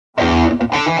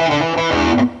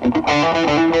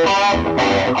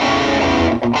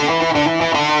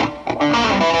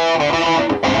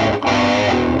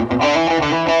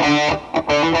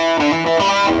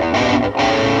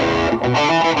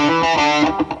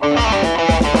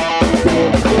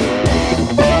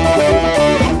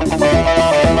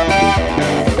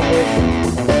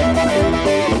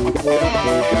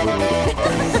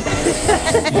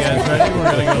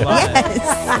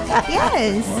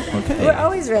Yes. Okay. We're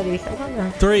always ready.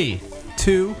 3,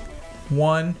 2,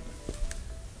 1.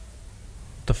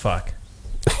 The fuck?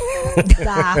 It's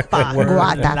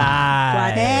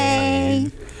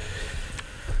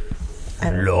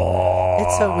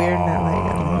so weird that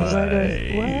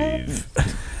what?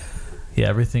 Yeah,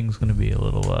 everything's gonna be a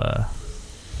little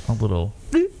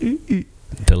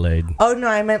delayed. Oh no,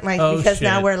 I meant because shit.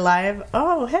 Now we're live.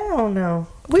 Oh hell no,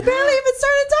 we barely even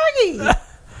started talking.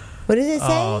 What does it say?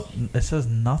 Oh, it says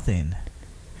nothing.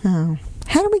 Oh,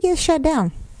 how did we get shut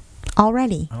down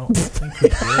already? I don't think we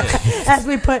did. As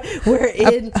we put, we're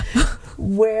in.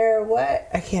 Where what?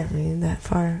 I can't read that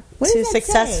far. What to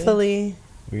successfully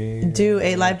do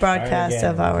a live broadcast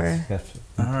of our.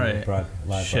 All right.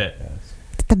 Live shit. Broadcast.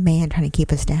 It's the man trying to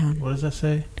keep us down. What does that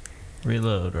say?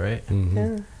 Reload, right? Mm-hmm.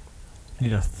 Yeah. I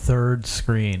need a third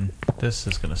screen. This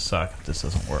is gonna suck if this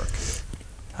doesn't work.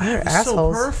 We're so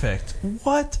assholes. Perfect.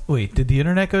 What? Wait, did the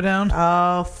internet go down?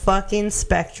 Oh, fucking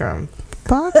Spectrum.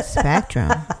 Fuck Spectrum.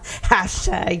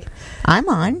 Hashtag. I'm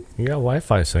on. You got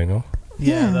Wi-Fi signal.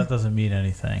 Yeah, Yeah. that doesn't mean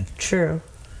anything. True.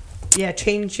 Yeah,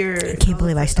 change your. I can't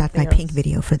believe I stopped my Pink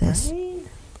video for this. Right?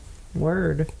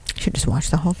 Word. Should just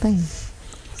watch the whole thing.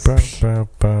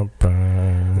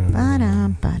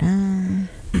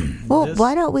 Well,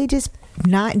 why don't we just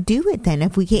not do it then?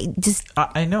 If we can't just.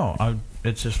 I know.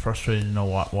 It's just frustrating to know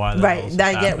why. Right.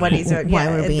 I get what he's doing. Why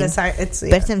Yeah, we're being. it's But that's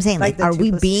what I'm saying. Like, are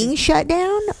we being shut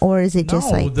down, or is it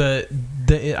just like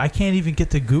I can't even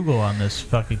get to Google on this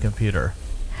fucking computer.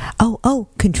 Oh,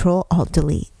 Control Alt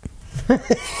Delete.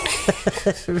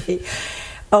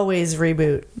 Always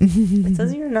reboot. It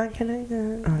says you're not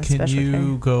connected. Oh, Can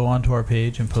you go onto our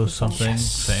page and post something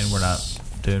saying we're not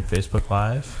doing Facebook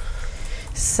Live?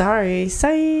 Sorry,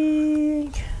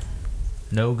 psych.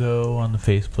 No go on the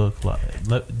Facebook Live.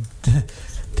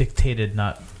 Dictated,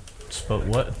 not spoke.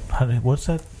 What? What's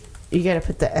that? You gotta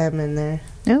put the M in there.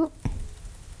 Nope.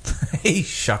 Hey,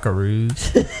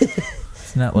 shuckaroos.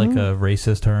 Isn't that like a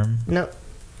racist term? No.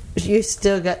 You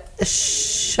still got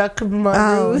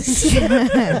shuck-maroos. Skip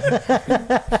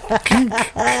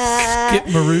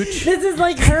Marooch. This is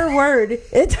like her word.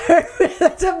 It's her.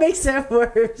 That's what makes it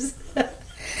worse.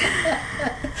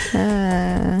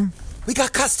 We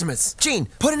got customers. Gene,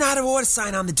 put an out of order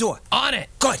sign on the door. On it.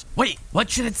 Good. Wait,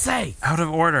 what should it say? Out of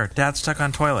order. Dad's stuck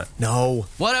on toilet. No.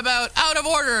 What about out of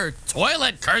order?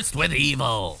 Toilet cursed with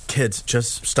evil. Kids,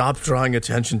 just stop drawing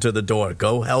attention to the door.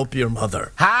 Go help your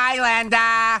mother. Hi,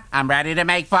 Linda. I'm ready to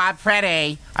make Bob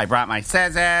pretty. I brought my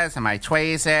scissors and my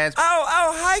tweezers.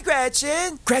 Oh, hi,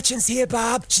 Gretchen. Gretchen's here,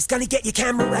 Bob. She's gonna get your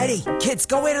camera ready. Kids,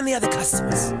 go wait on the other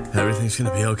customers. Everything's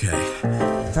gonna be okay.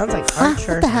 Sounds like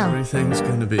Archer. What the hell? Everything's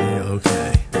gonna be okay.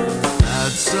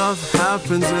 Bad stuff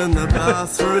happens in the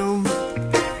bathroom.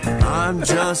 I'm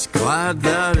just glad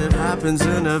that it happens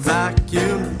in a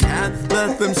vacuum. Can't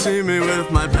let them see me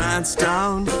with my pants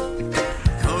down.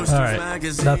 All right,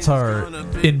 that's our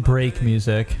in-break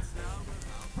music.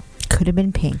 Could have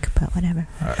been Pink, but whatever.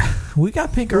 All right. We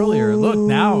got Pink earlier. Look,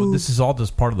 now this is all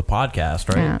just part of the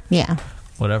podcast, right? Yeah.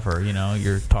 Whatever,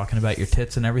 you're talking about your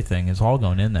tits and everything. It's all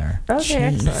going in there. Okay,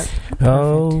 excellent.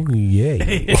 Oh,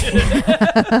 yay.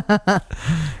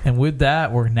 And with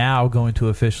that, we're now going to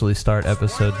officially start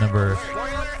episode number...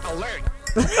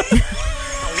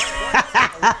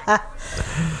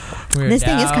 This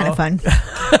thing is kind of fun.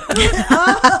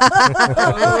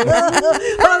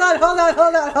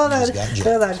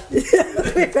 Hold on.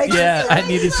 Yeah, I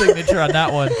need a signature on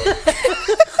that one.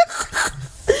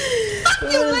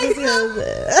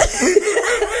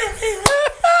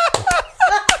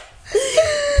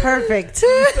 Perfect.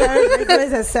 What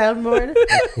is that, soundboard?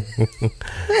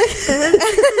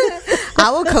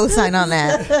 I will co-sign on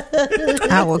that.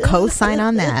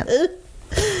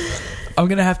 I'm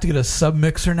going to have to get a sub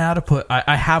mixer now to put...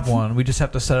 I have one. We just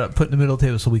have to set it up, put in the middle of the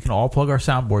table so we can all plug our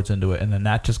soundboards into it, and then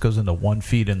that just goes into one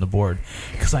feed in the board.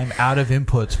 Because I'm out of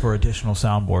inputs for additional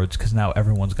soundboards because now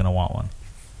everyone's going to want one.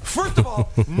 First of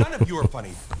all, none of you are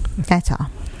funny. That's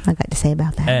all I got to say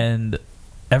about that. And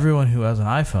everyone who has an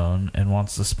iPhone and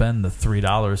wants to spend the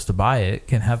 $3 to buy it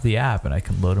can have the app, and I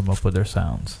can load them up with their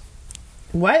sounds.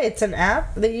 What? It's an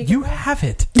app that you can You have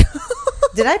it.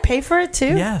 Did I pay for it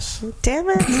too? Yes. Damn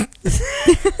it.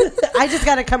 I just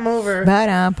got to come over.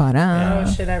 Ba-da-ba-da.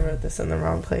 Oh, shit, I wrote this in the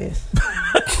wrong place.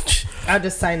 I'll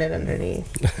just sign it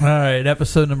underneath. All right,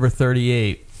 episode number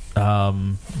 38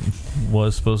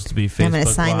 was supposed to be Facebook I'm going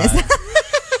to sign Live. this.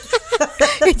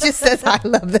 It just says, I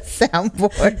love the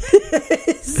soundboard.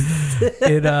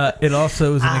 It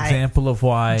also is an example of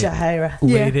why Jahira.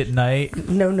 late at night.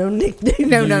 No nickname.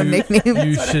 No nickname.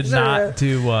 You should not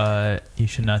do. You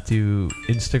should not do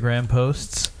Instagram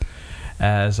posts.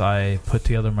 As I put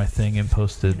together my thing and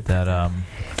posted that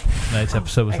tonight's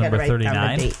episode was number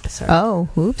 39. Oh,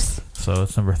 oops. So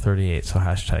it's number 38. So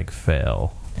hashtag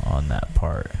fail on that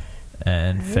part,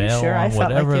 and fail sure? on I felt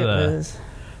whatever like it the was.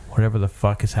 whatever the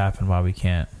fuck has happened. Why we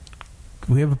can't.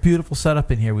 We have a beautiful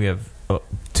setup in here. We have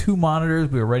 2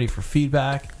 monitors. We are ready for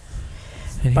feedback.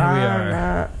 And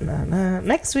here we are.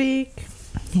 Next week,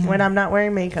 when I'm not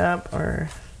wearing makeup or...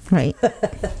 Right.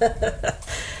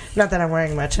 Not that I'm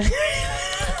wearing much.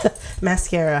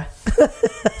 Mascara.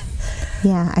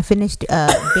 Yeah, I finished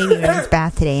Baby Rain's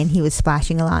bath today, and he was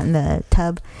splashing a lot in the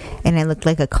tub, and I looked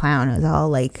like a clown. I was all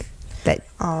like that.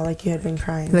 Oh, like you had been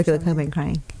crying. Look, I've been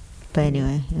crying. But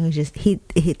anyway, it was just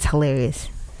it's hilarious.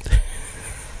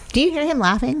 Do you hear him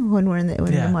laughing when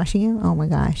I'm watching you? Oh my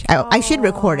gosh, I should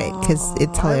record it because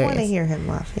it's hilarious. I want to hear him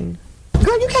laughing.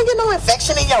 Girl, you can't get no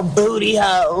infection in your booty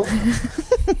hole.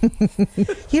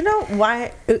 You know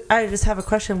why? I just have a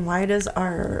question. Why does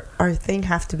our thing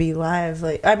have to be live?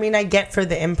 Like, I mean, I get for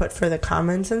the input for the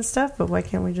comments and stuff, but why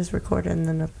can't we just record it and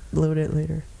then upload it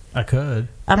later? I could.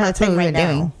 I'm not That's saying what we right were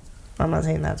now. doing. I'm not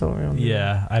saying that's what we're doing.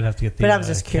 Yeah, I'd have to get the But I was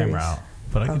just camera curious. out,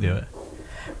 but I can do it.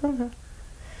 Okay.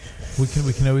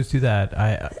 We can always do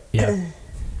that. Yeah.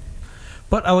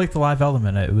 But I like the live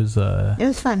element. It was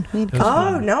fun.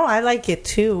 No, I like it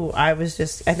too. I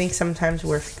think sometimes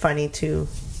we're funny too.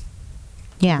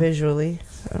 Yeah. Visually.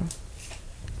 So.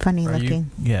 Funny looking.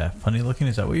 Funny looking.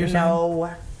 Is that what you're saying?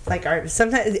 No. Like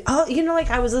sometimes, like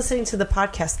I was listening to the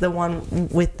podcast, the one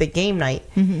with the game night,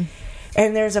 and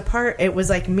there's a part. It was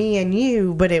like me and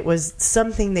you, but it was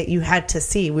something that you had to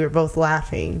see. We were both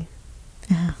laughing,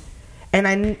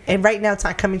 and right now it's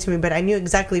not coming to me, but I knew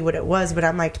exactly what it was. But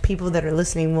I'm like, people that are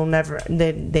listening will never.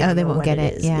 They won't get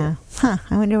it. Yeah. Huh.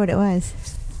 I wonder what it was.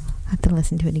 I have to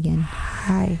listen to it again.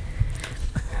 Hi.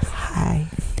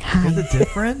 Hear the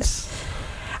difference?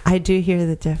 I do hear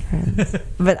the difference,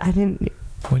 but I didn't.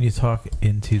 When you talk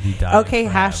into the diaphragm. Okay,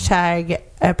 hashtag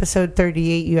episode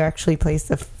 38. You actually placed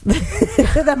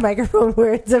the microphone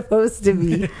where it's supposed to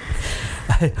be.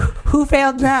 Who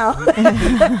failed now?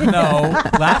 No,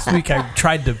 last week I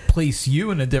tried to place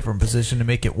you in a different position to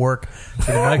make it work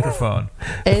for the microphone,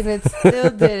 and it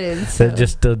still didn't. So. That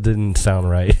just still didn't sound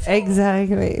right.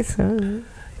 Exactly. So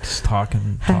just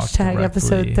talking. Hashtag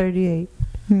episode 38.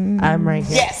 I'm right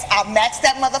here. Yes, I'll max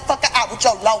that motherfucker out with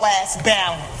your low ass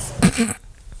balance.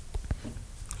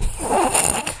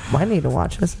 I need to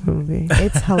watch this movie.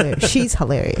 It's hilarious. She's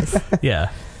hilarious. Yeah.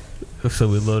 So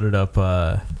we loaded up.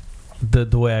 The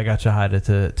way I got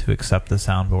Jahida to accept the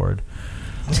soundboard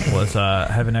was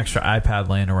have an extra iPad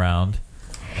laying around.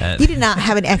 You did not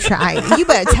have an extra iPad. You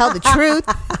better tell the truth.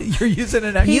 You're using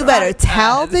an extra. You better iPad.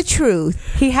 Tell the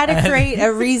truth. He had to create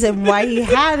a reason why he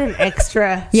had an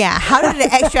extra. Yeah. How did an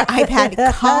extra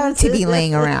iPad come to be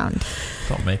laying around?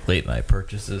 Don't make late night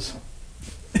purchases.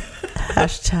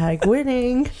 Hashtag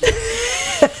winning.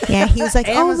 Yeah, he was like,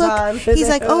 Amazon. oh look. He's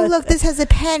like, oh look, this has a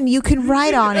pen. You can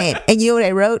write on it. And you know what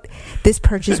I wrote? This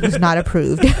purchase was not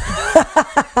approved.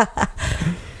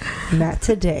 Not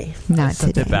today. Not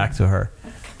Sent today. it back to her.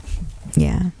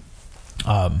 Yeah.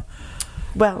 Well,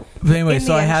 but anyway, in so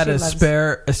the I end, had she a loves-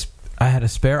 spare. I had a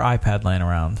spare iPad laying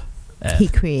around. He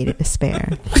created a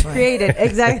spare. created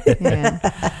exactly.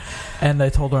 Yeah. And I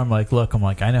told her, I'm like,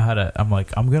 I know how to. I'm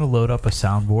like, I'm gonna load up a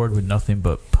soundboard with nothing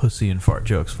but pussy and fart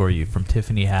jokes for you from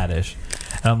Tiffany Haddish.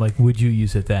 And I'm like, would you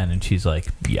use it then? And she's like,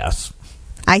 yes.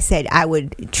 I said I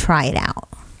would try it out.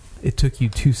 It took you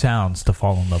 2 sounds to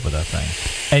fall in love with that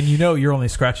thing, and you're only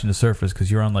scratching the surface because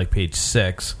you're on like page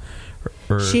 6.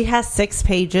 Or She has 6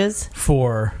 pages.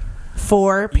 4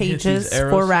 pages. these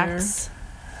arrows 4 racks.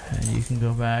 and you can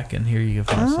go back and here you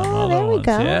can find some Oh, other there we ones.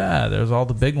 go. Yeah, there's all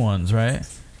the big ones, right?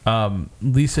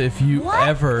 Lisa, if you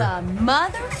ever the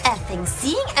mother effing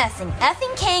seeing effing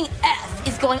effing king F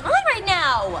is going on right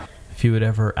now. if you would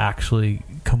ever actually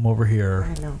come over here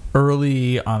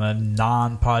early on a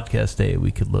non-podcast day,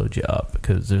 we could load you up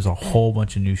because there's a whole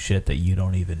bunch of new shit that you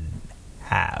don't even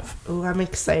have. Ooh, I'm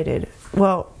excited.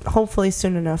 Well, hopefully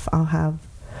soon enough I'll have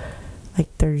like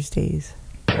Thursdays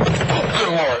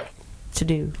to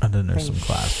do. And then there's some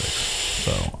classics.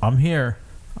 So I'm here.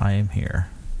 I am here.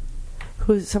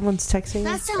 Someone's texting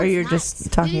That you? sounds Or you're nice.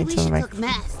 just talking Maybe we to the should mic? cook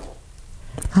meth.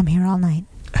 I'm here all night.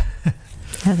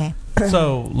 Okay.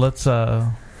 So let's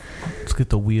get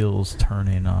the wheels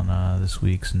turning on this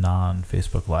week's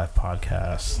non-Facebook Live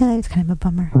podcast. Yeah, it's kind of a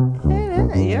bummer.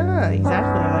 Yeah,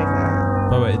 exactly like that.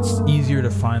 By the way, it's easier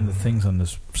to find the things on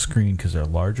this screen because they're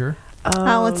larger.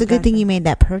 Oh, it's a good thing you made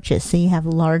that purchase, so you have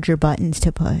larger buttons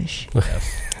to push.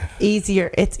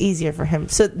 Easier. It's easier for him.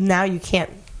 So now you can't,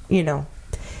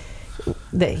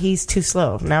 that he's too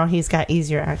slow. Now he's got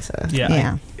easier access.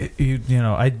 Yeah.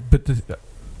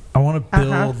 I want to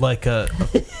build like a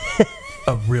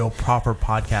real proper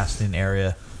podcasting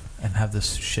area and have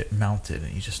this shit mounted,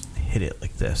 and you just hit it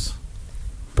like this.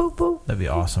 Boop boop. That'd be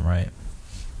awesome, right?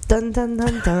 Dun dun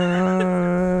dun dun.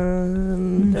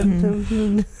 Dun, dun,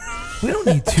 dun. We don't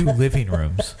need 2 living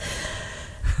rooms.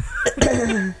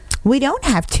 We don't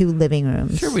have 2 living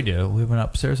rooms. Sure we do. We have an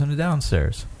upstairs and a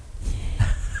downstairs.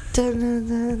 Dun,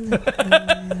 dun, dun,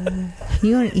 dun.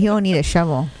 You don't need a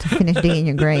shovel to finish digging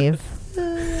your grave.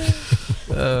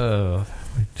 We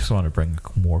just want to bring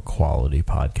more quality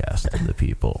podcasts to the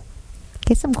people.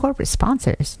 Get some corporate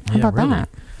sponsors. How about really. that?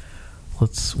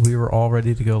 We were all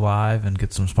ready to go live and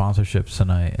get some sponsorships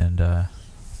tonight, and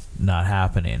not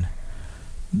happening.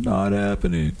 Not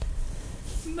happening.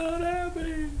 Not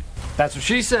happening. That's what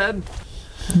she said.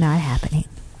 Not happening.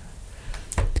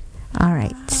 All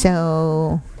right,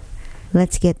 so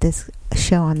let's get this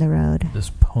show on the road. This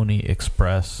Pony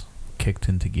Express kicked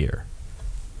into gear.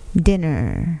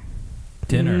 Dinner.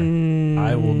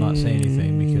 I will not say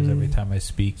anything because every time I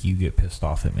speak, you get pissed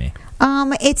off at me.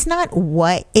 It's not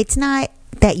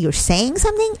that you're saying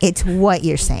something, it's what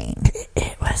you're saying.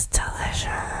 It was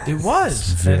delicious. It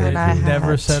was. And I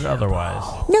never said otherwise.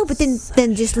 No, but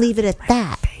then just leave it at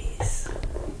that.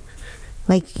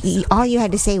 Like all you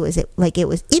had to say was it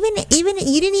was even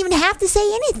you didn't even have to say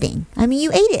anything. I mean,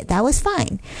 you ate it. That was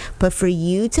fine. But for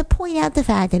you to point out the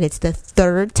fact that it's the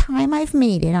 3rd time I've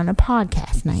made it on a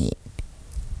podcast night.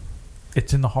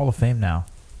 It's in the Hall of Fame now.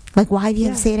 Like, why do you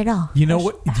have to say it at all? You know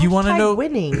what? Do you want to know?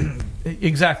 Winning.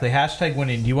 Exactly. Hashtag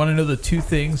winning. Do you want to know the 2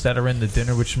 things that are in the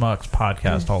Dinner with Schmucks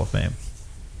podcast Hall of Fame?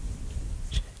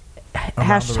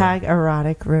 Hashtag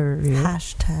erotic review.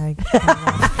 Hashtag.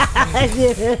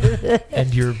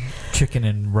 And your chicken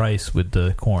and rice with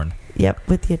the corn. Yep,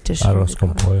 with the addition. Arroz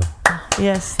con pollo.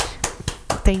 Yes.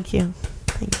 Thank you.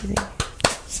 Thank you.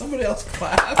 Somebody else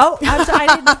clap. Oh, I'm sorry.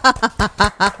 I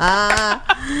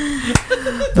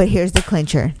didn't. But here's the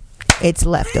clincher. It's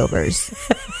leftovers.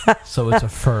 So it's a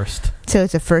first. So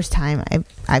it's the first time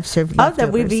I've served leftovers.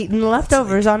 That we've eaten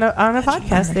leftovers on a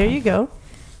podcast. There you go.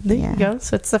 There you go.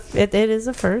 So it is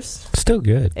a first. Still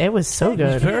good. It was so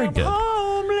good. Very good.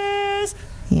 Homeless.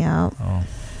 Yeah. Oh.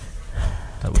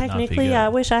 That would Technically, not be good. I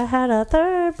wish I had a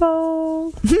 3rd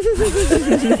bowl.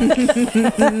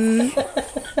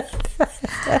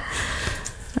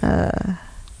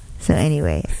 So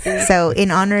anyway, so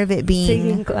in honor of it being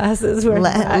Singing classes were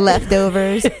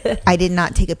leftovers, I did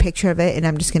not take a picture of it, and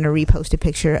I'm just going to repost a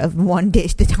picture of one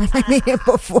dish the time I made it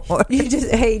before. You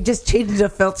just change the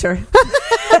filter.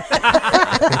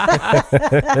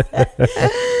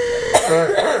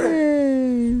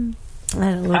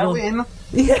 I win.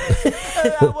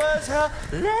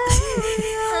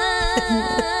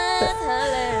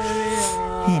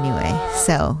 Anyway,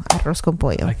 so arroz con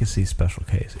pollo. I can see Special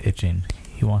Case itching.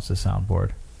 He wants the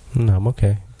soundboard. No, I'm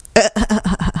okay.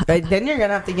 Then you're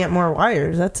gonna have to get more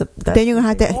wires. Then you're gonna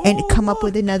have to and come up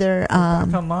with another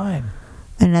back online.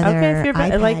 Another okay, if you're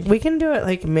iPad. like we can do it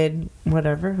like mid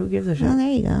whatever. Who gives a shit? Oh, there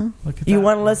you go. Look at You that.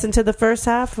 want to listen to the first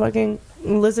half? Fucking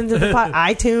listen to the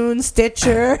iTunes,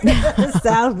 Stitcher,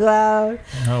 SoundCloud.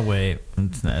 Oh wait,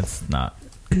 it's not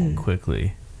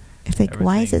quickly. It's like,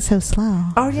 why is it so slow?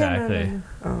 Oh yeah, Exactly. no.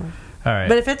 Oh. All right.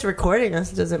 But if it's recording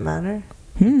us, does it matter?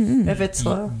 If it's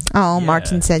slow. Oh, Yeah.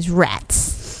 Martin says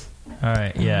rats. All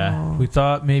right, yeah. We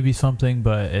thought maybe something,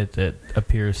 but it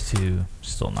appears to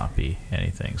still not be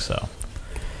anything. So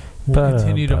we'll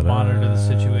continue to monitor the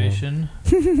situation.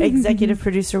 Executive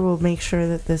producer will make sure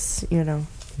that this,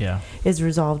 Yeah. is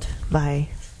resolved by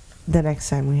the next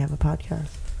time we have a podcast.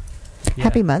 Yeah.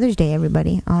 Happy Mother's Day,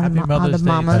 everybody! All Happy the Mother's Day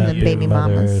mamas to and you. baby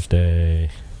mamas. Mother's Day.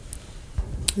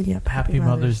 Yep. Happy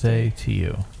Mother's Day to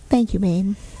you. Thank you,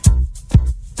 babe.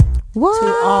 What?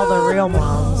 To all the real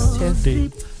moms too.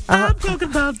 Deep. I'm talking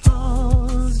about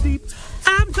balls deep.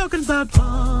 I'm talking about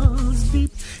balls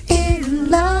deep.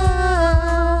 In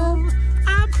love.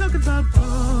 I'm talking about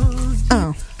balls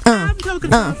deep. I'm talking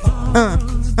about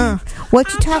balls deep.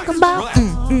 What you talking about?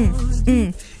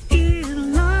 In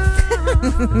love.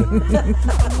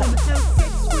 Sex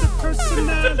with a person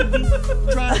personality,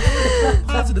 drive a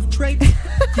positive trait,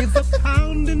 give a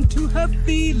pounding to her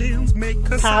feelings, make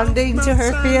her Pounding to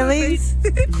her feelings?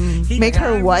 Make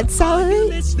her what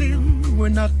salivate? We're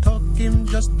not talking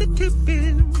just the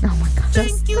tipping. Oh my god.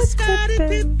 Thank you, Scotty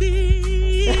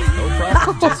Pippen. No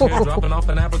problem. Just here dropping off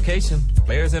an application.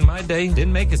 Players in my day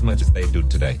didn't make as much as they do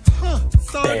today.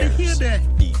 Sorry to hear that.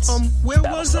 Where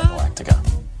was I?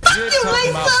 You're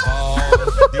talking about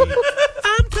balls deep.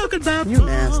 I'm talking about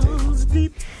balls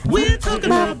deep. We're talking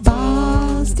about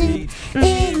balls deep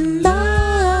in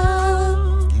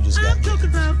love. I'm talking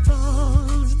about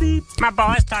balls deep. My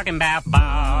boy's talking about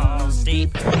balls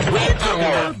deep. We're talking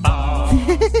about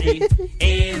balls deep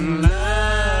in love.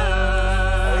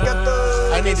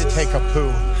 I need to take a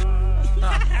poo.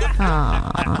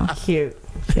 Aw, cute.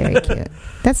 Very cute.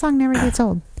 That song never gets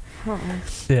old.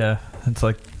 Yeah, it's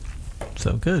like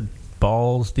so good.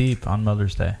 Balls deep on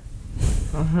Mother's Day.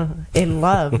 In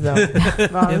love, though.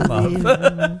 In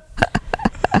love.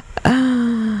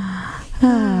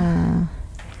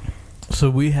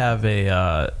 So we have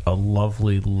a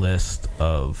lovely list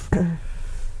of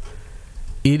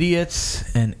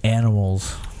idiots and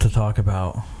animals to talk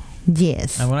about.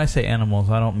 Yes. And when I say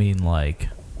animals, I don't mean like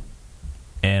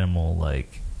animal,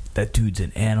 like that dude's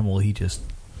an animal. He just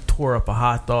tore up a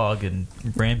hot dog and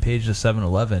rampaged a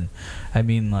 7-Eleven. I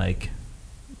mean like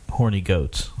horny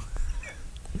goats.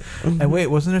 And wait,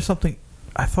 wasn't there something?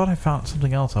 I thought I found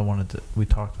something else we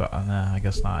talked about. Nah, I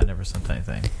guess not. I never sent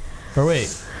anything. Or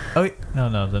wait. Oh, wait.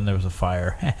 No. Then there was a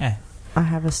fire. I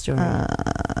have a story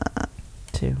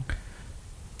too.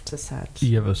 It's a sad.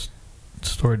 You have a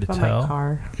story to about tell? My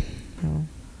car. No.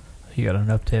 You got an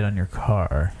update on your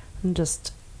car. I'm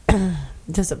just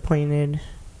disappointed.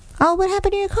 Oh, what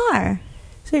happened to your car?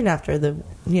 Soon after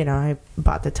I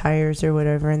bought the tires or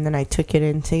whatever, and then I took it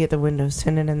in to get the windows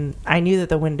tinted, and I knew that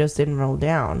the windows didn't roll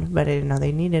down, but I didn't know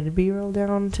they needed to be rolled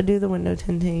down to do the window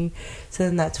tinting. So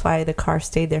then that's why the car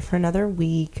stayed there for another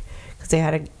week, because they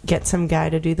had to get some guy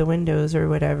to do the windows or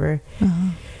whatever. Uh-huh.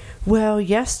 Well,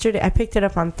 yesterday, I picked it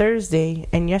up on Thursday,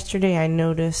 and yesterday I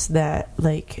noticed that,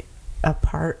 like, a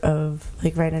part of,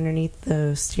 like, right underneath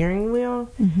the steering wheel,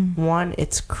 one,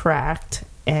 it's cracked,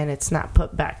 and it's not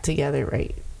put back together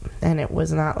right. And it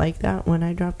was not like that when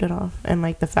I dropped it off. And,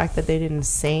 like, the fact that they didn't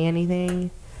say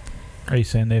anything. Are you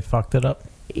saying they fucked it up?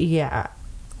 Yeah.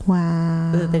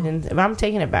 Wow. They didn't. If I'm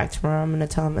taking it back tomorrow, I'm going to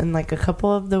tell them. And, like, a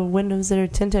couple of the windows that are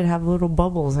tinted have little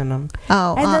bubbles in them.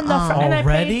 Oh, and then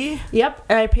already? Yep.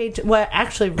 And I paid, well,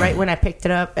 actually, right when I picked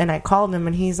it up, and I called him,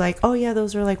 and he's like, oh, yeah,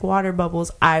 those are, like, water bubbles.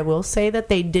 I will say that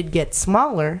they did get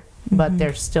smaller, but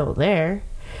they're still there.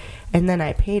 And then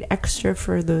I paid extra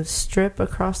for the strip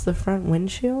across the front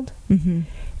windshield. Mm-hmm.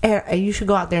 And you should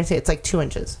go out there and say it's like 2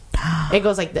 inches. It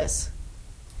goes like this.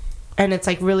 And it's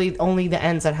like really only the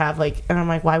ends that have like... And I'm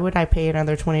like, why would I pay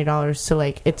another $20 to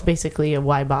like... It's basically a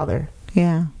why bother.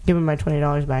 Yeah. Give me my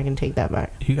 $20 back and take that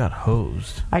back. You got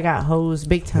hosed. I got hosed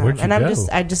big time. Where'd you and go?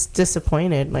 I'm just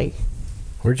disappointed. Like,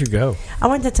 where'd you go? I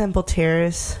went to Temple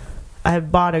Terrace. I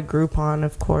bought a Groupon,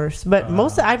 of course. But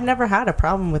I've never had a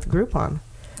problem with Groupon.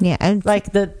 Yeah.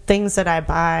 Like the things that I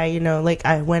buy, like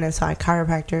I went and saw a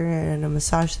chiropractor and a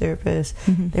massage therapist.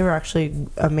 They were actually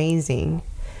amazing.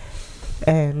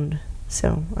 And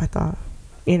so I thought,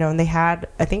 and they had,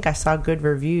 I think I saw good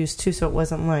reviews too, so it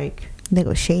wasn't like they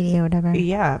go shady or whatever.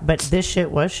 Yeah, but this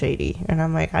shit was shady. And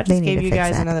I'm like, I just gave you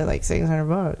guys another like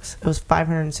 $600. It was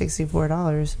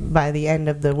 $564 by the end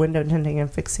of the window tinting and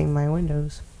fixing my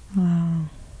windows. Wow.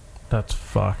 That's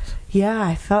fucked. Yeah,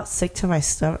 I felt sick to my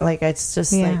stomach. Like, it's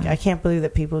just like, I can't believe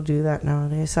that people do that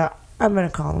nowadays. So I'm going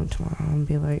to call them tomorrow and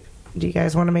be like, do you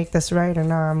guys want to make this right or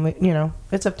not?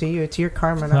 It's up to you. It's your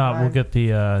karma. No, we'll get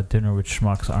the Dinner with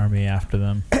Schmucks army after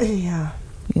them. Yeah.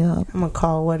 Yeah. I'm going to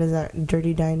call, what is that,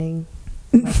 Dirty Dining?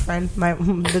 My friend,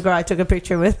 the girl I took a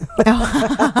picture with.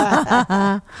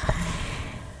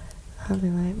 I'll be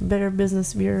like, Better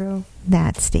Business Bureau.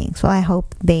 That stinks. Well, I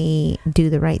hope they do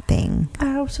the right thing.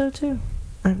 I hope so too.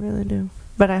 I really do.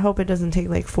 But I hope it doesn't take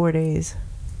like 4 days.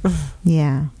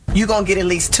 Yeah. You gonna get at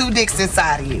least 2 dicks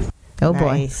inside of you. Oh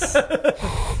nice. Boy.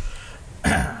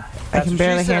 I can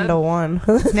barely handle one.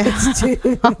 That's two.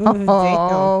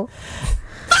 Oh.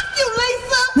 Fuck you,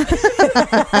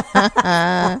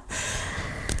 Lisa.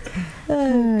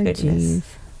 Oh,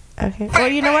 goodness. Okay. Well,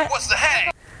 you know what? What's the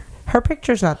hang? Her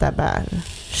picture's not that bad.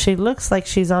 She looks like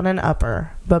she's on an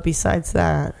upper, but besides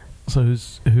that. So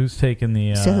who's taking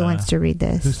the? So who wants to read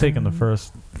this? Who's taking the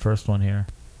first one here?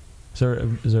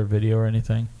 Is there a video or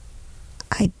anything?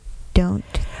 I don't.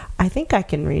 I think I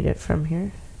can read it from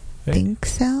here. Think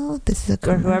so. This is a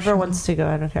commercial. Or whoever wants to go.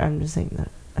 I don't care. I'm just saying that.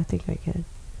 I think I can.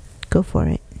 Go for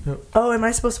it. Oh, am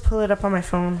I supposed to pull it up on my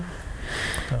phone?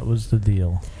 That was the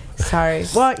deal. Sorry.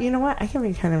 Well, you know what? I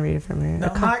can kind of read it from here.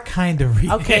 No, not kind of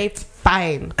read Okay, it.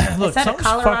 fine. Look, something's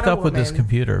fucked up with this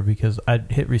computer because I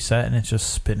hit reset and it's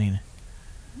just spinning.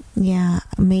 Yeah,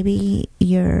 maybe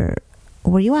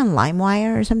were you on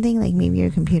LimeWire or something? Like maybe your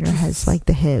computer has like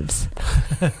the hibs.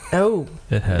 Oh,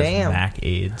 it has damn. Mac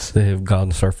AIDS. They have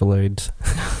gone surfalades.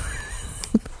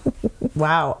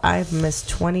 Wow, I've missed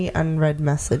 20 unread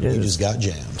messages. You just got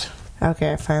jammed.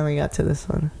 Okay, I finally got to this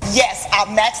one. Yes, I'll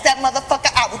max that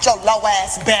motherfucker out with your low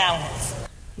ass balance.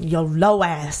 Yo, low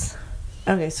ass.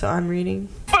 Okay, so I'm reading.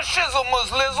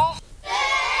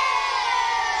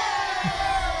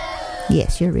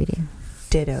 Yes, you're reading.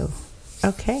 Ditto.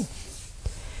 Okay.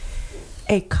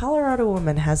 A Colorado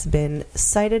woman has been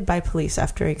cited by police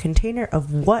after a container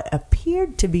of what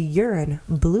appeared to be urine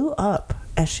blew up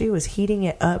as she was heating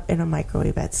it up in a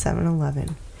microwave at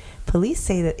 7-Eleven. Police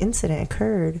say the incident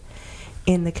occurred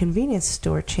in the convenience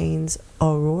store chain's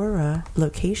Aurora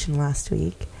location last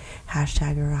week. #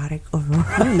 erotic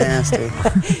Aurora. You nasty.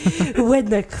 When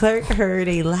the clerk heard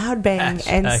a loud bang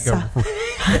and saw...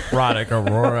 Erotic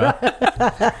Aurora.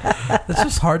 That's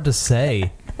just hard to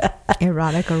say.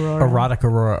 Erotic Aurora. Erotic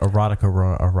Aurora. Erotic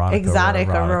Aurora. Erotic Exotic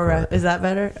Aurora. Aurora. Is that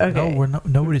better? Okay. No,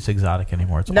 nobody's exotic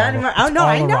anymore. It's Not all, anymore. it's Oh, no, all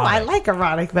I know. erotic. I like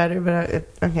erotic better, but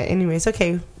okay. Anyways,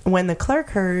 okay. When the clerk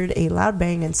heard a loud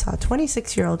bang and saw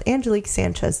 26-year-old Angelique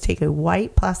Sanchez take a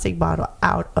white plastic bottle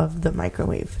out of the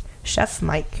microwave. Chef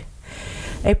Mike.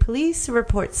 A police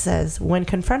report says when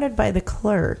confronted by the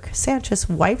clerk, Sanchez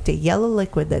wiped a yellow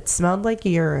liquid that smelled like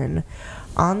urine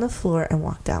on the floor and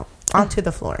walked out onto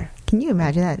the floor. Can you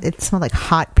imagine that? It smelled like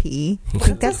hot pee.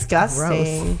 That's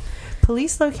disgusting. Gross.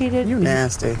 Police located. You're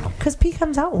nasty. Because pee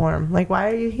comes out warm. Like, why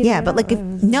are you heating Yeah, it but like up?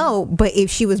 if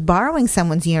she was borrowing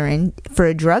someone's urine for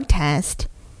a drug test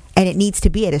and it needs to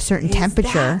be at a certain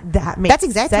temperature, that makes that's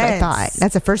exactly sense. what I thought.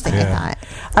 That's the first thing I thought.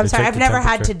 I'm sorry, I've never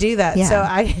had to do that, Yeah. so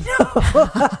I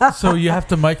know. So you have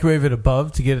to microwave it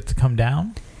above to get it to come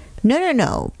down?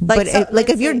 No. Like, But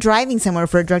if you're driving somewhere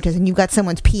for a drug test and you've got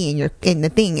someone's pee in the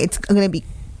thing, it's going to be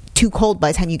too cold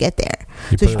by the time you get there.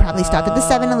 So she probably stopped at the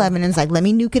 7-Eleven and was like, let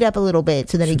me nuke it up a little bit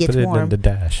so that it gets Put it warm. in the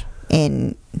dash.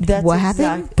 And That's what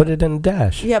happened? Put it in the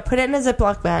dash. Yeah, put it in a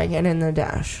Ziploc bag and in the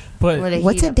dash. But Let it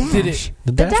What's heat a up. dash? Did it-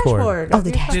 The dashboard. Oh,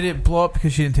 the dash. Did it blow up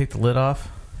because she didn't take the lid off?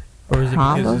 Or is it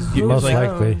because Probably. it was Most like,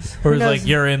 likely. or Who is knows? like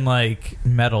you're in like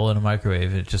metal in a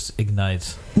microwave, it just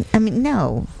ignites. I mean,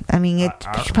 no. I mean,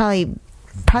 she probably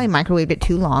microwaved it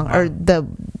too long, or the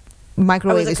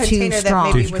microwave It was is a too container strong.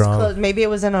 that maybe Too was strong. closed. Maybe it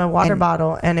was in a water And-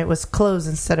 bottle and it was closed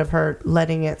instead of her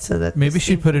letting it so that Maybe the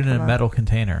she steam put it could in a come metal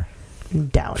concontainer.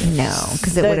 out. Doubt it. No,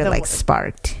 because it The- would have the- like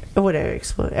sparked. It would have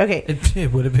exploded. Okay.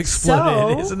 It would have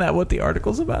exploded. So- Isn't that what the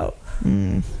article's about?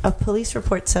 A police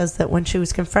report says that when she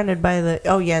was confronted by and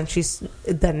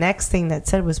the next thing that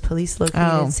said was police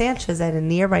located Sanchez at a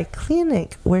nearby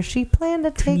clinic where she planned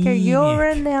to take a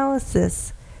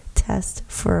urinalysis test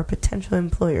for a potential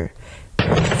employer.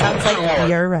 Sounds like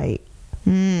you're right.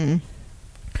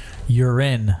 You're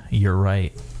in. You're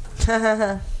right.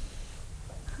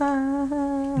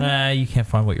 Nah, you can't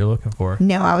find what you're looking for.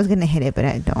 No, I was gonna hit it, but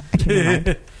I don't. I changed my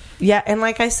mind. Yeah, and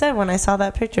like I said, when I saw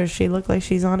that picture, she looked like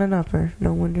she's on an upper.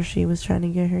 No wonder she was trying to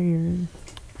get her urine.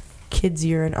 Kids'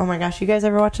 urine. Oh my gosh, you guys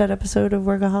ever watch that episode of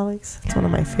Workaholics? It's one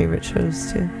of my favorite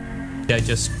shows, too. I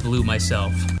just blew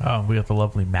myself. Oh, we got the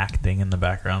lovely Mac thing in the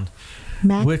background.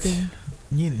 Mac Which thing.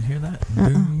 you didn't hear that?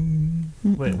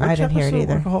 Wait, which I didn't hear it episode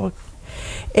either. of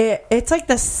Workaholic? It's like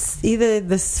either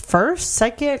this first,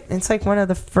 second. It's like one of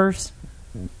the first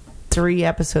 3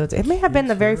 episodes. It may have been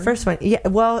the very first one. Yeah.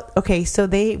 Well, okay. So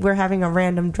they were having a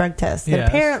random drug test that Yes.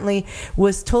 apparently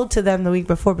was told to them the week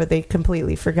before, but they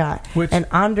completely forgot. And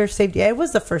Anders saved. Yeah, it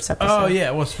was the first episode. Oh yeah,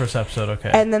 it was the first episode.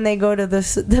 Okay. And then they go to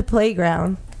the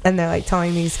playground. And they're like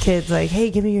telling these kids like, "Hey,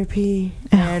 give me your pee,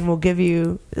 and we'll give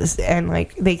you." And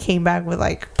like they came back with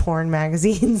like porn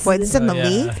magazines. What is it in the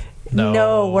league?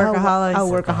 No, Workaholics. Oh,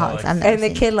 Workaholics. I've never And the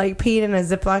seen kid like peed in a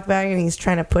Ziploc bag, and he's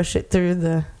trying to push it through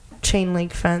the chain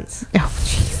link fence. Oh,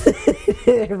 jeez.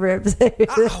 It rips.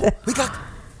 We got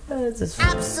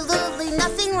Absolutely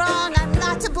nothing wrong. I'm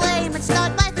not to blame. It's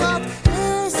not my fault.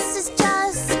 This is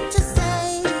just to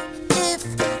say if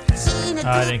Gina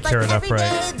I didn't cure it up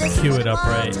right. Cue it up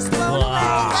right.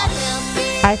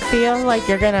 I feel like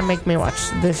you're gonna make me watch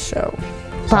this show.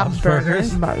 Bob's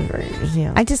Burgers. Bob's Burgers.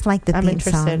 Yeah, I just like the I'm theme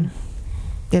interested song.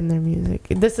 in their music.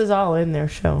 This is all in their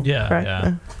show. Yeah, correct?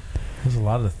 yeah. There's a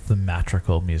lot of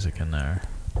theatrical music in there.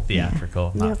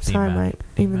 Theatrical, not Yep, sorry, thematic. Mike.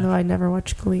 Even though I never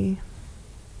watched Glee.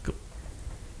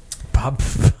 Bob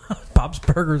Bob's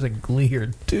Burgers and Glee are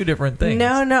two different things.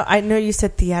 No, I know you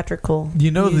said theatrical.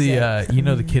 You know music.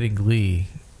 the kid in Glee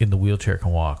in the wheelchair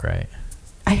can walk, right?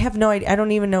 I have no idea. I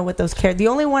don't even know what those characters. The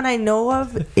only one I know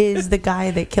of is the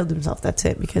guy that killed himself. That's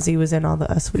it, because he was in all the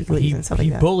Us Weeklies and stuff like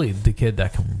that. He bullied the kid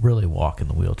that can really walk in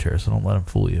the wheelchair, so don't let him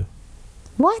fool you.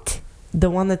 What?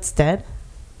 The one that's dead?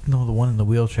 No, the one in the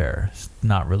wheelchair is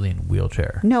not really in a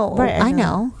wheelchair. No, Right, I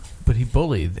know. But he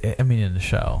bullied. I mean, in the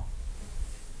show,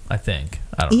 I think.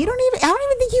 I don't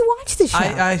even think you watched the show.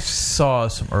 I saw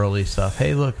some early stuff.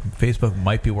 Hey, look, Facebook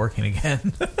might be working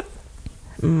again.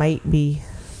 Might be.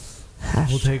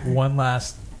 We'll take one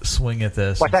last swing at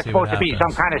this. What's that supposed to be?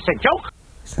 Some kind of sick joke?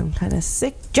 Some kind of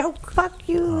sick joke. Fuck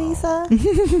you, Lisa.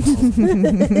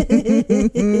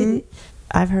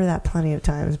 I've heard that plenty of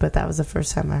times, but that was the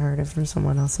first time I heard it from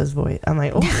someone else's voice. I'm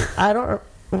like, I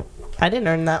didn't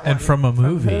earn that one. And from a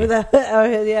movie.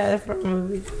 From a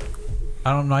movie.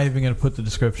 I'm not even going to put the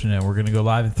description in. We're going to go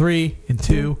live in 3, in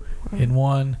 2, in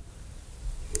 1.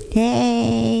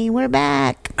 Hey, we're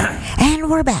back. And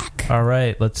we're back. All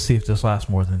right, let's see if this lasts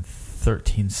more than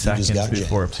 13 seconds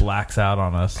before it blacks out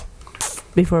on us.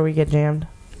 Before we get jammed.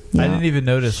 I didn't even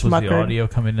notice. Was the Schmuckered. audio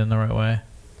coming in the right way?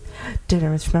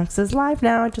 Dinner with Schmucks is live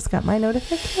now. I just got my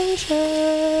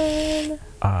notification.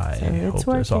 I hope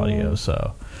there's working. audio.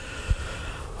 So,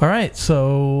 all right.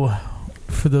 So,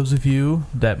 for those of you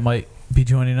that might be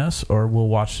joining us or will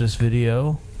watch this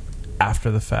video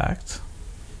after the fact,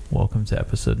 welcome to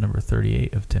episode number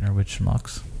 38 of Dinner with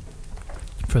Schmucks.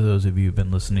 For those of you who've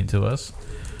been listening to us,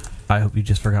 I hope you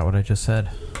just forgot what I just said.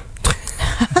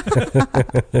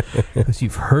 Because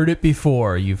you've heard it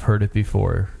before.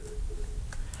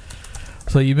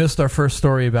 So you missed our first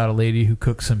story about a lady who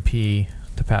cooked some pee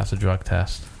to pass a drug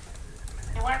test.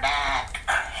 We're back.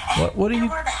 What are you?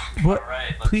 What?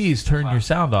 Please turn your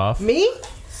sound off. Me?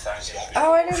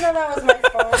 Oh, I didn't know that was my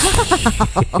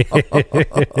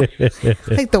phone.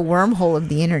 Like the wormhole of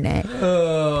the internet.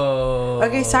 Oh.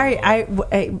 Okay, sorry.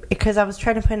 Because I was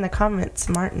trying to put in the comments,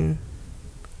 Martin.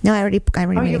 No, I already Oh,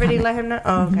 made you a already comment. let him know?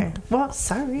 Oh, okay. Well,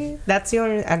 sorry. That's the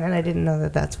only... And then I didn't know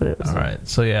that that's what it was. All right.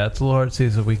 So, yeah, it's a little hard to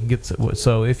see. So, we can get...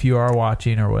 So, if you are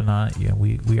watching or whatnot, yeah,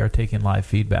 we are taking live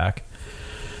feedback.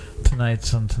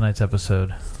 Tonight's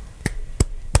episode,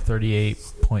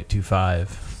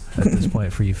 38.25 at this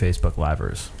point for you Facebook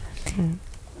Livers.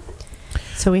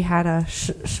 So, we had a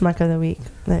Schmuck of the Week.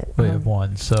 That, We have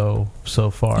one so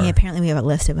far. Yeah, apparently we have a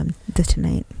list of them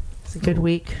tonight. It's a good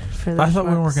week for the I thought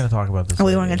we Schmucks. weren't going to talk about this. Oh,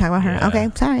 we weren't going to talk about her? Yeah. Okay,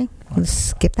 sorry. Let's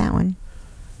skip that one.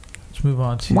 Let's move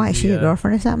on to... Why? Is she your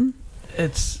girlfriend or something?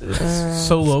 It's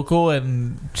so local,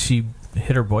 and she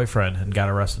hit her boyfriend and got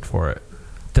arrested for it.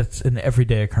 That's an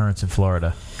everyday occurrence in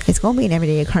Florida. It's going to be an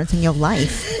everyday occurrence in your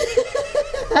life.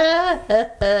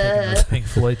 Taking those Pink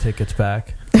Floyd tickets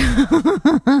back. You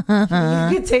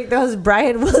could take those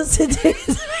Brian Wilson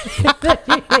tickets.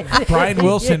 Brian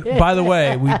Wilson, by the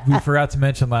way, we forgot to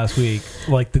mention last week,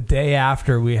 like the day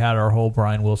after we had our whole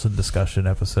Brian Wilson discussion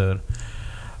episode,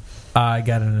 I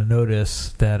got in a notice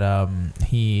that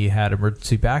he had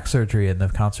emergency back surgery and the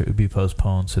concert would be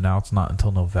postponed, so now it's not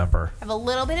until November. I have a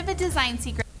little bit of a design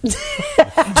secret.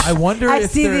 I wonder I if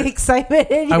see they're- the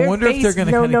excitement in your I wonder face. if they're going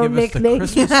to No give us the nickname.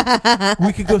 Christmas.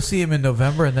 We could go see him in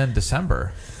November and then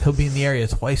December. He'll be in the area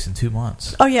twice in 2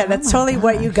 months. Oh, yeah, that's totally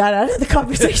what you got out of the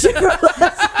conversation from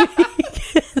last week.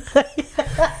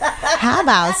 How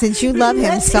about, since you love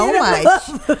him so much,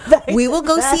 we will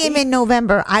go see him in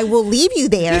November. I will leave you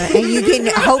there, and you can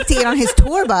hope to get on his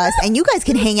tour bus, and you guys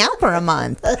can hang out for a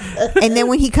month. And then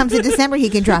when he comes in December, he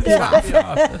can drop you off.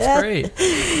 That's great.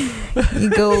 You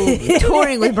go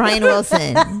touring with Brian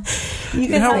Wilson. You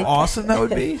know how awesome that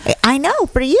would be? I know,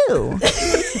 for you.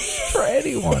 For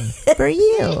anyone. For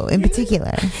you, in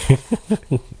particular.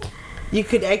 You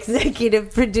could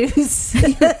executive produce.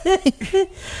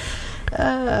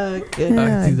 Oh, good.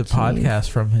 Do the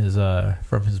podcast from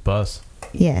his bus.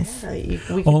 Yes.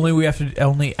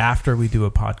 Only after we do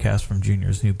a podcast from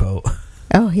Junior's new boat.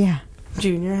 Oh, yeah.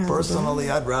 Junior has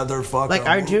Personally, I'd rather fuck like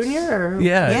our Junior? Or?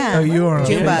 Yeah. Oh, you are on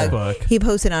Junebug. Facebook. He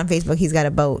posted on Facebook he's got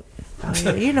a boat. Oh,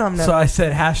 yeah. You know I'm not. So I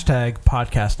said hashtag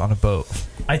podcast on a boat.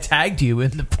 I tagged you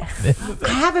in the I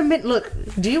haven't been. Look,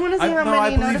 do you want to see how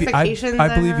many notifications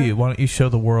I believe have? you. Why don't you show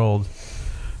the world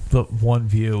the one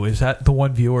view? Is that the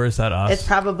one viewer? Is that us? It's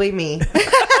probably me.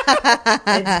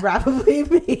 It's probably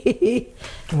me.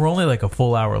 We're only like a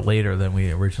full hour later than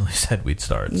we originally said we'd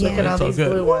start. So Look at all it's all these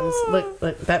good. blue ones.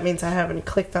 Look, that means I haven't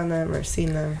clicked on them or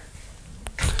seen them.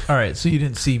 All right, so you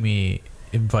didn't see me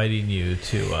inviting you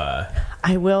to.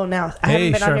 I will now. I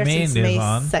Hey, haven't been on here Charmaine since is May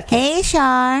on. 2nd. Hey,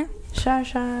 Shar.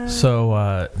 Shar.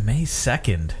 So May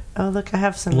 2nd. Oh, look, I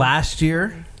have some. Last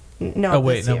year, No. Oh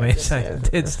wait, no, May this year. 2nd.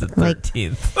 It's the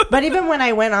 13th. But even when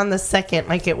I went on the 2nd,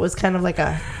 like it was kind of like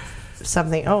a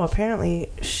something. Oh, apparently,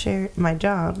 share my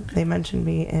job. They mentioned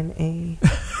me in a.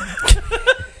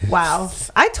 Wow.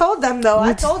 I told them though.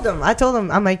 I told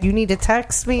them. I'm like, you need to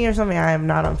text me or something. I am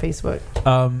not on Facebook.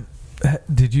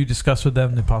 Did you discuss with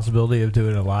them the possibility of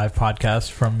doing a live podcast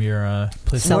from your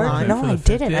place? No, I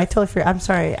didn't. I totally forgot. I'm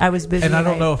sorry. I was busy. And I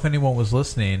don't know if anyone was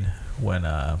listening when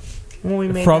we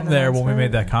made when we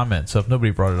made that comment. So if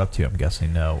nobody brought it up to you, I'm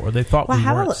guessing no, or they thought we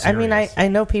weren't serious. I mean, I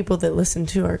know people that listen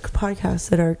to our podcasts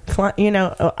that are,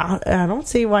 I don't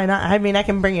see why not. I mean, I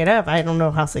can bring it up. I don't know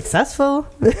how successful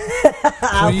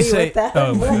I'll be with that.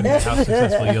 Oh, how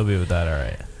successful you'll be with that? All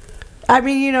right. I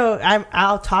mean,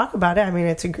 I'll talk about it. I mean,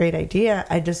 it's a great idea.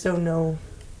 I just don't know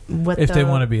if they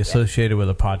want to be associated with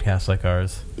a podcast like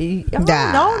ours.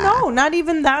 No, not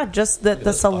even that. Just that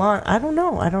the salon. I don't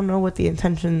know. I don't know what the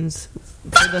intentions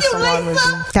for the salon would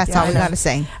be. That's all we got to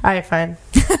say. All right, fine.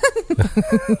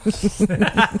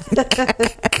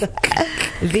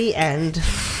 The end.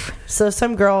 So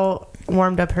some girl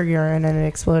warmed up her urine and it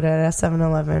exploded at a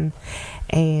 7-Eleven,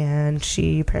 and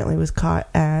she apparently was caught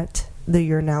at the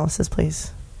urinalysis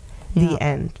place. The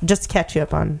end. Just to catch you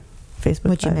up on Facebook.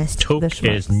 What you missed. Toke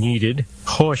as needed.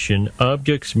 Caution,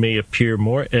 objects may appear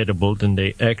more edible than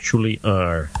they actually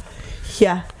are.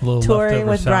 Yeah. Touring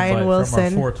with Brian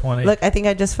Wilson. Look, I think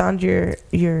I just found your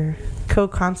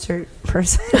co-concert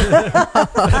person. On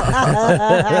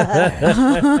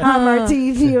our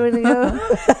TV. You want to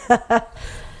go?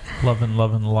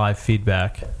 Loving the live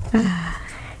feedback. All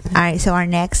right, so our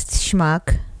next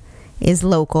schmuck is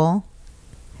local.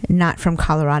 Not from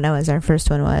Colorado, as our first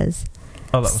one was.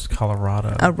 Oh, that was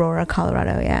Colorado. Aurora,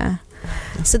 Colorado, yeah.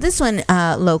 So this one,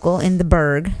 local in the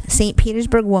Berg. St.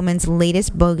 Petersburg woman's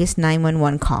latest bogus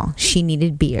 911 call. She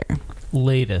needed beer.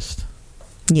 Latest.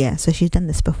 Yeah, so she's done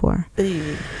this before.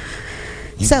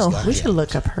 So we should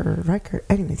look up her record.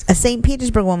 Anyways, a St.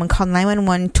 Petersburg woman called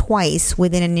 911 twice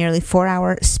within a nearly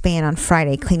 4-hour span on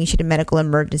Friday, claiming she had a medical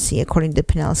emergency, according to the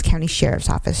Pinellas County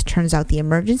Sheriff's Office. Turns out the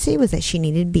emergency was that she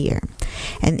needed beer.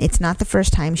 And it's not the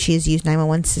first time she has used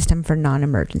 911 system for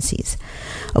non-emergencies.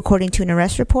 According to an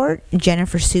arrest report,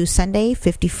 Jennifer Sue Sunday,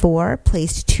 54,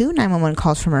 placed 2 911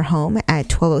 calls from her home at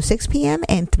 12:06 p.m.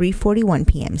 and 3:41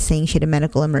 p.m., saying she had a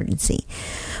medical emergency.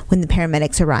 When the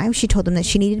paramedics arrived, she told them that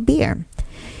she needed beer.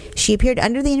 She appeared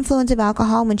under the influence of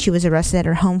alcohol when she was arrested at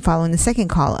her home following the second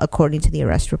call, according to the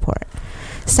arrest report.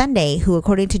 Sunday, who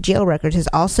according to jail records has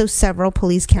also several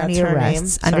police county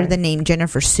arrests under the name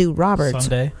Jennifer Sue Roberts,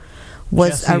 Sunday.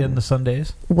 was Jesse and the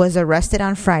Sundays. Was arrested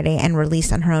on Friday and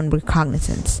released on her own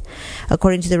recognizance.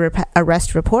 According to the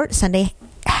arrest report, Sunday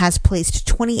has placed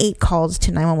 28 calls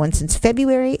to 911 since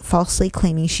February, falsely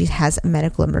claiming she has a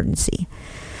medical emergency.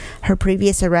 Her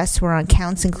previous arrests were on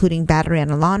counts including battery on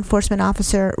a law enforcement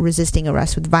officer, resisting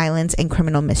arrest with violence, and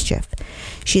criminal mischief.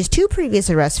 She has 2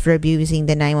 previous arrests for abusing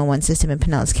the 911 system in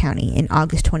Pinellas County in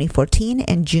August 2014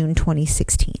 and June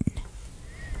 2016.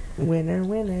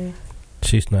 Winner.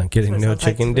 She's not getting no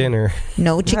chicken dinner.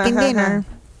 No chicken dinner.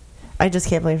 I just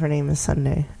can't believe her name is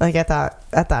Sunday. Like I thought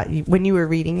when you were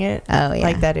reading it,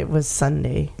 like that it was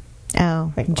Sunday.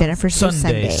 Oh, like Jennifer Sue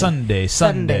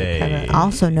Sunday.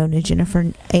 Also known as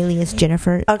Jennifer, alias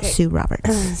Jennifer Sue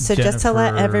Roberts. So Jennifer just to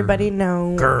let everybody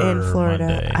know, in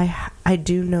Florida, Monday. I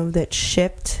do know that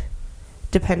Shipt,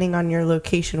 depending on your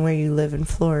location where you live in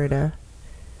Florida,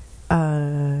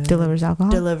 delivers alcohol.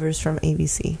 Delivers from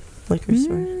ABC liquor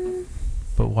store.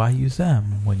 But why use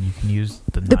them when you can use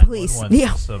the police?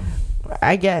 Yeah. System?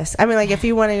 I guess. I mean, like if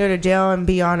you want to go to jail and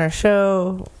be on our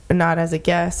show, not as a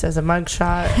guest, as a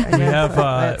mugshot,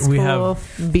 we have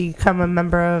become a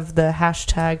member of the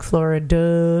hashtag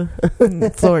Florida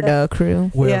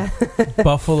crew. We're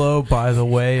Buffalo, by the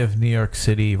way, of New York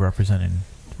City, representing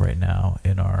right now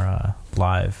in our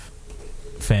live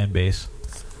fan base.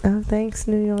 Oh, thanks,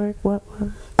 New York. What?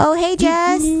 Oh, hey,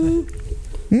 Jess.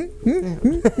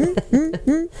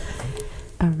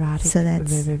 Erotic so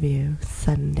that's review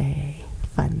Sunday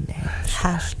fun day.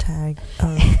 Hashtag.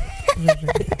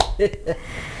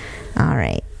 All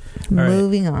right.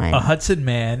 Moving on. A Hudson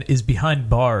man is behind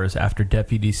bars after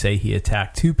deputies say he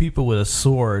attacked 2 people with a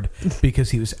sword because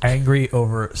he was angry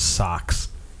over socks.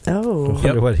 Oh. I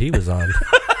wonder what he was on.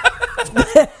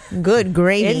 Good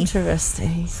gravy.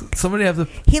 Interesting. Somebody have the...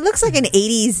 He looks like an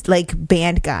 80s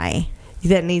band guy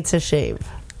that needs a shave.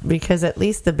 Because at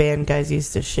least the band guys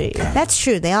used to shave. That's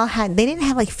true. They didn't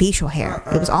have facial hair.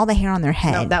 It was all the hair on their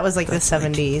head. No, that was the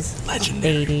 70s,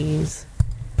 80s.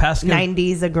 Pasco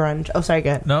 90s, a grunge. Oh, sorry, go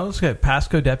ahead. No, it's good.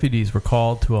 Pasco deputies were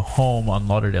called to a home on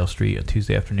Lauderdale Street on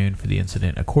Tuesday afternoon for the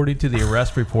incident. According to the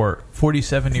arrest report,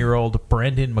 47-year-old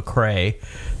Brandon McCrae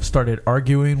started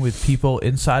arguing with people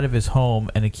inside of his home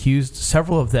and accused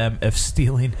several of them of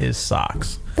stealing his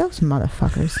socks. Those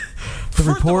motherfuckers. The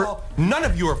report. None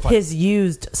of you are fighting. His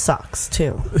used socks,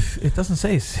 too. It doesn't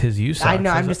say his used socks. I know,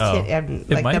 I'm does just it? kidding.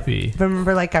 It might be.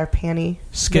 Remember, like, our panty?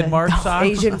 Skid mark socks?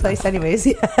 Asian place, anyways.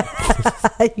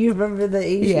 Yeah. You remember the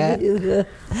Asian? Yeah.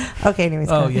 Okay, anyways.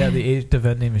 Oh, yeah, the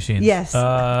vending machines. Yes.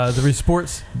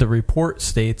 The report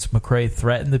states McCrae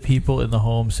threatened the people in the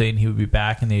home, saying he would be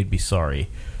back and they'd be sorry.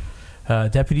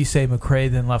 Deputies say McCrae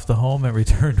then left the home and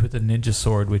returned with a ninja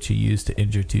sword, which he used to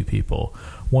injure 2 people.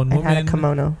 One woman had a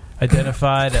kimono.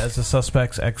 identified as the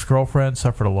suspect's ex-girlfriend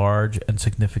suffered a large and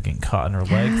significant cut on her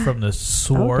leg from the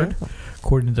sword. Okay.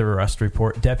 According to the arrest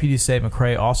report, deputies say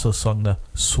McCrae also swung the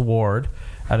sword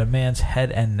at a man's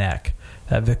head and neck.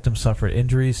 That victim suffered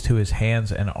injuries to his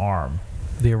hands and arm.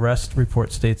 The arrest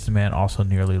report states the man also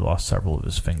nearly lost several of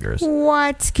his fingers.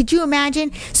 What? Could you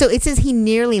imagine? So it says he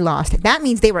nearly lost it. That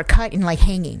means they were cut and like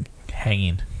hanging.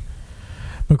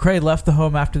 McCrae left the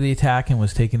home after the attack and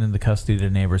was taken into custody at a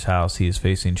neighbor's house. He is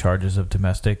facing charges of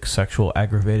domestic sexual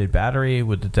aggravated battery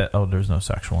with the there's no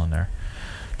sexual in there.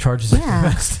 Charges of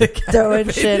domestic throwing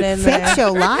shit in there. Fix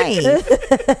your life.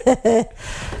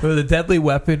 With a deadly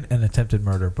weapon and attempted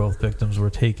murder. Both victims were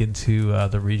taken to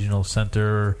the regional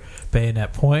center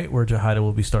Bayonet Point, where Jahida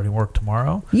will be starting work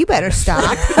tomorrow. You better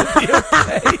stop.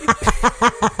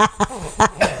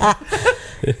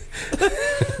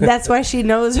 That's why she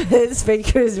knows his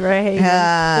fingers were hanging.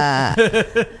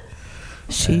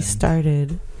 She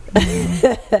started.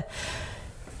 I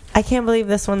can't believe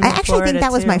this one. I actually think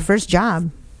that was my first job.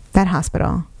 That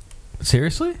hospital.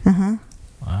 Seriously? Uh-huh.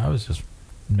 I was just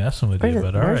messing with you,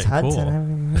 but all right, cool.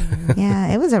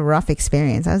 Yeah, it was a rough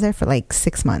experience. I was there for like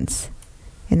 6 months.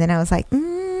 And then I was like,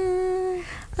 I'm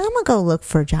going to go look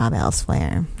for a job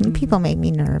elsewhere. And people make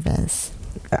me nervous.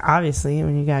 Obviously,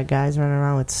 when you got guys running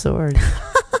around with swords.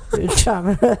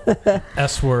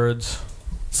 S-words.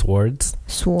 Swords?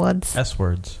 Swords.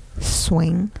 S-words.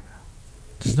 Swing.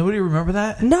 Does nobody remember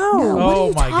that? No.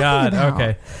 Oh, my God. About?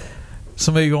 Okay.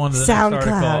 Somebody go on to the next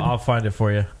article. I'll find it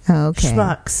for you. Okay.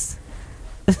 Schmucks.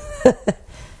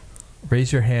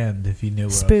 Raise your hand if you knew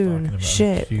what Spoon. I was talking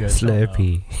about. Shit. You guys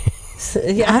Slurpee.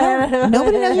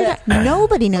 Nobody knows.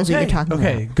 Nobody knows what you're talking about.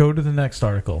 Okay, go to the next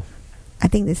article. I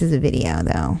think this is a video,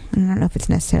 though. I don't know if it's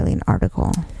necessarily an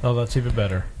article. Oh, that's even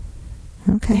better.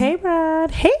 Okay. Hey,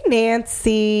 Brad. Hey,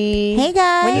 Nancy. Hey,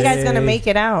 guys. When are you guys going to make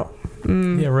it out?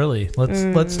 Yeah, really.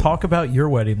 Let's talk about your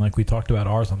wedding like we talked about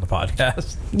ours on the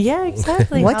podcast. Yeah,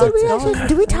 exactly. What did we actually?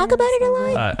 Did we talk about it a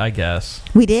lot? I guess.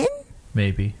 We did?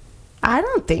 Maybe. I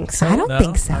don't think so. I don't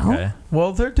think so. Okay.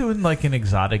 Well, they're doing like an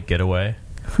exotic getaway.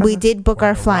 We did book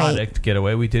our flight. Erotic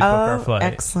getaway. We did book our flight.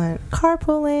 Excellent.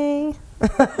 Carpooling.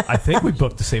 I think we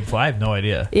booked the same flight. I have no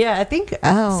idea. Yeah, I think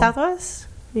Southwest.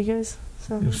 You guys?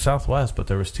 It was Southwest, but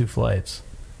there was 2 flights.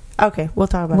 Okay, we'll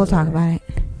talk about it. We'll talk about it.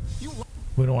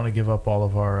 We don't want to give up all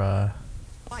of our...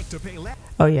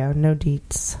 Oh, yeah, no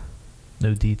deets.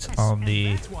 No deets on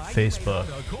the Facebook.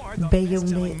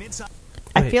 Bayonet.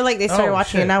 I feel like they started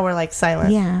watching it now. We're like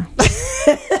silent. Yeah.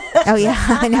 Oh,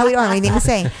 yeah. Now we don't have anything to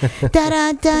say.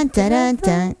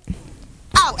 Da-da-da-da-da-da.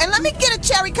 Oh, and let me get a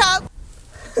cherry coke.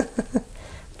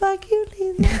 Fuck you,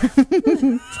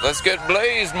 Lisa. Let's get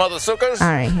blazed, mother suckers. All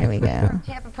right, here we go.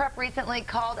 Tampa Prep recently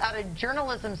called out a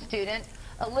journalism student,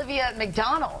 Olivia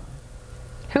McDonald,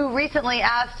 who recently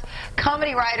asked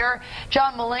comedy writer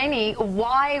John Mulaney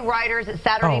why writers at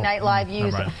Saturday Night Live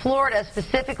use Florida,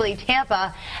 specifically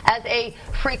Tampa, as a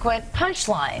frequent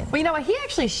punchline. Well, you know, he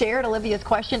actually shared Olivia's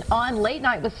question on Late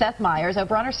Night with Seth Meyers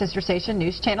over on her sister station,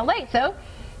 News Channel 8. So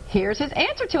here's his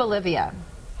answer to Olivia.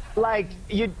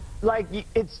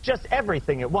 It's just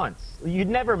everything at once. You'd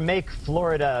never make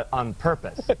Florida on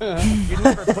purpose. You'd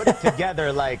never put it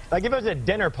together like if it was a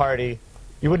dinner party,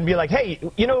 you wouldn't be like, hey,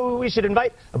 you know who we should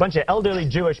invite? A bunch of elderly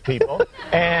Jewish people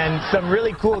and some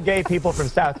really cool gay people from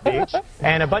South Beach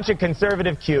and a bunch of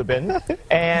conservative Cubans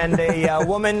and a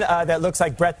woman that looks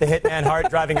like Brett the Hitman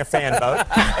Hart driving a fan boat.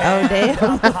 And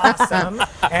a possum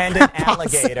and an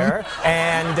alligator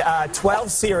and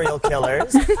 12 serial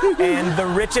killers and the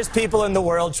richest people in the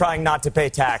world trying not to pay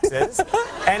taxes.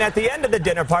 And at the end of the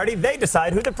dinner party, they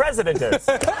decide who the president is.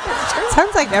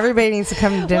 Sounds like everybody needs to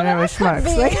come to dinner with schmucks.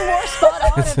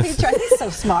 He's so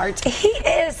smart. He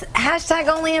is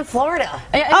 #only in Florida.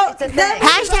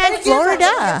 Hashtag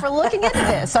Florida. For looking into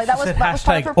this. So that was part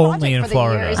of her only project in for the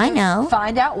Florida. year. I know.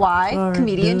 Find out why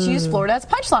comedians use Florida as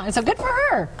punchline. So good for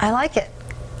her. I like it.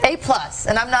 A+,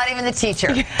 and I'm not even the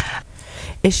teacher.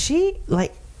 Is she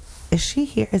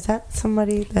here? Is that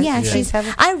somebody that Yeah, she's.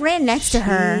 I ran next to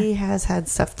her. She has had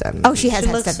stuff done. Oh, she has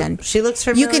had stuff done. She looks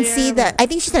familiar. You can see that. I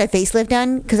think she's had a facelift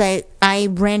done because I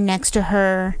ran next to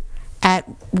her at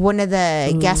one of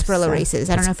the Gasparilla races.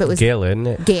 I don't know if it was Gail, isn't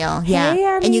it? Gail, yeah.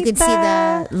 Hey, and you can see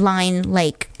Anita. the line,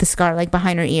 like the scar, like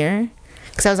behind her ear.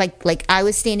 Because I was like I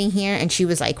was standing here and she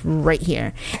was like right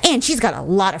here, and she's got a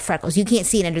lot of freckles. You can't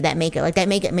see it under that makeup. Like that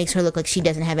makeup makes her look like she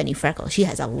doesn't have any freckles. She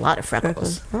has a lot of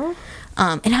freckles.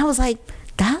 And I was like,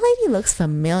 that lady looks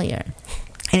familiar.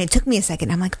 And it took me a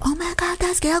second. I'm like, oh my God,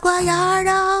 that's Gail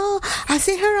Gallardo. I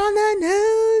see her on the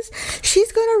news. She's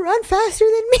going to run faster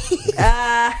than me.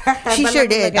 She sure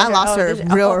did. I lost her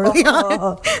real early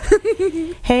on.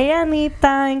 Hey, Anita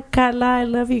and Carla. I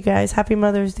love you guys. Happy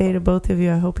Mother's Day to both of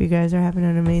you. I hope you guys are having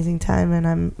an amazing time, and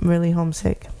I'm really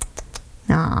homesick.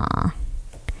 Aw.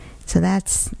 So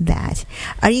that's that.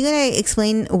 Are you going to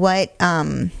explain what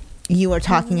you were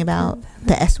talking about,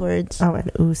 the S words? Oh, and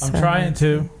USA. I'm trying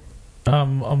to.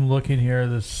 I'm looking here.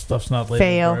 This stuff's not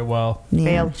labeled very well.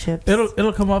 Fail chips.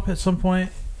 It'll come up at some point.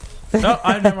 No,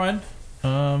 never mind.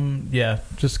 Yeah,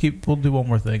 just we'll do one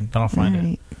more thing, then I'll find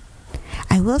it.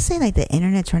 I will say, like, the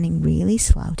internet's running really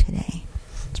slow today.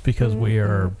 It's because we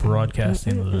are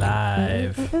broadcasting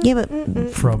live. Yeah, but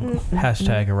from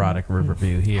hashtag Erotic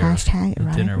Riverview here. Hashtag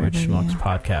Erotic Dinner with Riverview. Schmucks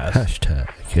podcast. Hashtag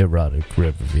Erotic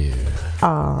Riverview.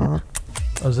 Aw.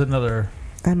 Oh, is it another?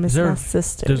 I miss my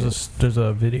sister. There's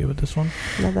a video with this one.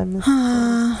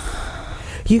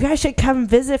 You guys should come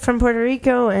visit from Puerto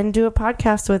Rico and do a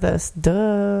podcast with us.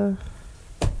 Duh.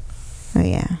 Oh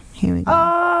yeah, here we go.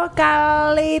 Oh,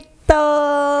 Carlito.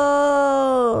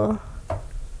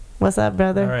 What's up,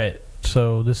 brother? All right.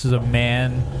 So this is a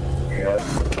man,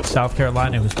 South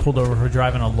Carolina, who was pulled over for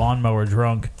driving a lawnmower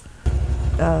drunk.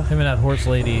 Him and that horse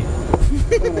lady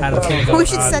had a thing going We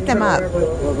should on. set them up.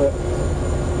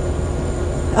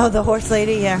 Oh, the horse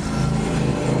lady, yeah.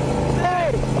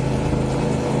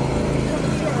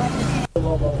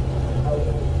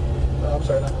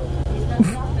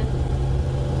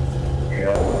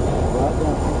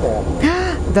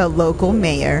 The local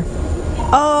mayor.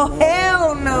 Oh,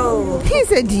 hell no. He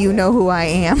said, do you know who I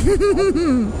am?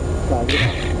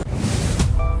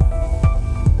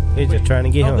 He's just trying to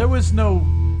get home. There was no...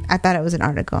 I thought it was an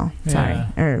article. Sorry.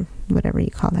 Yeah. Or whatever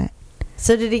you call that.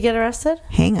 So did he get arrested?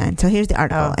 Hang on. So here's the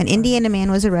article. An Indiana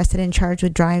man was arrested and charged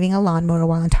with driving a lawnmower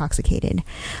while intoxicated.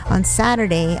 On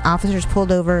Saturday, officers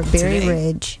pulled over Barry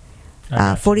Ridge,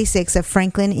 46 of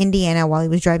Franklin, Indiana, while he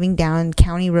was driving down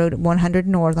County Road 100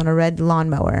 North on a red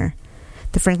lawnmower.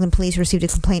 The Franklin police received a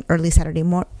complaint early Saturday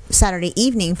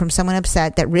evening from someone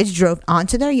upset that Ridge drove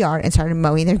onto their yard and started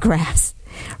mowing their grass.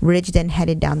 Ridge then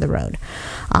headed down the road.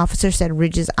 Officers said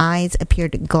Ridge's eyes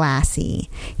appeared glassy.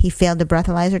 He failed the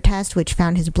breathalyzer test, which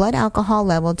found his blood alcohol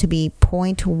level to be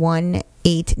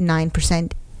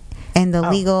 0.189%, and the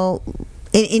legal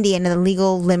in Indiana, the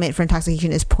legal limit for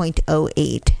intoxication is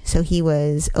 0.08. So he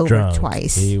was over Drunk.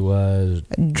 twice. He was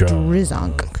drunk.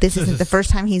 Drizunk. This isn't the first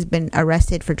time he's been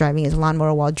arrested for driving his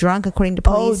lawnmower while drunk, according to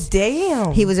police. Oh,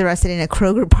 damn. He was arrested in a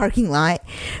Kroger parking lot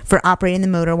for operating the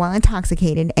motor while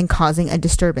intoxicated and causing a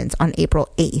disturbance on April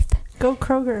 8th. Go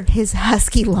Kroger. His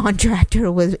Husky lawn tractor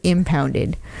was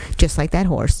impounded, just like that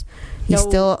horse. He's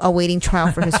still awaiting trial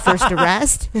for his first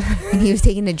arrest, and he was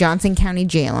taken to Johnson County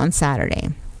Jail on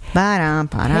Saturday.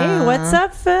 Hey, what's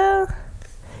up, Phil?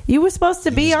 You were supposed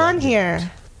to be on here.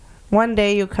 One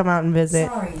day you'll come out and visit.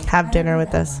 Have dinner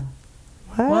with us.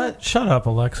 What? Shut up,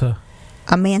 Alexa.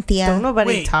 Amanthea. Don't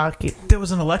nobody talk. There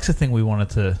was an Alexa thing we wanted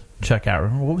to check out.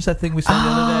 Remember, what was that thing we saw the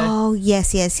other day? Oh,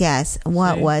 yes.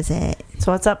 What was it?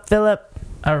 So what's up, Philip?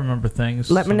 I remember things.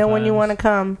 Let me know when you want to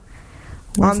come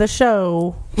on the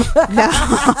show. No.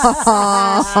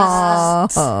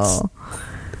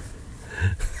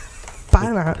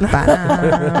 Sounds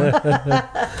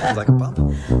like a bump.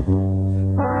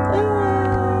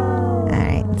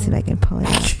 Alright, let's see if I can pull it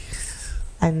up.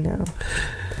 I know.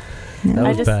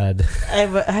 That was bad.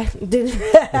 I didn't.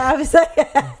 I was like,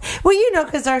 well, you know,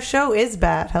 because our show is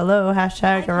bad. Hello,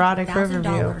 hashtag Erotic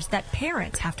Riverview. That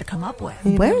parents have to come up with.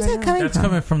 Where is that coming That's from?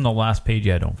 coming from the last page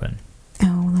you had open.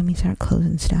 Oh, let me start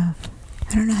closing stuff.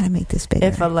 I don't know how to make this bigger.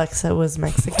 If Alexa was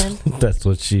Mexican. That's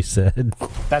what she said.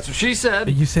 That's what she said.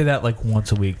 You say that like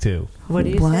once a week too. What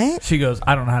do you say? She goes,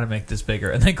 I don't know how to make this bigger.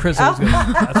 And then Chris always goes,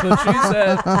 that's what she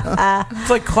said. It's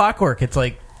like clockwork. It's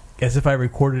like as if I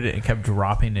recorded it and kept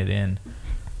dropping it in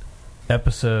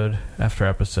episode after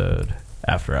episode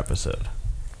after episode.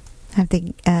 I have to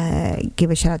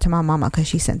give a shout out to my mama because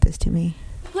she sent this to me.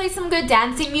 Play some good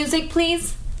dancing music,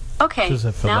 please. Okay, This is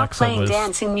if now Alexa playing was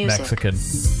dancing music. Mexican.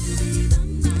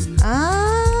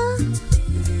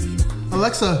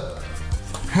 Alexa,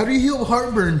 how do you heal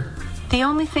heartburn? The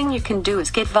only thing you can do is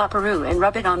get Vaporub and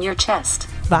rub it on your chest.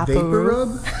 Vapor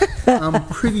rub? I'm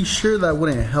pretty sure that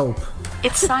wouldn't help.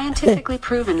 It's scientifically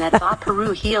proven that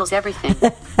Vaporub heals everything.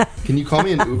 Can you call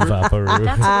me an Uber? That's a waste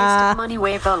of money,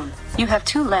 Wavone. You have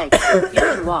 2 legs. You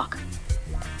can walk.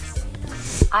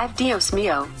 I've Dios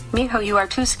mio. Mijo, you are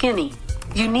too skinny.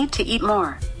 You need to eat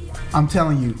more. I'm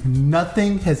telling you,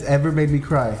 nothing has ever made me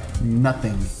cry.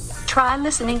 Nothing. Try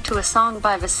listening to a song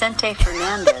by Vicente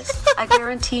Fernandez. I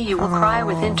guarantee you will cry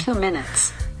within 2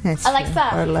 minutes. Alexa,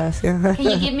 Or less, yeah. can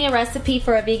you give me a recipe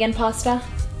for a vegan pasta?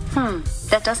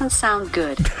 That doesn't sound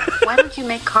good. Why don't you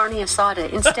make carne asada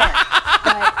instead?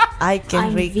 I can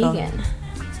I'm recall. vegan.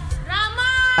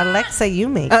 Alexa, you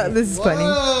make it. This is funny.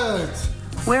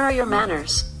 Where are your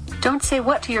manners? Don't say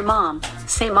what to your mom.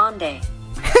 Say Monday.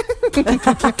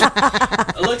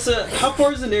 Alexa, how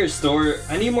far is the nearest store?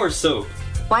 I need more soap.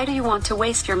 Why do you want to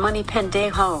waste your money,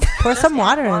 pendejo? Pour some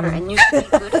water in it. And you should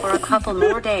be good for a couple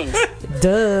more days.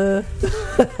 Duh.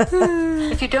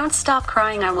 If you don't stop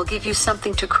crying, I will give you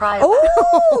something to cry about.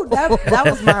 Oh, that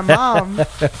was my mom.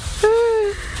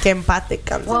 Que empate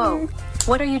cansa. Whoa,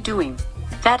 what are you doing?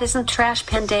 That isn't trash,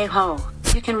 pendejo.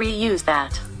 You can reuse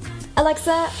that.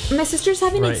 Alexa, my sister's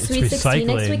having Right, a it's sweet 16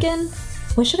 next recycling. weekend.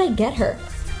 What should I get her?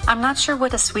 I'm not sure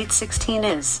what a sweet 16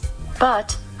 is,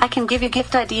 but I can give you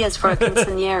gift ideas for a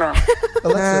quinceañera.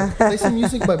 Alexa, play some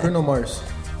music by Bruno Mars.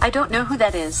 I don't know who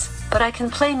that is, but I can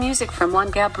play music from Juan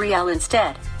Gabriel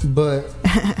instead. But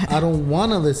I don't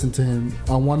want to listen to him.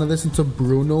 I want to listen to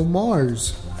Bruno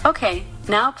Mars. Okay,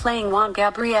 now playing Juan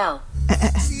Gabriel.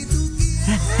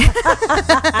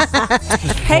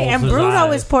 Hey, and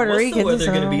Bruno is Puerto What's Rican. the weather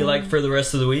so- going to be like for the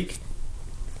rest of the week?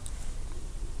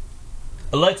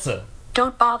 Alexa.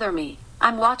 Don't bother me.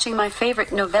 I'm watching my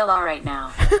favorite novella right now.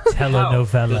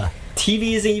 Telenovela.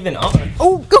 TV isn't even on.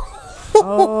 Oh,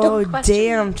 Don't question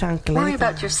damn, me. chancleta. Worry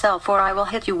about yourself or I will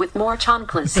hit you with more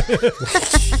chanclas.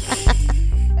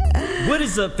 What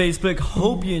is up, Facebook?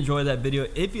 Hope you enjoyed that video.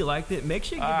 If you liked it, make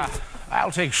sure you give it...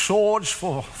 I'll take swords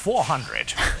for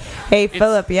 400. Hey,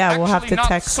 Philip, yeah, we'll have to actually not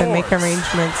text and make swords.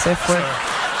 arrangements if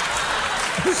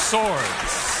we're...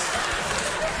 Swords.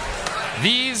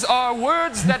 These are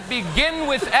words that begin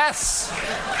with S.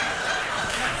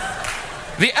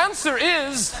 The answer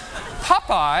is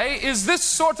Popeye is this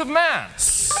sort of man.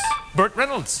 Burt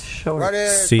Reynolds. Short.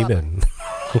 Seaman.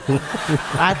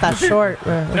 I thought short.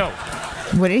 No.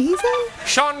 What did he say?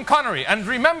 Sean Connery. And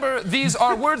remember, these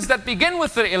are words that begin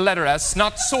with the letter S,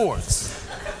 not swords.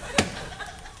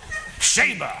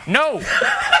 Saber. No.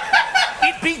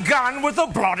 It begun with a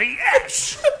bloody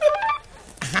S.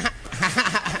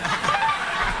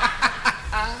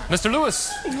 Mr.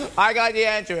 Lewis. I got the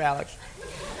answer, Alex.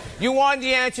 You want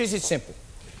the answers? It's simple.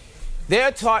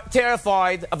 They're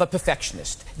terrified of a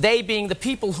perfectionist. They being the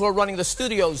people who are running the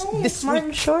studios this Martin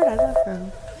week. Short, I love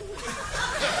him.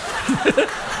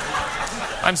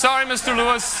 I'm sorry, Mr.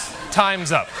 Lewis.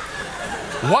 Time's up.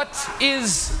 What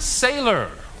is sailor?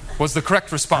 Was the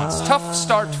correct response. Tough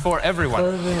start for everyone.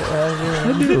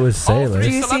 I knew it was sailor. Do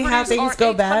you see how things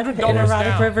go bad in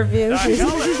Erotic Riverview? The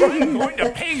hell is I'm going to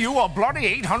pay you a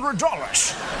bloody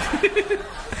 $800.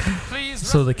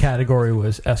 So the category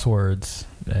was S words,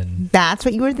 and That's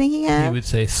what you were thinking he of? would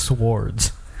say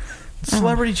swords.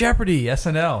 Celebrity Jeopardy,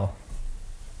 SNL.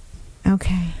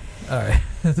 Okay. All right,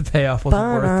 the payoff wasn't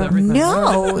worth everything.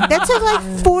 No, that took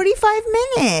like 45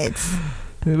 minutes.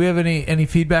 Do we have any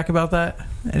feedback about that?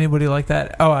 Anybody like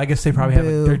that? Oh, I guess they probably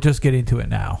haven't. They're just getting to it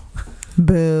now.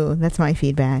 Boo. That's my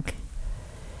feedback.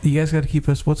 You guys got to keep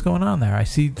us. What's going on there? I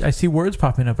see words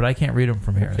popping up, but I can't read them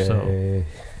from here. Okay.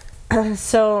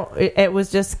 So it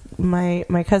was just my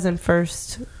cousin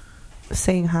first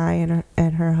saying hi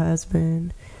and her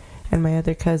husband and my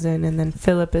other cousin, and then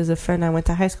Philip is a friend I went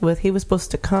to high school with. He was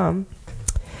supposed to come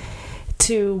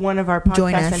to one of our podcasts.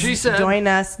 Join us. And She said.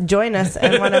 Join us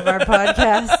in one of our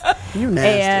podcasts. You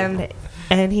nasty.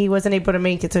 And he wasn't able to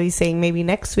make it, so he's saying maybe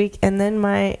next week. And then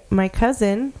my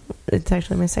cousin, it's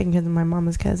actually my second cousin, my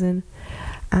mama's cousin,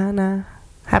 Anna.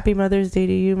 Happy Mother's Day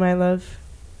to you, my love.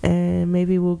 And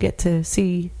maybe we'll get to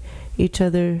see each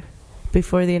other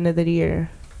before the end of the year.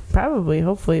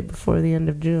 Hopefully before the end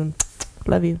of June.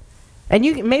 Love you. And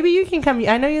maybe you can come.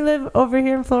 I know you live over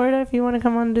here in Florida. If you want to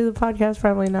come on and do the podcast,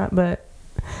 probably not, but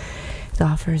the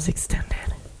offer is extended.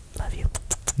 Love you.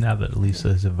 Now that Lisa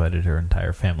has invited her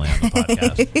entire family on the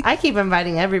podcast. I keep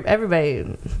inviting everybody.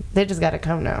 They just got to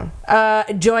come now.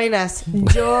 Join us.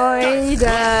 Join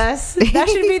us. That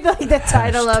should be the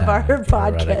title of our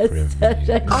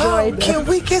podcast. Oh, can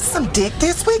we get some dick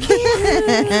this weekend?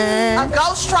 A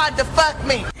ghost tried to fuck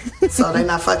me. So they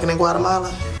not fucking in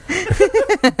Guatemala?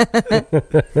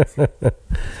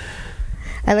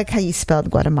 I like how you spelled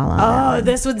Guatemala. Oh,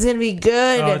 this one's gonna be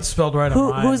good. Oh, it's spelled right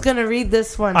on mine. Who's gonna read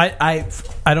this one? I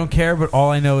don't care, but all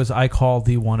I know is I called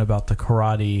the one about the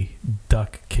karate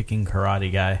duck kicking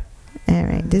karate guy. All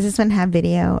right. Does this one have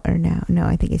video or no? No,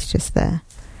 I think it's just the.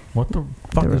 What the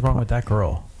fuck is wrong with that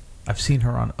girl? I've seen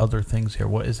her on other things here.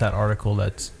 What is that article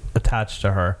that's attached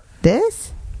to her?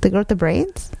 This? The girl with the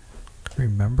braids?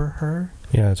 Remember her?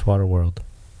 Yeah, it's Waterworld.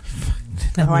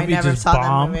 I never saw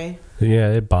that movie.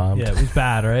 Yeah, it bombed. Yeah, it was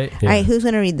bad, right? Yeah. All right, who's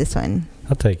going to read this one?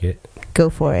 I'll take it.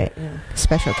 Go for it. Yeah.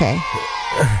 Special K.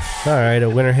 All right, a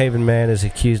Winter Haven man is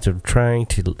accused of trying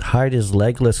to hide his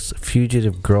legless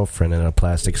fugitive girlfriend in a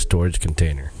plastic storage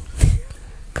container.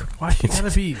 Why she gotta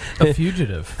be a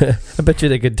fugitive? I bet you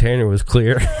the container was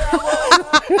clear.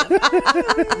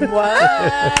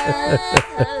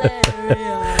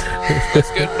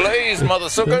 Let's get blazed, mother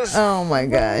suckers. Oh my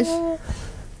gosh.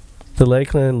 The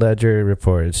Lakeland Ledger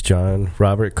reports John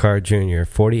Robert Carr Jr.,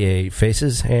 48,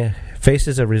 faces a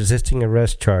resisting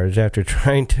arrest charge after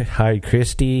trying to hide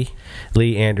Christy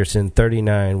Lee Anderson,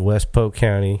 39, West Polk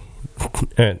County.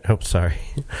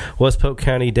 West Polk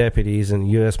County deputies and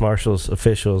U.S. Marshals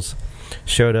officials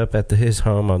showed up at his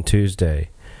home on Tuesday.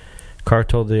 Carr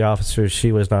told the officers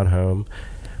she was not home,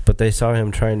 but they saw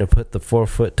him trying to put the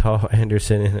 4-foot-tall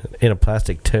Anderson in a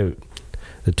plastic tote.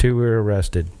 The two were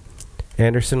arrested.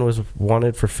 Anderson was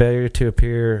wanted for failure to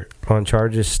appear on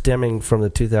charges stemming from the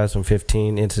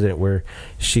 2015 incident where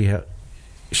she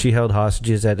held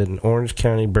hostages at an Orange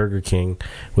County Burger King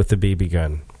with a BB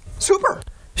gun. Super.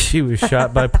 She was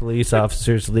shot by police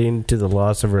officers, leading to the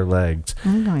loss of her legs,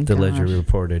 the Ledger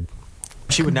reported.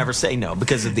 She would never say no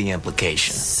because of the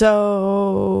implication. So,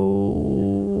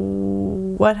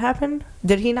 what happened?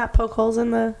 Did he not poke holes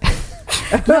in the...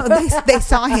 No, they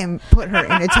saw him put her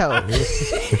in a tote.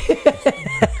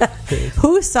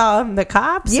 Who saw him? The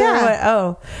cops? Yeah.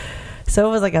 Oh. So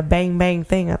it was like a bang bang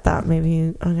thing. I thought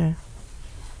maybe... Okay.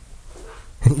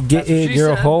 Get in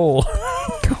your hole.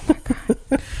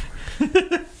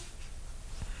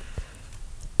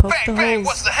 Bang, bang,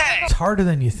 what's the heck? It's harder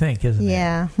than you think, isn't it?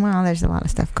 Yeah. Well, there's a lot of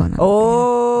stuff going on.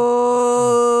 Oh.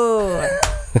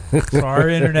 So our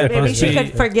internet Maybe must she be...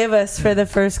 could forgive us for the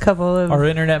first couple of... Our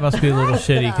internet must be a little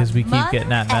shitty because we keep getting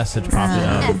that message popping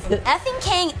up. Effing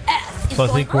King F is So I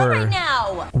going think on right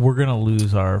now. we're going to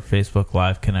lose our Facebook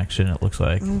Live connection, it looks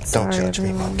like. Don't judge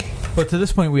me, monkey. But to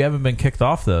this point, we haven't been kicked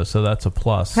off, though, so that's a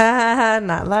plus.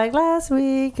 Not like last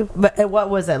week. But what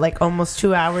was it? Like almost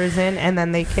 2 hours in, and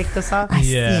then they kicked us off?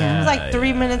 Yeah. It was like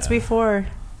 3 minutes before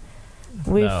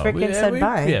we said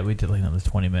bye. Yeah, we did like another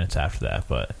 20 minutes after that,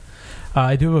 but...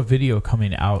 I do have a video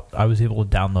coming out. I was able to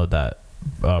download that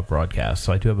broadcast,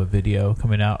 so I do have a video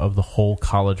coming out of the whole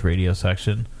college radio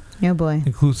section. Oh boy.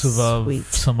 Inclusive of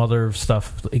some other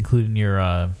stuff, including your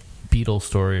Beatles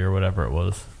story or whatever it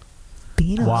was.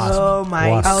 Beatles? Wasp. Oh my...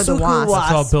 Wasp. Oh, the wasp.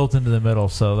 That's all built into the middle,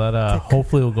 so that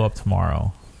hopefully will go up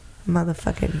tomorrow.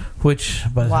 Motherfucking... Which,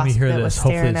 by the time you hear that this, was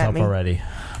hopefully staring it's at up me. already,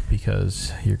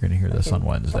 because you're going to hear this on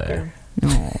Wednesday.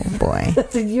 Oh boy.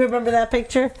 Did you remember that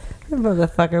picture? The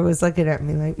motherfucker was looking at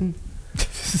me like,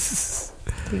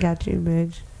 I got you,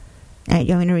 bitch. All right,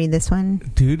 you want me to read this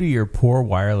one? Due to your poor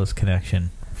wireless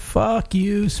connection, fuck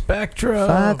you, Spectrum.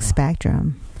 Fuck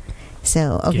Spectrum.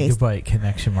 So, okay. Gigabyte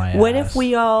connection, my ass. What if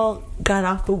we all got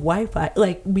off the Wi-Fi?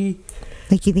 Like you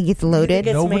think it's loaded?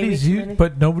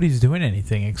 But nobody's doing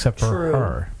anything except for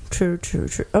her. True.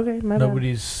 Okay, my bad.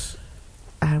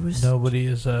 Nobody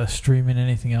is streaming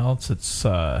anything else. It's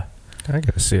I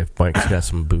gotta see if Mike's got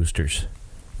some boosters.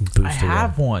 I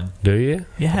have one. Do you?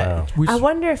 Yeah. Wow. I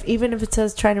wonder if even if it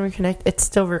says trying to reconnect, it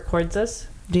still records us.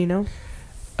 Do you know?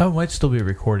 Oh, it might still be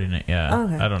recording it. Yeah.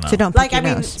 Okay. I don't know. So don't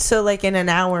like so like in an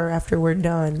hour after we're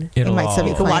done, It'll might still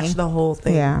be to watch the whole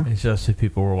thing. Yeah. It's just if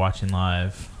people were watching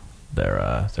live,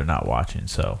 they're not watching,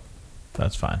 so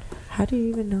that's fine. How do you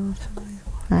even know if somebody?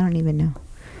 I don't even know.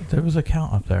 There was a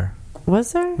count up there.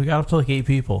 Was there? We got up to like 8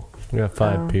 people. We got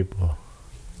 5 people.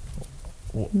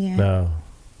 Yeah. No.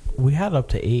 We had up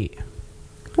to 8.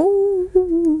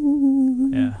 Ooh.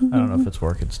 Yeah. I don't know if it's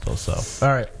working still, so.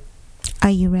 All right. Are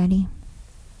you ready?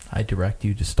 I direct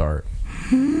you to start.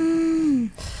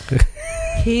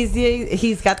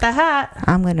 He's got the hat.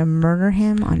 I'm going to murder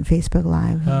him on Facebook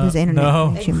Live. His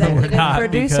internet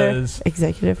connection.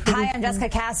 Executive producer. Hi, I'm Jessica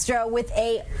Castro with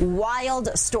a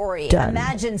wild story. Done.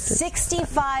 Imagine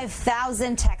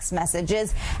 65,000 text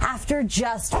messages after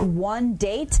just one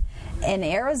date. An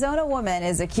Arizona woman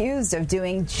is accused of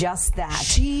doing just that.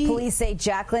 Police say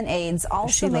Jacqueline Aids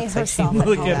also made herself at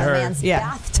home in a man's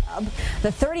bathtub. The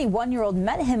 31-year-old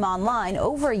met him online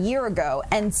over a year ago,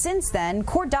 and since then,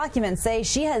 court documents say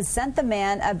she has sent the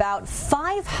man about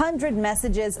 500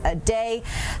 messages a day.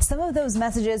 Some of those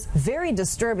messages very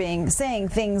disturbing, saying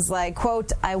things like,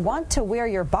 quote, "I want to wear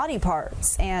your body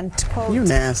parts," and, quote, You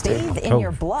nasty. "bathe in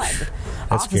your blood."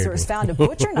 Officers found a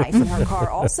butcher knife in her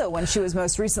car also when she was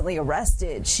most recently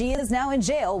arrested. She is now in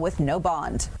jail with no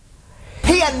bond.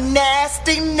 He a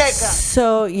nasty nigga.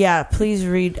 So, yeah, please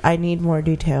read. I need more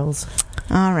details.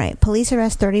 All right. Police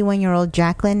arrest 31-year-old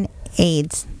Jacqueline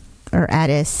Aids, or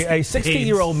Addis. A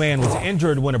 60-year-old man was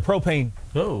injured when a propane...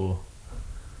 Oh.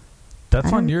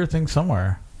 That's on your thing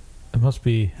somewhere. It must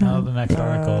be the next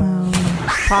article.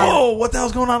 Oh, what the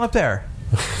hell's going on up there?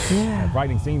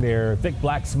 Frightening scene there. Thick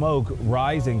black smoke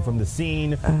rising from the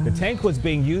scene. The tank was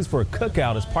being used for a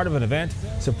cookout as part of an event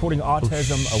supporting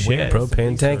autism awareness.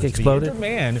 Propane tank exploded? The injured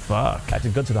man had to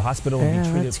go to the hospital and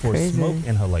be treated for smoke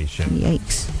inhalation.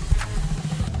 Yikes.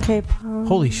 Okay,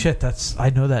 Holy shit, that's... I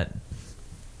know that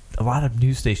a lot of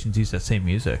news stations use that same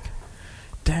music.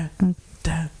 It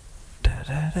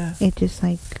just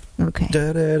like... Okay.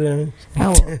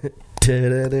 Oh.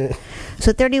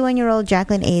 So 31-year-old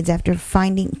Jacqueline Aids,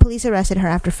 police arrested her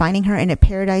after finding her in a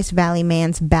Paradise Valley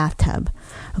man's bathtub.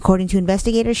 According to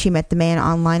investigators, she met the man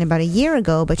online about a year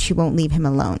ago, but she won't leave him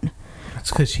alone.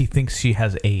 That's because she thinks she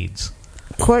has AIDS.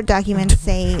 Court documents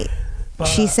say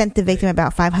she sent the victim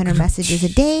about 500 messages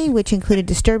a day, which included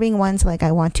disturbing ones like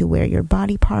 "I want to wear your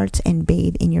body parts" and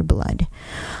 "bathe in your blood."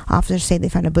 Officers say they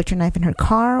found a butcher knife in her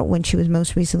car when she was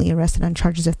most recently arrested on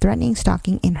charges of threatening,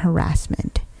 stalking, and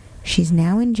harassment. She's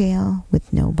now in jail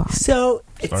with no bond. So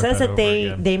it says that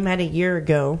they met a year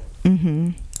ago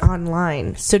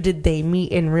online. So did they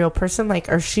meet in real person?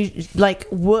 Like, or she like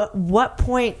what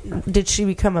point did she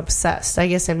become obsessed? I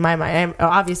guess in my mind,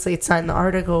 obviously it's not in the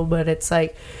article, but it's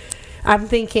like I'm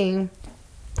thinking.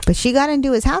 But she got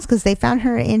into his house because they found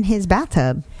her in his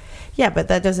bathtub. Yeah, but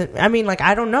that doesn't. I mean, like,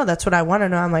 I don't know. That's what I want to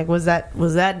know. I'm like, was that?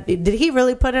 Did he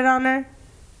really put it on her?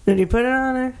 Did he put it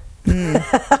on her?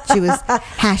 She was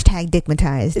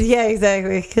 #digmatized. Yeah,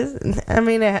 exactly. Because I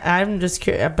mean, I'm just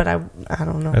curious, but I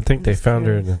don't know. I think they found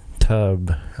her in the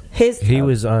tub. He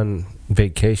was on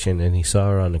vacation and he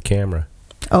saw her on the camera.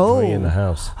 In the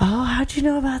house. Oh, how'd you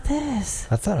know about this?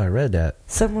 I thought I read that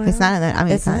somewhere. It's not in that. I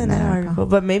mean, it's not in that article.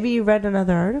 But maybe you read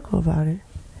another article about it.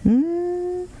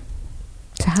 So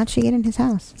how'd she get in his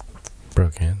house?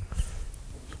 Broke in.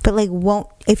 But like,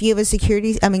 if you have a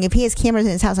security, I mean, if he has cameras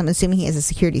in his house, I'm assuming he has a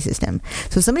security system.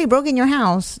 So if somebody broke in your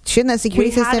house, shouldn't that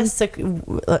security system?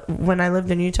 When I lived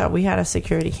in Utah, we had a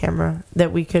security camera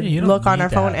that we could look on our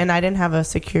phone, and I didn't have a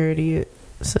security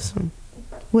system.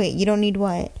 Wait, you don't need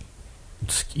what?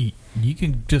 You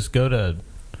can just go to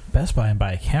Best Buy and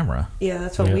buy a camera. Yeah,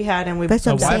 that's what we had, and we a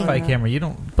Wi-Fi camera. You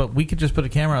don't, but we could just put a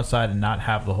camera outside and not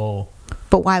have the whole.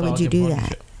 But why would you do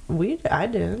that? I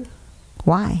did.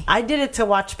 Why? I did it to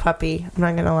watch Puppy. I'm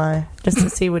not gonna lie, just to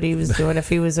see what he was doing, if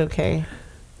he was okay.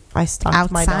 I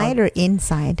stalked my dog. Outside or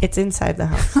inside? It's inside the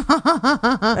house,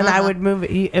 and I would move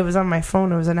it. It was on my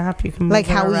phone. It was an app you can move like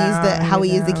how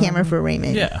we use the camera for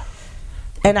Raymond. Yeah,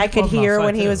 and I could hear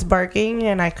when he was barking,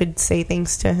 and I could say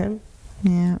things to him.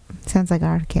 Yeah, sounds like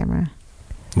our camera.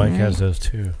 Mike has those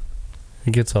too.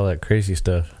 He gets all that crazy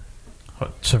stuff.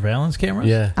 Surveillance cameras?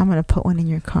 Yeah. I'm gonna put one in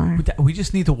your car. We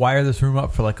just need to wire this room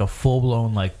up for like a full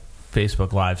blown like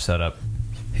Facebook Live setup.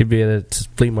 He'd be at a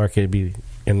flea market,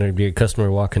 and there'd be a customer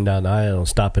walking down the aisle,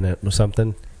 stopping it or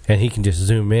something, and he can just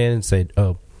zoom in and say,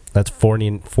 "Oh, that's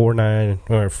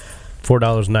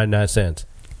 $4.99."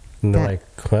 And they're like,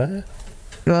 "What?"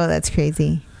 Oh, that's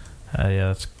crazy. Yeah,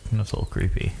 that's a little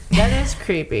creepy. That is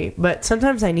creepy, but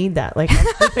sometimes I need that. Like,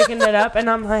 I'm picking it up, and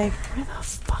I'm like, "Where the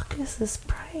fuck is this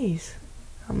price?"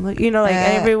 I'm like,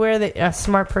 everywhere that a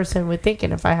smart person would think,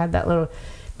 and if I had that little,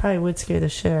 probably would scare the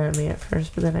shit out of me at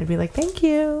first, but then I'd be like, "Thank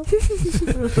you."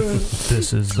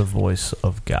 This is the voice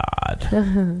of God.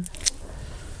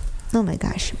 Oh my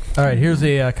gosh! All right, here's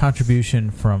a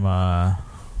contribution from my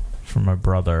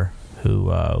brother who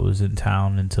was in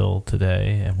town until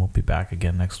today and won't be back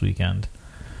again next weekend,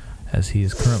 as he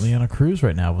is currently on a cruise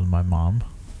right now with my mom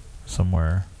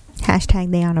somewhere.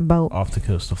 #they on a boat off the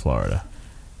coast of Florida.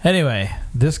 Anyway,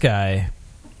 this guy,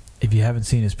 if you haven't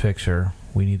seen his picture,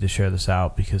 we need to share this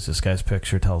out because this guy's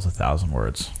picture tells 1,000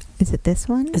 words. Is it this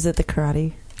one? Is it the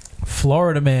karate?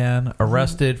 Florida man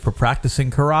arrested for practicing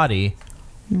karate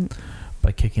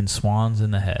by kicking swans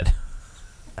in the head.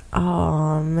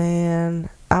 Oh, man.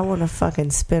 I want to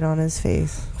fucking spit on his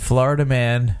face. Florida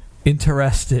man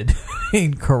interested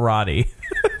in karate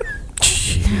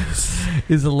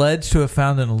is alleged to have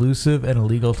found an elusive and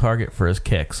illegal target for his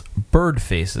kicks: bird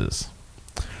faces.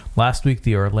 Last week,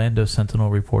 the Orlando Sentinel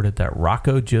reported that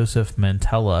Rocco Joseph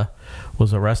Mantella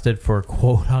was arrested for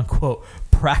quote-unquote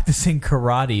practicing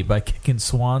karate by kicking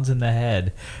swans in the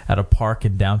head at a park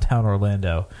in downtown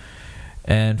Orlando.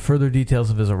 And further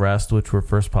details of his arrest, which were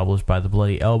first published by the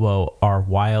Bloody Elbow, are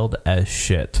wild as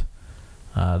shit.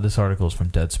 This article is from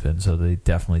Deadspin, so they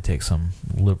definitely take some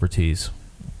liberties,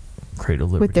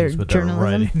 creative liberties with their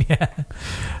writing. Yeah.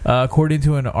 According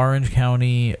to an Orange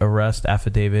County arrest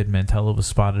affidavit, Mantella was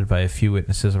spotted by a few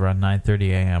witnesses around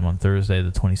 9:30 a.m. on Thursday,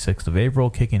 the 26th of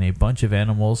April, kicking a bunch of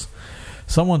animals.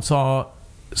 Someone saw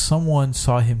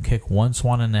him kick one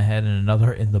swan in the head and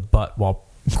another in the butt while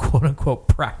quote-unquote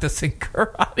practicing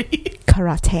karate.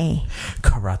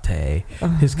 Karate.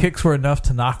 His kicks were enough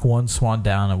to knock one swan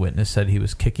down. A witness said he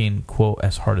was kicking, quote,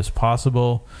 as hard as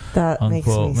possible. That makes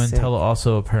me Mantella sick.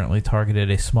 also apparently targeted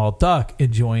a small duck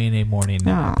enjoying a morning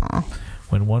nap. Aww.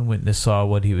 When one witness saw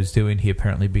what he was doing, he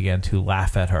apparently began to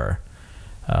laugh at her.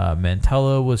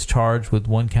 Mantella was charged with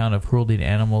one count of cruelty to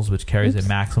animals, which carries a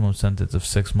maximum sentence of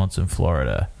 6 months in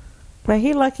Florida. Man,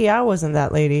 he lucky I wasn't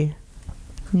that lady.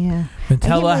 Yeah.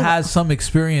 Mantella has some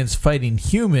experience fighting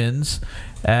humans,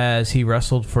 as he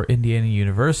wrestled for Indiana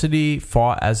University,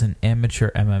 fought as an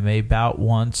amateur MMA bout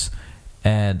once,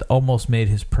 and almost made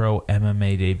his pro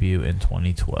MMA debut in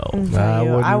 2012.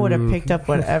 I would have picked up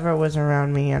whatever was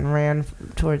around me and ran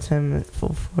towards him at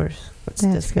full force. That's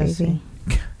disgusting.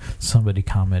 Crazy. Somebody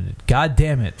commented, "God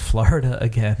damn it, Florida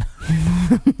again."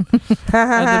 And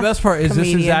the best part is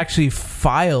this is actually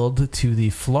filed to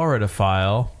the Florida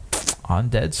file on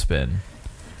Deadspin.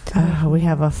 We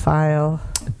have a file.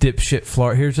 Dipshit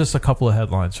Florida. Here's just a couple of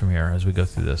headlines from here as we go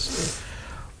through this.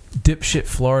 Dipshit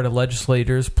Florida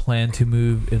legislators plan to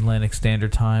move Atlantic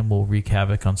Standard Time, will wreak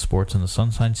havoc on sports in the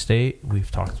Sunshine State. We've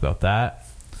talked about that.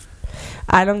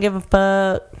 I don't give a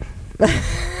fuck.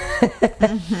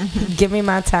 Give me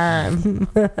my time.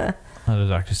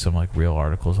 There's actually some like real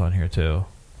articles on here too.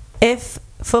 If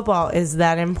football is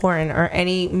that important, or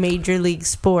any major league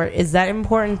sport is that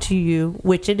important to you,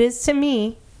 which it is to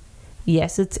me,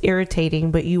 yes, it's irritating,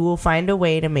 but you will find a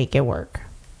way to make it work.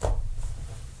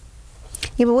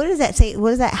 Yeah, but what does that say?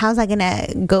 What is that? How's that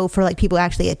gonna go for like people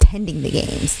actually attending the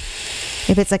games?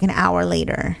 If it's like an hour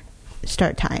later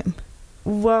start time.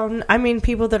 Well, I mean,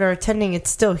 people that are attending, it's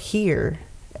still here.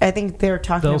 I think they're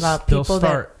talking about people they'll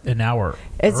start an hour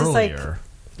it's earlier.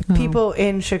 Just like people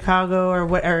in Chicago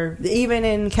or even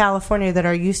in California that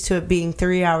are used to it being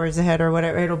 3 hours ahead or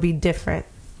whatever. It'll be different.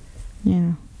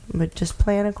 Yeah. But just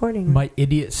plan accordingly. My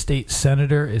idiot state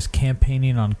senator is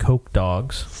campaigning on Coke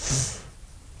dogs.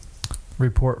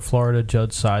 Report: Florida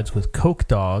judge sides with Coke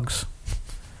dogs.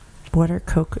 What are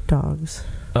Coke dogs?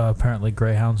 Apparently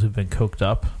greyhounds who've been coked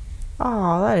up.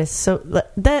 Oh, that is so...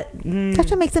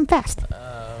 That's what makes them fast.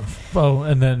 Oh,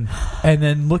 and then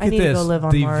look I at need to this. go live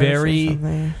on The Mars or very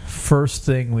something. first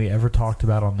thing we ever talked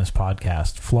about on this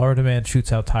podcast. Florida man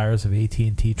shoots out tires of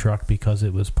AT&T truck because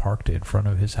it was parked in front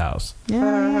of his house.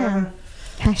 Yeah.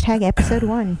 Hashtag episode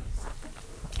 1.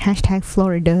 Hashtag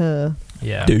Florida.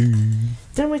 Yeah.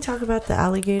 Didn't we talk about the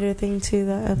alligator thing too?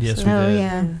 That episode? Yes, we did.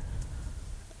 Yeah.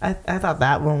 I thought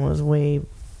that one was way...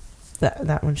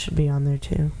 That one should be on there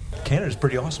too. Canada's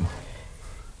pretty awesome.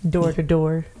 Door to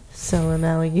door, selling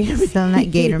alligator, selling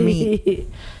that gator meat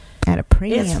at a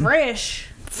premium. It's fresh,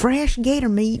 fresh gator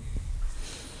meat.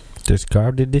 Just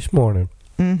carved it this morning.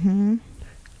 Mm-hmm.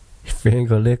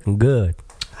 Finger looking good.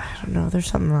 I don't know. There's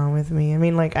something wrong with me. I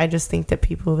mean, like, I just think that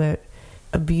people that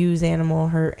abuse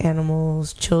hurt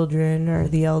animals, children, or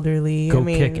the elderly. Go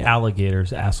kick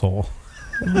alligators, asshole.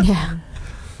 Yeah.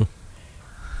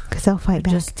 Because they'll fight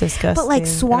back. Just disgusting. But like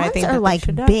swans are like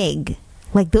big.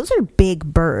 Like those are big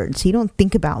birds. You don't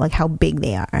think about like how big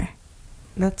they are.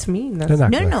 That's mean. That's They're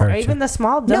not gonna hurt Or you. even the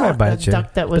small They duck, might bite the you,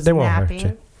 duck that but was they won't hurt napping.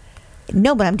 you.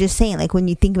 No, but I'm just saying, like when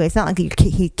you think about it, it's not like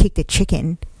he kicked a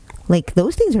chicken. Like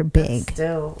those things are big. That's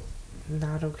still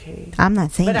not okay. I'm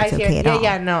not saying But that's I hear, okay at all.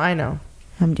 Yeah, no, I know.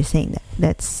 I'm just saying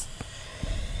that's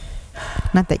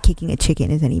not that kicking a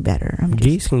chicken is any better.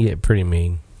 Geese can get pretty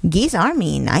mean. Geese are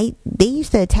mean. They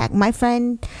used to attack my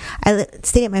friend. I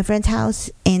stayed at my friend's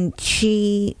house, and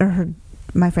she or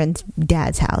my friend's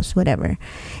dad's house, whatever.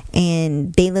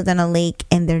 And they lived on a lake,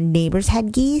 and their neighbors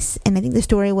had geese. And I think the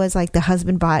story was like the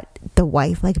husband bought the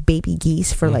wife like baby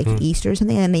geese for like Easter or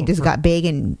something, and they just got big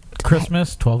and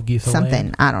Christmas, 12 geese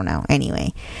something. I don't know.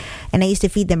 Anyway, and I used to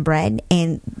feed them bread,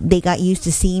 and they got used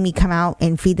to seeing me come out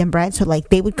and feed them bread. So like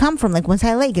they would come from like one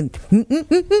side of the lake, and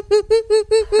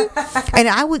and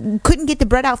I couldn't get the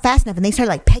bread out fast enough, and they started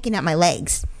like pecking at my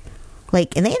legs,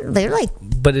 like, and they're like,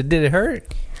 but it did it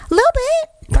hurt? A little bit.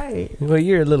 Right. Well,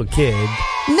 you're a little kid.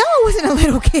 No, I wasn't a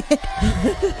little kid.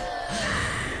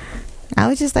 I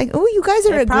was just like, oh, you guys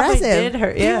are It probably aggressive. did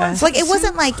hurt, yeah. Like it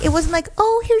wasn't like,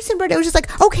 oh, here's some bread. It was just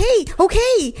like,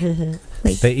 okay.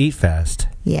 Like, They eat fast.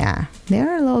 yeah,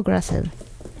 they're a little aggressive.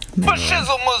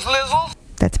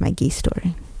 That's my geese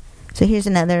story. So here's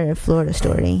another Florida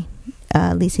story.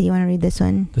 Lisa, you want to read this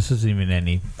one? This isn't even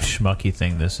any schmucky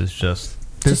thing. This is just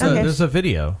there's a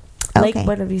video. Lake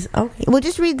Buena Vista. Okay. We'll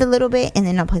just read the little bit and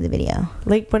then I'll play the video.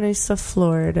 Lake Buena Vista,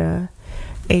 Florida.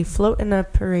 A float in a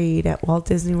parade at Walt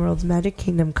Disney World's Magic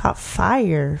Kingdom caught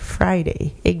fire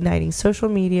Friday, igniting social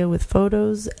media with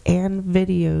photos and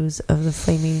videos of the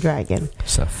flaming dragon.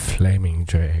 It's a flaming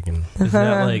dragon. Is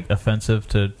that like offensive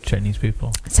to Chinese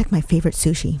people? It's like my favorite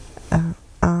sushi.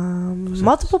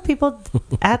 Multiple people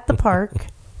at the park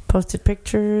posted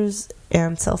pictures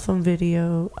and cell phone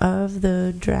video of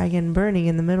the dragon burning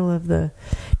in the middle of the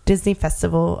Disney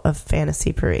Festival of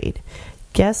Fantasy Parade.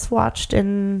 Guests watched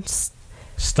in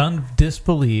stunned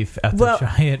disbelief at the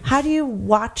giant. How do you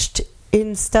watched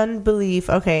in stunned belief?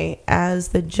 Okay, as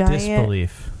the giant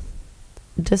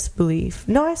disbelief.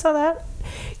 No, I saw that.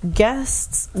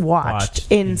 Guests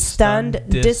watched in stunned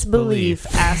disbelief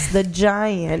as the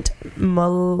giant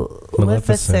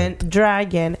Maleficent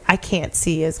dragon, I can't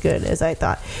see as good as I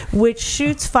thought, which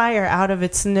shoots fire out of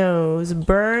its nose,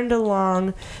 burned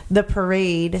along the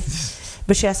parade.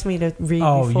 But she asked me to read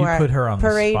before. You put her on the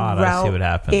parade spot. route I see what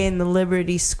happened. in the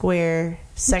Liberty Square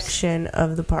section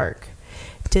of the park.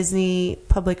 Disney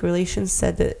Public Relations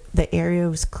said that the area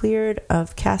was cleared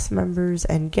of cast members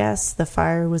and guests. The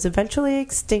fire was eventually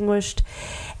extinguished,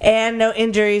 and no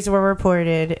injuries were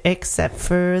reported except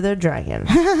for the dragon.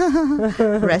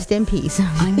 Rest in peace.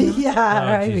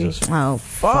 Yeah, right. Jesus. Oh,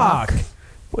 fuck.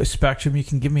 Boy, Spectrum, you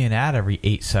can give me an ad every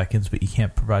 8 seconds, but you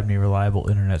can't provide me reliable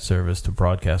internet service to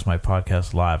broadcast my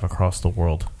podcast live across the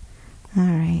world. All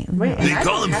right. Wait, They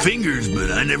call them fingers,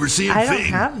 but I never see a I thing.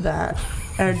 don't have that.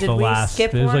 Or did The we last-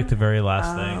 skip it was one? like the very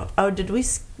last thing. Oh, did we?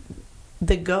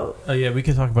 The goat. Oh, yeah, we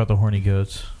can talk about the horny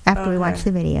goats. After we watch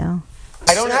the video.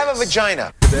 I don't have a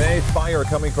vagina. Today, fire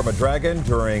coming from a dragon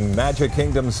during Magic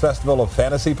Kingdom's Festival of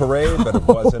Fantasy Parade, but it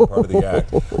wasn't part of the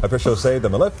act. Officials say the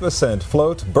Maleficent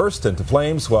float burst into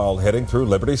flames while heading through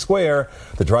Liberty Square.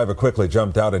 The driver quickly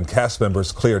jumped out and cast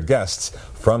members cleared guests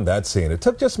from that scene. It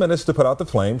took just minutes to put out the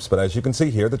flames, but as you can see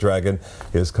here, the dragon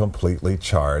is completely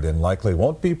charred and likely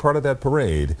won't be part of that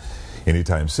parade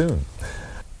anytime soon.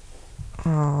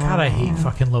 God, I hate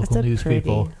fucking local news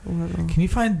people. Can you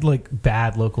find like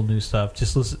bad local news stuff?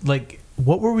 Just listen. Like,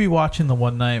 what were we watching the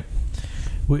one night?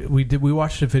 We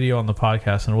watched a video on the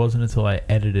podcast, and it wasn't until I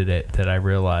edited it that I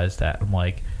realized that I'm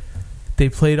like, they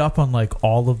played up on like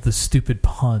all of the stupid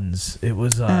puns. It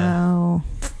was one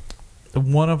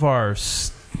of our.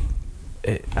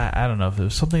 I don't know if it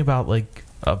was something about like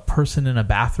a person in a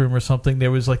bathroom or something.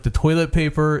 There was like the toilet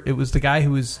paper. It was the guy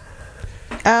who was.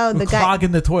 Oh, the guy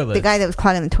clogging the toilet. The guy that was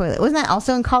clogging the toilet. Wasn't that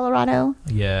also in Colorado?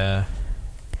 Yeah.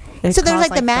 So there's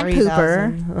like the mad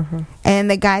pooper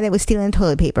and the guy that was stealing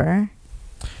toilet paper.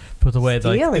 But the way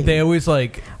like they always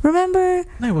like remember?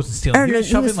 No, he wasn't stealing. He was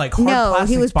shoving like hard plastic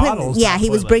he was bottles. he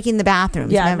was breaking the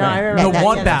bathrooms. Yeah, remember? no, I remember. No,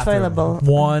 one bathroom.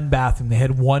 One bathroom. They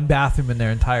had one bathroom in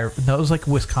their entire. No, it was like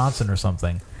Wisconsin or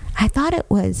something. I thought it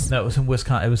was. No, it was in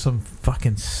Wisconsin. It was some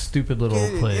fucking stupid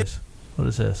little place. What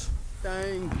is this?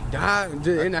 Thing died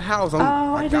in the house.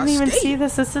 I didn't even see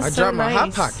this. This is I so dropped my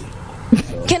nice. hot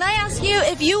pocket. Can I ask you,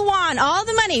 if you won all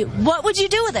the money, what would you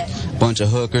do with it? Bunch of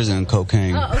hookers and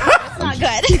cocaine. Oh, okay. That's not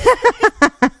good.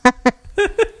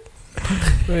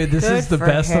 Wait, this is the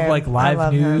best of like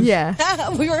live news. Yeah.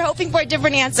 We were hoping for a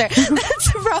different answer.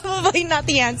 That's probably not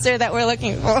the answer that we're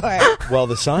looking for. Well,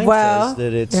 the sign says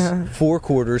that it's 4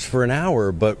 quarters for an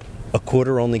hour, but a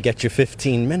quarter only gets you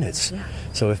 15 minutes. Yeah.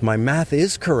 So if my math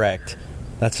is correct,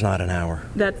 that's not an hour.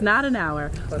 That's not an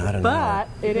hour. Not an but hour.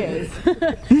 It is.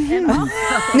 And also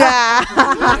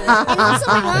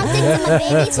my mom thinks I'm a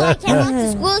baby, so I can't walk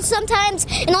to school sometimes.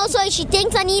 And also she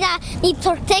thinks I need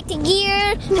protective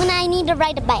gear when I need to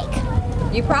ride a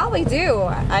bike. You probably do.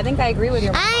 I think I agree with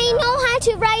your mom. I know how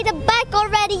to ride a bike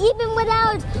already, even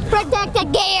without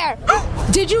protective gear.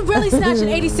 Did you really snatch an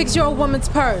 86-year-old woman's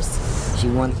purse? She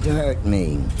wants to hurt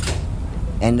me.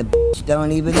 And the bitch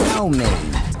don't even know me.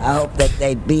 I hope that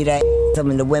they beat her ass. Some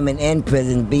of the women in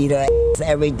prison beat her ass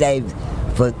every day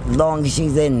for as long as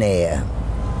she's in there.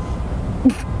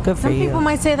 Good for Some you. people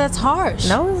might say that's harsh.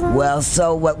 No, it's not. Well,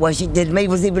 so what she did to me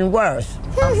was even worse.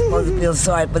 I'm supposed to feel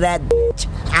sorry for that bitch.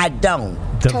 I don't.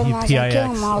 Told him I was gonna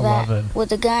kill him all that 11.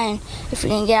 with a gun if he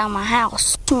didn't get out of my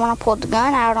house. When I pulled the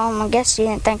gun out on him, I guess he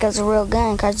didn't think it was a real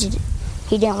gun because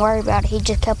he didn't worry about it. He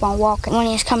just kept on walking. When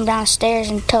he was coming downstairs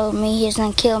and told me he was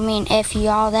gonna kill me and F you,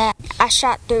 all that, I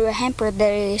shot through a hamper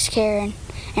that he was carrying,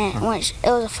 and it was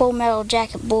a full metal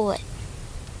jacket bullet.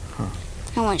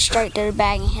 I went straight through the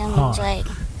bag and hit him in his leg.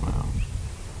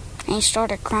 And he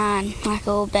started crying like a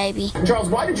little baby. Charles,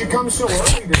 why did you come so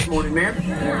early this morning, man?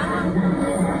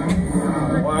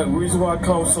 The reason why I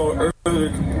come so early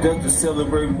just to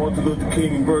celebrate Martin Luther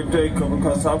King's birthday,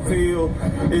 because I feel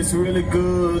it's really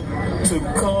good to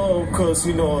come, because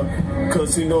you know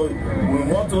when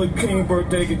Martin Luther King's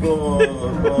birthday comes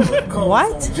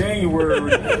on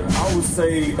January, I would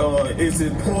say it's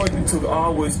important to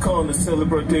always come to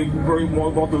celebrate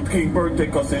Martin Luther King's birthday,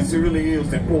 because it really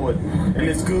is important and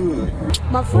it's good.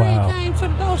 My friend came to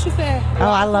the door. She said, "Oh,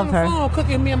 I love her."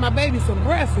 Cooking me and my baby some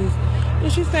breakfast.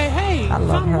 And she said, "Hey,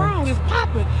 something wrong. It's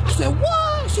popping." I said,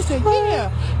 "What?" She said, "Yeah."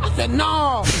 I said,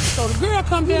 "No." So the girl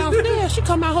come downstairs. She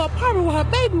come out her apartment with her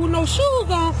baby with no shoes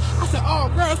on. I said, "Oh,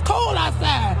 girl, it's cold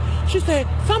outside." She said,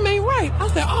 "Something ain't right." I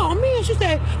said, "Oh, man." She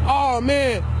said, "Oh,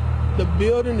 man, the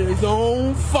building is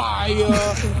on fire."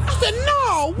 I said, "No."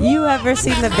 What? You ever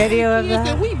seen the video of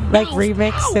that? Like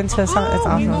remixed into a song? It's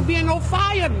Ain't gonna awesome. be no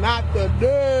fire. Not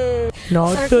today.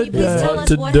 Not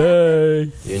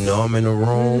today. You know, I'm in the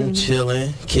room,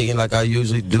 chilling, kicking like I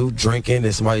usually do, drinking,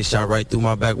 and somebody shot right through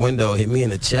my back window, hit me in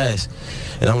the chest.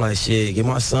 And I'm like, shit, get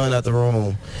my son out the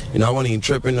room. You know, I wasn't even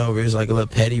tripping over it. It's like a little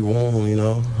petty wound, you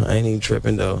know. I ain't even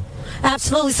tripping, though.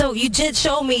 Absolutely. So you did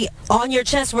show me on your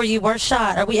chest where you were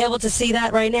shot. Are we able to see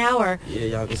that right now? Or Yeah,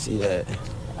 y'all can see that.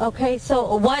 okay,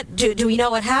 so what do we know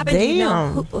what happened? Do you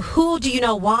know who do you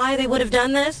know why they would have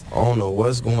done this? I don't know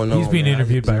what's going on. He's being man.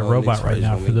 interviewed by a I just know robot niggas right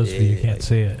now. praising For me those of you who dead. can't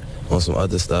see it. On some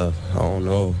other stuff. I don't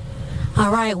know. All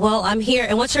right, well, I'm here.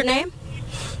 And what's your name?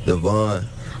 Devon.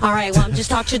 All right, well, I'm just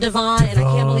talking to Devon, and I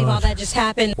can't believe all that just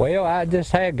happened. Well, I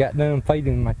just got done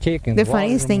feeding my chickens. The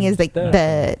funniest thing is like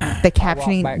the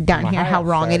captioning down here, how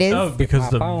wrong it is. Oh, because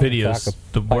the videos,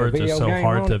 the words are so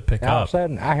hard to pick All of up. a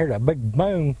sudden, I heard a big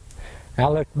boom. I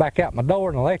looked back out my door,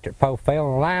 and the electric pole fell,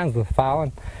 and the lines was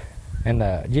falling. And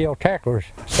the jail tracklers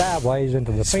sideways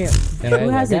into the fence. And Who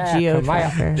has a geo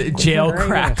tracker? Jail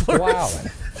crackler.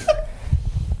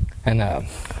 And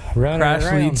running Crash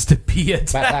around. leads to pee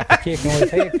About like a chicken with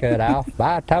his head cut off. But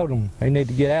I told him he need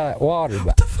to get out of that water.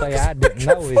 But say I didn't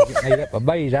know he was getting ate up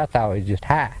by bees. I thought he was just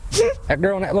high. That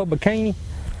girl in that little bikini,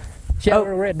 she had a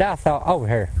little red dye thought over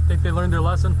here. Think they learned their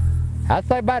lesson? I'd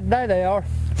say by today they are.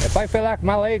 If they feel like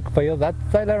my leg feels, I'd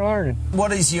say they're learning.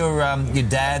 What does your dad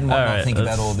and whatnot All right, think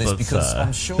about all this? let's, Because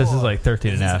I'm sure this is like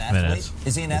 13 and a he's half an athlete. minutes.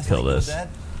 Is he an We'll athlete, kill your this. dad?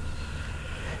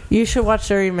 You should watch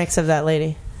the remix of that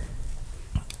lady.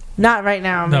 Not right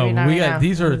now. Maybe not we right got now.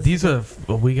 these are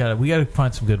we got to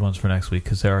find some good ones for next week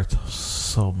because there are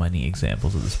so many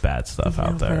examples of this bad stuff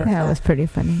out there. That was pretty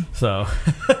funny. So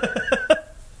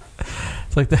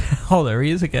it's like there he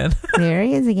is again. There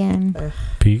he is again.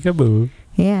 Peekaboo.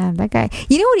 Yeah, that guy.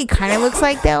 You know what he kind of looks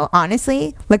like though?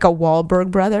 Honestly, like a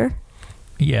Wahlberg brother.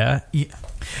 Yeah, you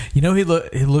know he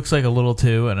looks like a little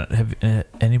too. And have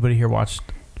anybody here watched?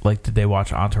 Like, did they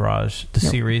watch Entourage, the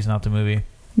series, not the movie?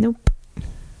 Nope.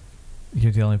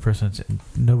 You're the only person.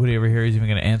 Nobody over here is even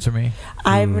going to answer me.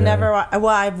 I've never.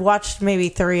 I've watched maybe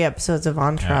 3 episodes of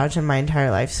Entourage in my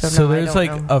entire life. So no, there's I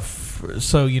don't know.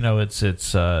 so you know it's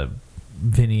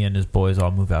Vinny and his boys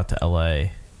all move out to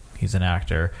L.A. He's an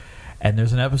actor, and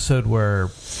there's an episode where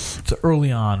it's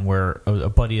early on where a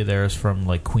buddy of theirs from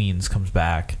like Queens comes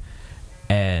back,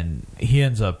 and he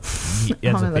ends up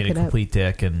being a complete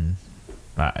dick and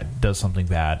does something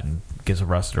bad and gets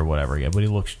arrested or whatever. Yeah, but he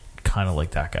looks kind of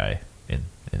like that guy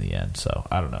in the end. So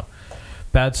I don't know.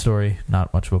 Bad story,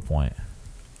 not much of a point.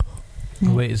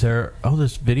 Wait, is there? Oh,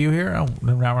 there's video here. Oh,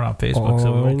 now we're on Facebook,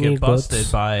 so we won't get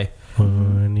busted by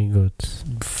any goats.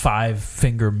 5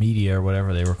 Finger Media or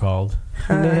whatever they were called.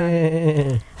 All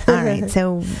right,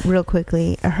 so real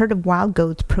quickly, a herd of wild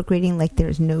goats procreating like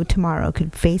there's no tomorrow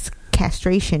could face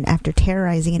castration after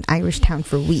terrorizing an Irish town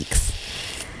for weeks.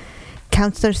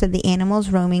 Counselors said the animals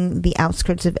roaming the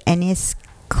outskirts of Ennis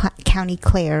County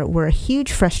Clare were a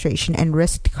huge frustration and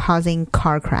risked causing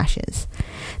car crashes.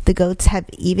 The goats have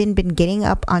even been getting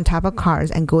up on top of cars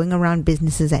and going around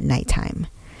businesses at nighttime.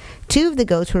 2 of the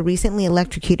goats were recently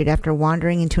electrocuted after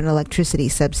wandering into an electricity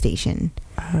substation.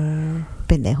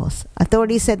 Pendejos.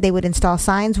 Authorities said they would install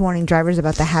signs warning drivers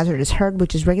about the hazardous herd,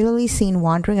 which is regularly seen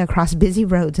wandering across busy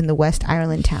roads in the West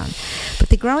Ireland town. But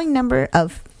the growing number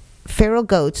of feral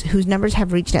goats, whose numbers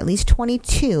have reached at least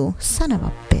 22, son of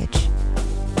a bitch,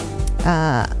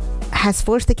 has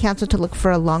forced the council to look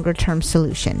for a longer-term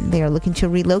solution. They are looking to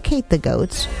relocate the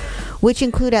goats, which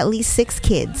include at least 6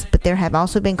 kids, but there have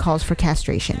also been calls for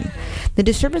castration. The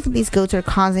disturbance that these goats are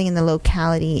causing in the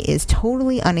locality is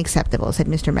totally unacceptable, said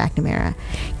Mr. McNamara.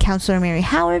 Councillor Mary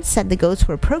Howard said the goats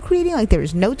were procreating like there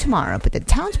is no tomorrow, but the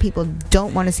townspeople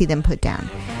don't want to see them put down.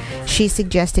 She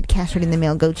suggested castrating the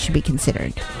male goats should be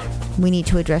considered. We need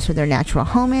to address where their natural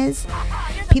home is.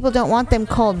 People don't want them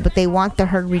culled, but they want the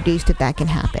herd reduced if that can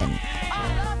happen.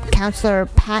 Councillor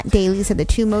Pat Daly said the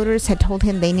 2 motorists had told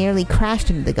him they nearly crashed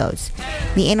into the goats.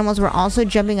 The animals were also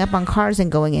jumping up on cars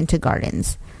and going into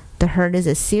gardens. The herd is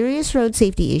a serious road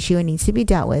safety issue and needs to be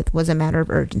dealt with, was a matter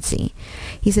of urgency.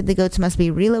 He said the goats must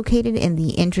be relocated in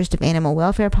the interest of animal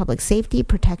welfare, public safety,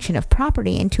 protection of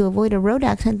property, and to avoid a road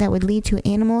accident that would lead to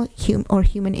animal or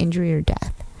human injury or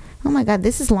death. Oh my God,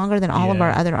 this is longer than all of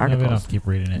our other articles. Maybe I'll keep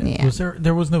reading it. Yeah.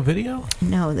 There was no video?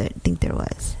 No, I think there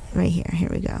was. Right here. Here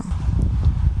we go.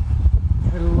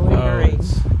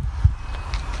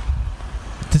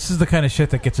 This is the kind of shit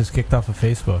that gets us kicked off of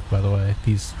Facebook, by the way.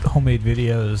 These homemade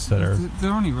videos that are...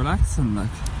 They're only relaxing, like.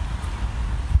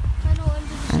 I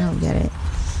don't get it.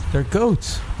 They're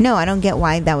goats. No, I don't get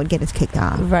why that would get us kicked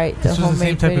off. Right. This was the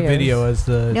same type of video as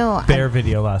the bear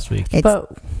video last week.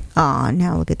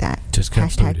 Now look at that. Just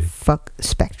hashtag fuck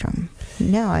Spectrum.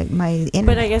 No, my internet.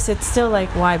 But I guess it's still like,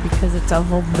 why? Because it's a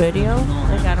whole video?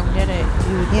 Like, I don't get it.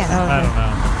 I don't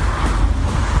know.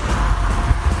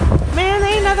 Man,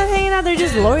 they ain't nothing hanging out. They're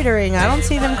just loitering. I don't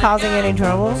see them causing any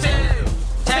trouble.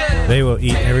 They will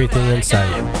eat everything in sight.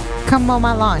 Come on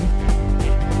my lawn.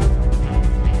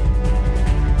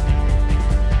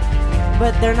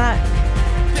 But they're not...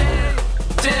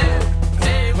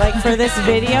 Like, for this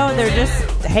video, they're just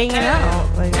hanging out.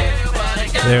 Like...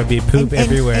 There will be poop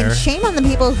everywhere. And shame on the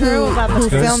people who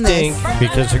filmed this.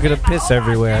 Because they're going to piss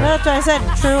everywhere. That's what I said.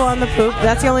 True on the poop.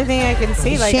 That's the only thing I can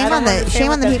see. Like, shame on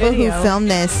the people who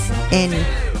filmed this in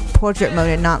portrait mode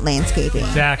and not landscaping.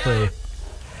 Exactly.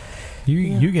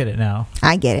 You get it now.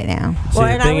 I get it now. Well,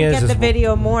 and I would get the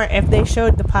video more if they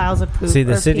showed the piles of poop. See,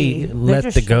 the city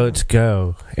let the goats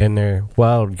go, and they're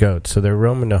wild goats, so they're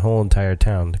roaming the whole entire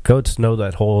town. The goats know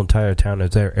that whole entire town is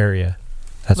their area.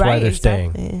 That's why they're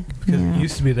staying. Because it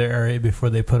used to be their area before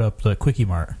they put up the Quickie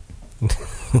Mart.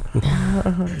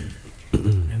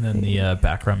 And then the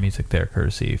background music there,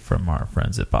 courtesy from our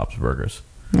friends at Bob's Burgers.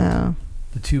 No.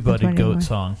 The Two-Butted Goat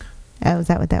song. Oh, is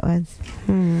that what that was?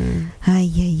 Ay,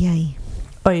 ay, ay.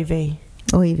 Oy vey.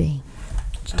 Oy vey.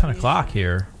 It's 10 o'clock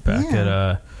here. Back at...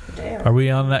 Are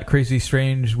we on that crazy,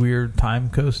 strange, weird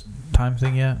time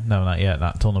thing yet? No, not yet.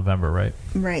 Not until November, right?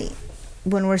 Right.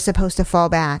 When we're supposed to fall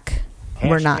back,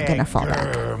 we're not going to fall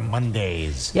back.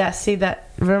 Mondays. Yeah, see that?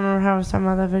 Remember how I was talking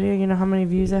about that video? You know how many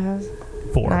views it has?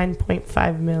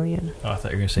 9.5 million. Oh, I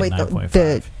thought you were going to say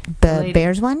 9.5. The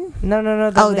Bears one?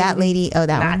 No. That lady. Oh,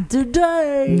 that one. Not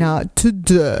today. Not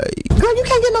today. Girl, you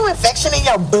can't get no infection in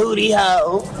your booty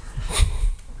hole.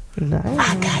 Nice.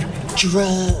 I got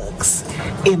drugs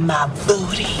in my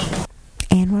booty.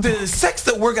 And the sex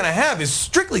that we're going to have is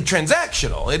strictly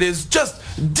transactional. It is just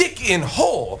dick in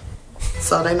hole.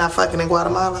 So they not fucking in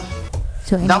Guatemala?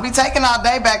 Don't be taking all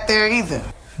day back there either.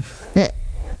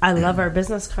 I love our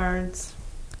business cards.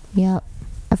 Yep.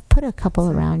 I've put a couple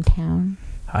around town.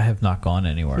 I have not gone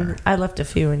anywhere. I left a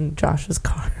few in Josh's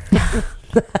car.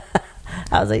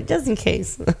 I was like, just in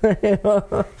case.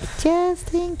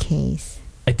 Just in case.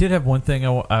 I did have one thing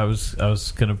I was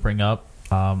going to bring up.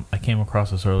 I came across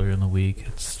this earlier in the week.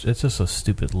 It's just a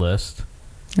stupid list.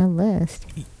 A list?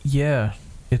 Yeah.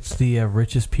 It's the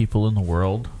richest people in the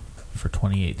world for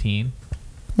 2018.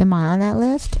 Am I on that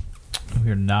list?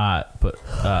 We're not, but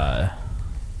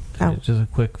just a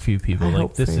quick few people.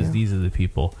 These are the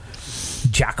people.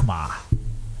 Jack Ma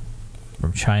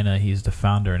from China. He's the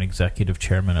founder and executive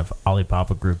chairman of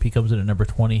Alibaba Group. He comes in at number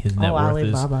 20. His net worth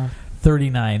Alibaba. is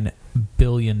 $39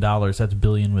 billion. That's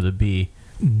billion with a B.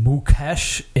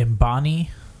 Mukesh Ambani.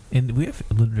 And we have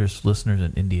listeners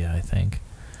in India, I think.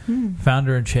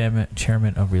 Founder and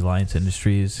chairman of Reliance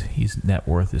Industries. His net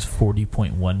worth is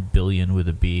 $40.1 billion with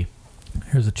a B.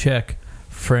 Here's a check.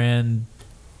 Francois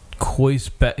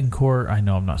Bettencourt. I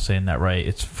know I'm not saying that right.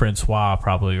 It's Francois,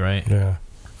 probably, right? Yeah.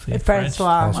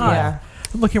 Francois, yeah.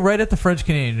 I'm looking right at the French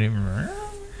Canadian.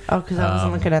 Oh, because I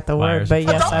wasn't looking at the word, but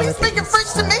yes, Don't be speaking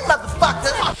French to me,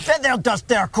 motherfucker.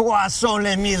 Duster, Croissant,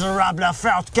 Les Miserables,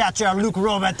 First Catcher, Luc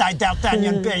Robitaille,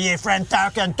 D'Artagnan, Perrier,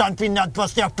 Frentark, Anton Pinot,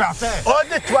 Poster, Parfait. Eau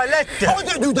de toilette! Eau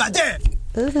de doudadin!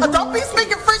 Don't be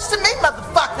speaking French to me,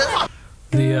 motherfucker.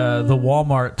 The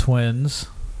Walmart twins,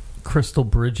 Crystal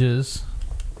Bridges.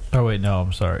 Oh wait, no,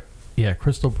 I'm sorry. Yeah,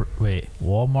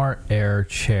 Walmart Air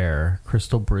Chair,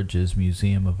 Crystal Bridges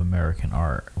Museum of American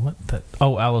Art. What the?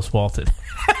 Oh, Alice Walton.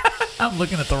 I'm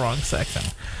looking at the wrong section.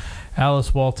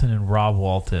 Alice Walton and Rob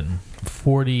Walton,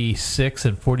 $46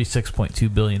 and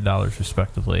 $46.2 billion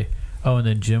respectively. Oh, and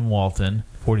then Jim Walton,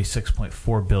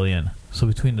 $46.4 billion. So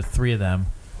between the three of them,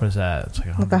 what is that? It's like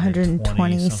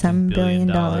 $120 billion.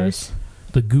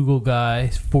 The Google guy,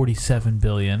 $47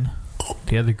 billion.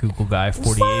 The other Google guy,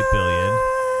 $48 billion.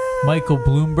 Michael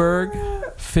Bloomberg,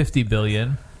 $50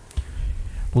 billion.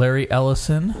 Larry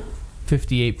Ellison,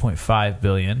 $58.5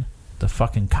 billion. The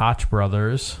fucking Koch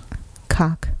brothers,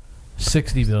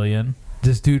 $60 billion.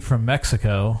 This dude from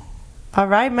Mexico, all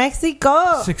right,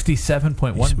 Mexico,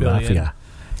 $67.1 billion. Mafia.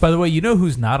 By the way, you know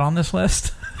who's not on this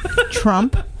list?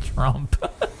 Trump. Why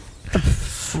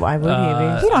would he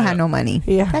be? He don't have no money.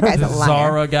 Yeah, that guy's a liar.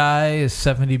 Zara guy is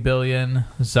 $70 billion.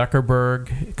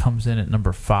 Zuckerberg comes in at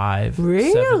number 5.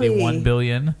 Really? $71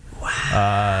 billion.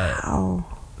 Wow.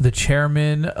 The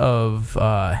chairman of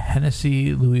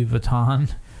Hennessy Louis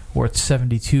Vuitton, worth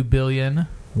 $72 billion.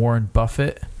 Warren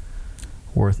Buffett,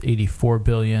 worth $84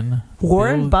 billion.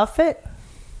 Warren Buffett?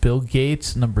 Bill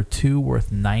Gates, number 2,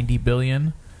 worth $90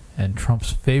 billion. And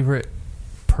Trump's favorite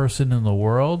person in the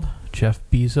world, Jeff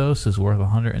Bezos, is worth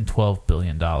 $112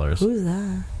 billion. Who's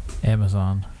that?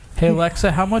 Amazon. Hey,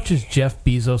 Alexa, how much is Jeff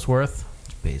Bezos worth?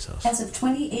 Bezos. As of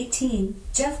 2018,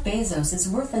 Jeff Bezos is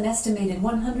worth an estimated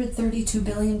 $132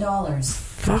 billion.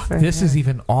 Fuck, this is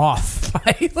even off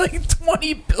by like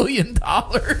 $20 billion.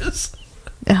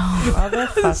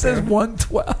 It says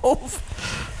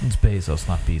 112. It's Bezos,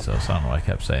 not Bezos. I don't know why I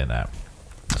kept saying that.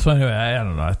 So anyway, I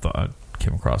don't know. I thought I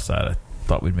came across that. I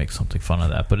thought we'd make something fun of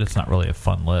that, but it's not really a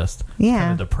fun list. Yeah,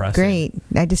 kind of depressing. Great.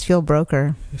 I just feel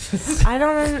broker. I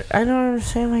don't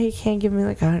understand why you can't give me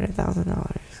like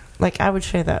 $100,000. Like, I would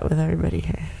share that with everybody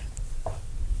here.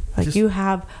 Like, just, you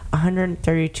have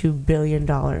 $132 billion.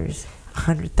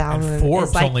 100,000. And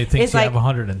Forbes like, only thinks you have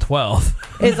 112.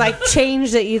 It's like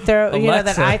change that you throw,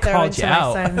 that I throw into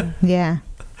my son. Yeah.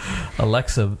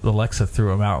 Alexa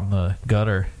threw him out in the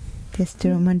gutter. Just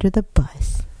threw him under the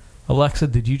bus. Alexa,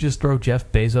 did you just throw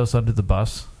Jeff Bezos under the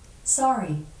bus?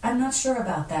 Sorry, I'm not sure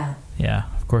about that. Yeah,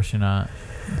 of course you're not.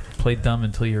 Play dumb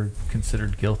until you're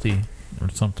considered guilty or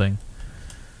something.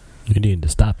 You need to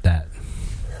stop that.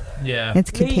 Yeah.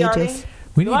 It's contagious.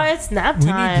 It's nap time.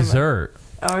 We need dessert.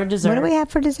 Or dessert. What do we have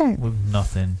for dessert?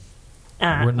 Nothing.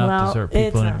 We're not dessert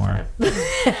people anymore.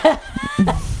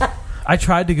 I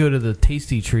tried to go to the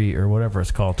Tasty Treat or whatever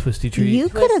it's called, Twisty Treat. You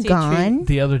could have gone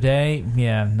the other day.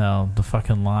 Yeah, no, the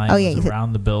fucking line was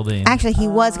around the building. Actually, he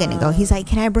was gonna go. He's like,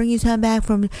 "Can I bring you something back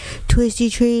from Twisty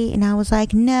Treat?" And I was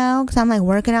like, "No," because I'm like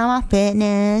working on my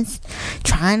fitness,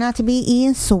 trying not to be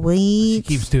eating sweets.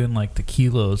 She keeps doing like the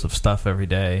kilos of stuff every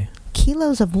day.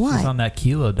 Kilos of what? She's on that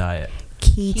kilo diet.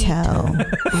 Keto.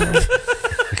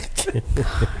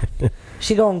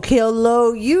 She gonna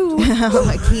kilo you.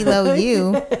 Kilo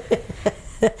you.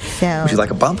 So. Would you like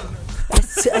a bump?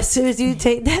 As soon as you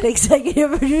take that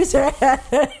executive producer hat,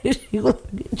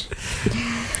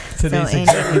 today's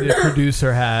executive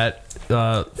producer hat,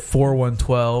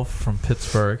 4112 from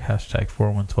Pittsburgh, hashtag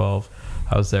 4112.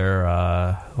 I was there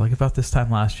like about this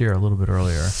time last year, a little bit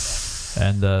earlier,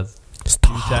 and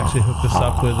Steve actually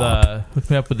hooked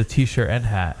me up with a t-shirt and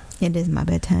hat. It is my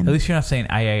bedtime. At least you're not saying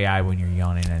 "ay" when you're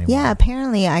yawning anymore. Yeah,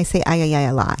 apparently I say "ay"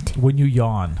 a lot when you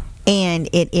yawn, and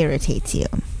it irritates you.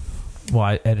 Well,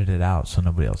 I edit it out so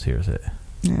nobody else hears it.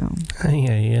 No. And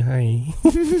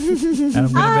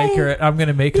I'm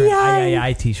gonna make her an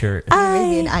 "ay" t-shirt.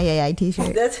 An "ay"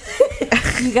 t-shirt.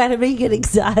 You gotta make it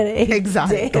exotic.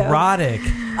 Exotic. Erotic.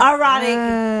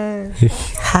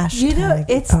 You know,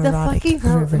 it's the fucking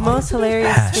most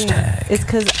hilarious thing. It's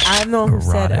because I'm the one who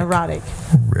said erotic.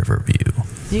 Riverview.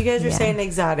 You guys were saying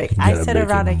exotic. I said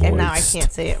erotic, and now I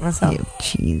can't say it myself.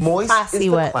 Moist classy is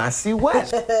wet. the classy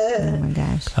wet. Oh my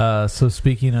gosh. So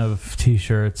speaking of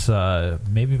t-shirts,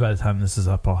 maybe by the time this is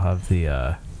up, I'll have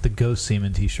the Ghost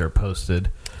Seaman t-shirt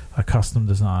posted, a custom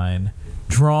design,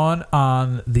 drawn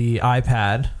on the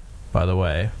iPad. By the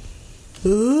way,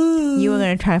 you were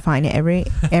gonna try to find every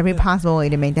possible way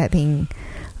to make that thing.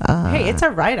 Hey, it's a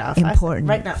write-off. Important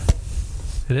right now.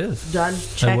 It is done.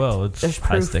 Checked. Well, it's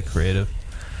High Stick Creative,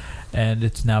 and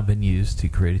it's now been used to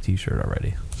create a t-shirt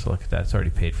already. So look at that; it's already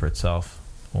paid for itself.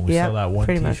 When we sell that one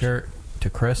t-shirt to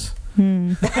Chris,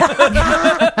 He's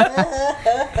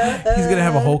gonna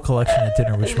have a whole collection at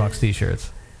dinner with Schmucks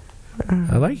t-shirts.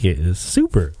 I like it. It's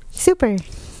super. Super.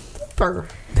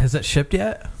 Has it shipped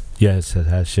yet? Yes, it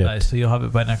has shipped. Nice. So you'll have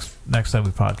it by next time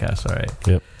we podcast. All right.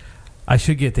 Yep. I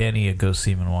should get Danny a Ghost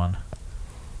Seaman one.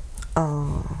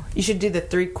 Oh, you should do the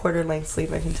 3/4 length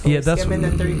sleeve. I can totally that's skim in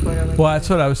the 3/4 length. Well, that's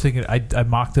what I was thinking. I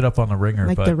mocked it up on the ringer,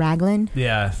 Like but the raglan?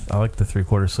 Yeah, I like the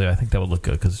 3/4 sleeve. I think that would look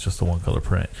good because it's just a one color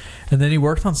print. And then he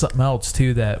worked on something else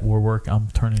too that I'm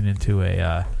turning into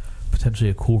a potentially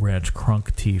a Cool Ranch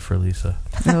crunk tee for Lisa.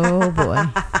 Oh boy.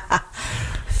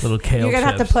 Little kale. You're gonna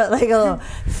have to put like a little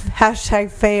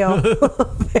hashtag fail.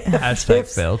 Hashtag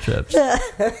fail chips.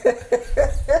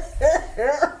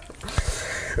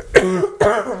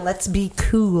 Let's be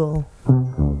cool.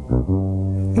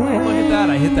 Look at that!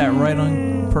 I hit that right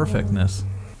on perfectness.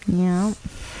 Yeah.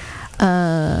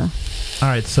 All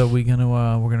right, so we're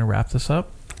gonna wrap this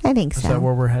up. I think so. Is that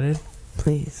where we're headed?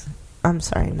 Please. I'm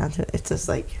sorry, not to. It's just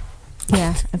like.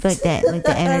 Yeah, I feel like that. Like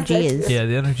the energy is. Yeah,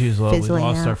 the energy is low. We fizzling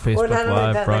lost out. our Facebook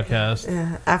Live broadcast.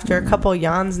 After a couple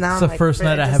yawns now. It's the first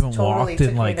night I haven't walked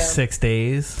in like 6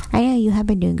 days. I know you have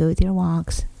been doing good with your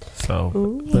walks.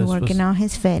 So you're working on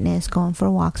his fitness, going for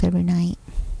walks every night.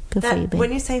 Good for you, babe.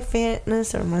 When you say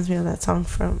fitness, it reminds me of that song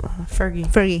from Fergie.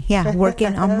 Fergie, yeah,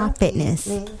 working on my fitness.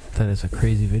 That is a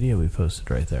crazy video we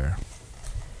posted right there.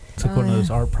 It's like one of those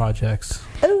art projects.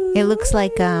 It looks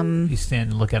like you stand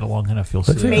and look at it long enough, you'll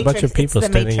Looks see like it. a bunch of people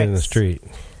standing in the street.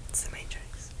 It's the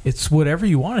Matrix. It's whatever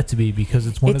you want it to be because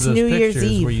it's one It's of those New Year's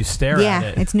pictures Eve. where you stare Yeah, at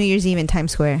it. it's New Year's Eve in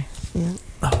Times Square. Yeah.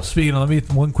 Oh, speaking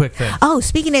of, one quick thing. Oh,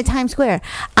 speaking of Times Square,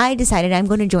 I decided I'm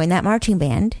going to join that marching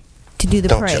band to do the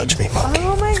parade. Don't judge me, Mommy.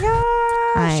 Oh my gosh.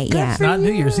 Yeah. It's not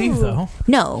New Year's Eve though.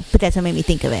 No, but that's what made me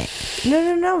think of it.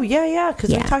 No. Yeah. Because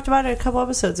we Yeah. talked about it a couple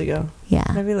episodes ago. Yeah.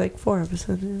 Maybe like 4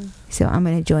 episodes. Yeah. So I'm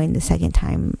going to join the second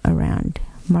time around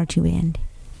marching band.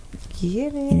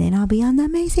 Get it. And then I'll be on the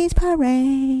Macy's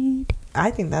parade.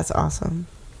 I think that's awesome.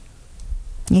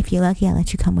 If you're lucky, I'll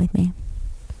let you come with me.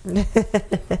 You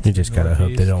just gotta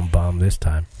hope they don't bomb this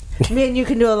time. Me and you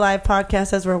can do a live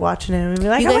podcast as we're watching it and we'll be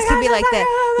like, You oh guys my can gosh, be like oh my the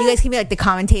God. you guys can be like the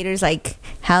commentators, like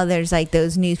how there's like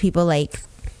those news people like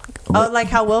like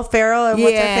how Will Ferrell and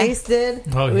What's Her Face did.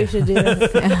 Oh, We yeah. should do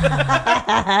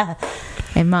that.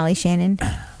 and Molly Shannon.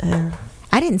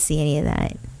 I didn't see any of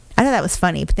that. I thought that was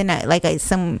funny, but then I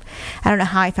don't know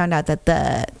how I found out that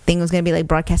the thing was going to be like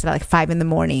broadcasted at like 5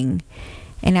 a.m,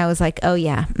 and I was like, oh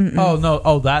yeah. Mm-mm. Oh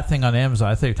no! That thing on Amazon.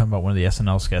 I thought you were talking about one of the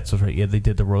SNL sketches. Right? Yeah, they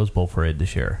did the Rose Bowl parade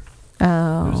this year.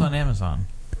 Oh, It was on Amazon.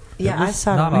 Yeah, It was I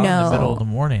saw not it. on in No. the middle of the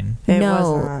morning. It no,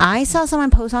 was not. I saw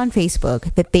someone post on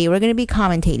Facebook that they were going to be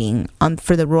commentating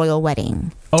for the royal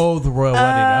wedding. Oh, the royal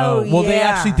wedding. Oh, well, they yeah.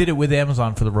 actually did it with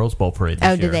Amazon for the Rose Bowl parade. This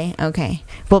Oh, year. did they? Okay.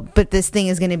 Well, but this thing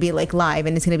is going to be like live,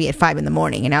 and it's going to be at 5 a.m,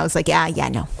 and I was like, yeah,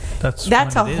 no. That's a when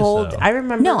it is, whole. though. I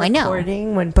remember. No, I know.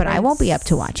 recording when, But I won't be up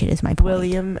to watch it. Is my point.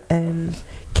 William and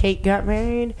Kate got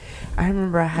married. I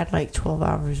remember I had like 12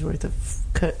 hours worth of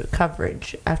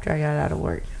coverage after I got out of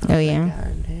work. Oh yeah.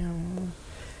 God damn.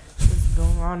 Just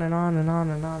going on and on and on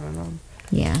and on and on.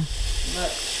 Yeah.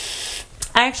 But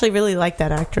I actually really like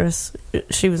that actress.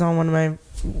 She was on one of my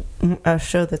a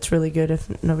show that's really good.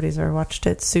 If nobody's ever watched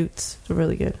it, Suits. It's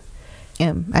really good.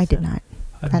 I did not.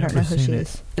 I've I don't never know who seen she it.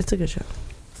 is. It's a good show.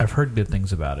 I've heard good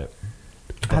things about it.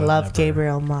 but I I've love never-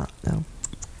 Gabriel Mott though.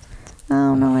 I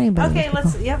don't know anybody. Okay,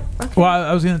 let's. Yep. Okay. Well,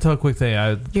 I was going to tell a quick thing.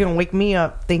 You're gonna wake me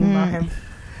up thinking about him.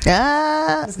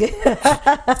 Ah.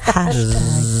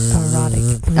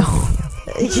 Erotic.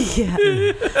 Yeah.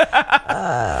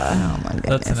 Oh my goodness.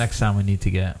 That's the next sound we need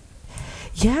to get.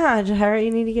 Yeah, Harry,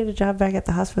 you need to get a job back at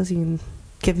the hospital so you can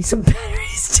give me some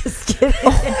batteries. Just kidding.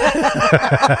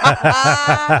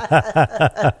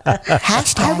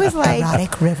 Hashtag I was like,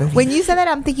 erotic river. When you said that,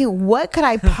 I'm thinking, what could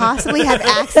I possibly have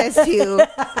access to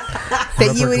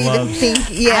that you would even gloves. think?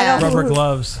 Yeah, Rubber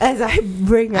gloves. As I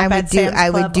bring up at Sam's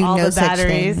Club all no the such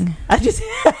batteries. thing. I just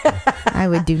I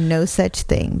would do no such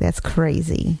thing. That's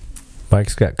crazy.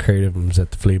 Mike's got creatives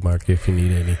at the flea market if you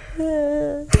need any.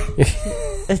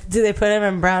 Do they put them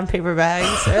in brown paper bags?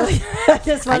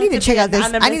 I need to check out this.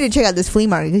 I need to check out this flea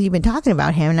market because you've been talking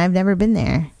about him, and I've never been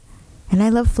there. And I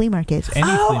love flea markets. Any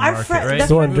flea market, right? It's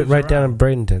the one right down in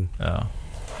Bradenton. Oh.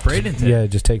 Bradenton? Yeah,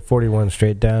 just take 41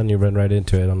 straight down. You run right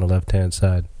into it on the left-hand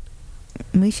side.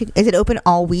 We should. Is it open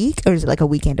all week, or is it like a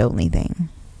weekend only thing?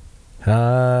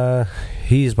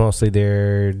 He's mostly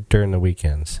there during the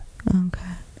weekends. Okay.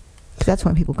 'Cause that's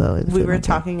when people go. To the We flea were market.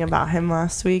 talking about him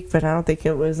last week, but I don't think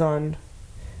it was on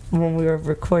when we were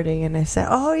recording, and I said,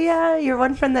 "Oh yeah, your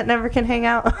one friend that never can hang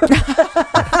out, the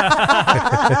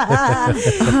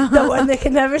one that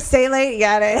can never stay late."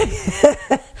 Got it.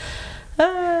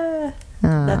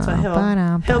 That's what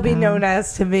he'll be known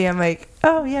as to me. I'm like,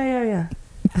 "Oh yeah."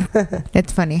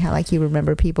 It's funny how like you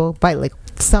remember people by like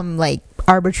some like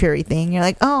arbitrary thing. You're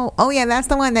like, oh yeah, that's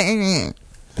the one that.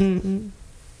 Mm-hmm.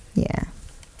 Yeah.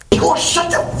 You're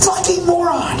such a fucking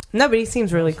moron. No, but he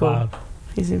seems really cool.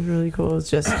 He seems really cool. It's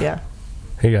just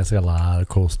He got a lot of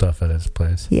cool stuff at his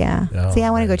place. Yeah. Oh, See, I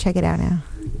want to go check it out now.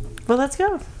 Well, let's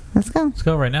go. Let's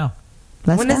go right now.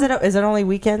 When is it? Is it only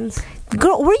weekends?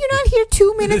 Girl, were you not here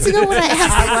 2 minutes ago when I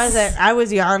asked? I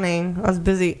was yawning. I was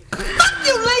busy.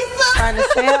 You Lisa. Trying to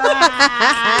stay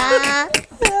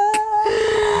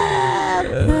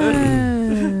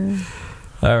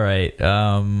All right.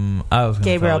 I was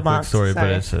going to tell a quick Box, story,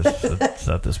 sorry. but it's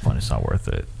at this point, it's not worth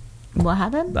it. What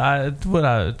happened?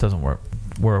 It doesn't work.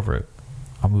 We're over it.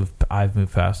 I've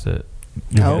moved past it.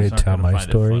 You want me to tell my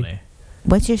story?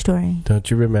 What's your story?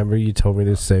 Don't you remember you told me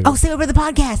to save Oh, save it for the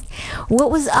podcast. What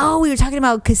was? Oh, we were talking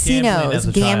about casinos,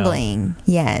 gambling.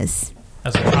 Yes.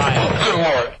 As a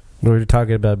child. We were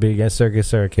talking about being at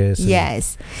Circus.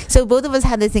 Yes. So both of us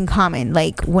had this in common.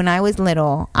 Like when I was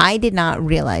little, I did not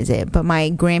realize it, but my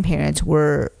grandparents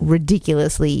were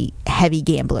ridiculously heavy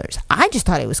gamblers. I just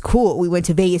thought it was cool. We went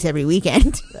to Vegas every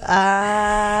weekend.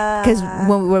 Because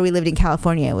where we lived in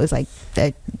California, it was like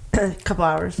a couple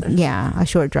hours. Yeah, a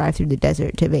short drive through the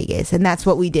desert to Vegas. And that's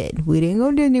what we did. We didn't go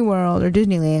to Disney World or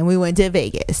Disneyland. We went to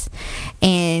Vegas.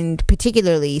 And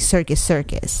particularly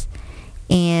Circus.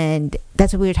 And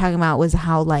that's what we were talking about, was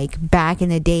how like back in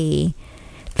the day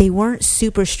they weren't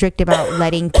super strict about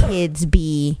letting kids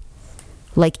be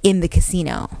like in the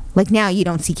casino. Like now you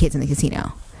don't see kids in the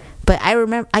casino. But I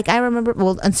remember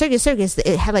well, on Circus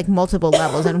it had like multiple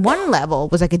levels, and one level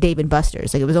was like a Dave and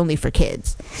Buster's, like it was only for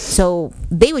kids. So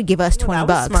they would give us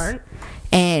 $20, smart.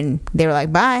 And they were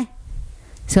like, bye.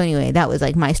 So anyway, that was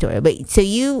like my story. But so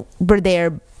you were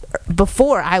there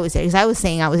before I was there, because I was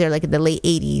saying I was there like in the late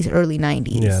 80s, early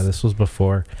 90s. Yeah, this was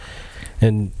before.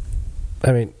 And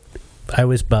I mean, I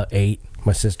was about 8,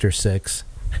 my sister 6.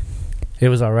 It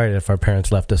was all right if our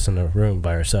parents left us in a room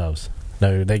by ourselves.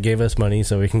 No, they gave us money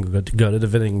so we can go to the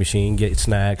vending machine, get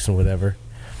snacks and whatever.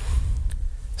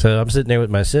 So I'm sitting there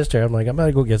with my sister. I'm like, I'm about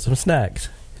to go get some snacks.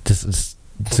 Just as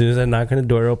soon as I knock on the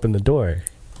door, open the door.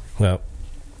 Well,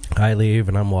 I leave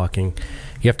and I'm walking.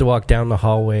 You have to walk down the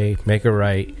hallway, make a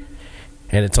right,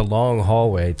 and it's a long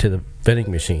hallway to the vending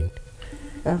machine.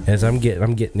 As I'm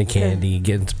getting the candy,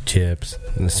 getting some chips,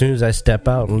 and as soon as I step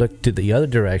out and look to the other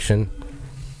direction,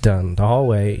 down the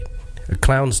hallway, a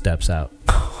clown steps out.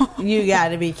 You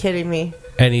gotta be kidding me.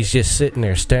 And he's just sitting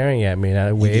there staring at me, and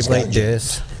I wave like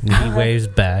this, and he waves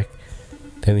back.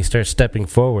 Then he starts stepping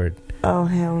forward. Oh,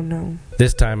 hell no.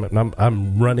 This time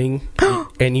I'm running,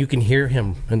 and you can hear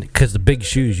him, and because the big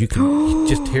shoes, you can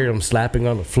just hear him slapping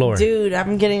on the floor. Dude,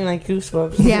 I'm getting like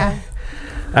goosebumps. Yeah.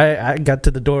 I got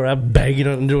to the door. I'm banging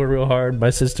on the door real hard. My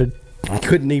sister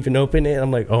couldn't even open it.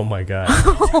 I'm like, oh my God.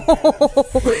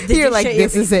 You're like,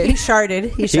 this is it. He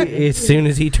sharded. As soon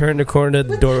as he turned the corner,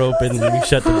 the door opened, and we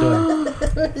shut the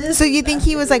door. So you think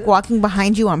he was like walking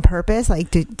behind you on purpose,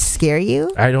 like to scare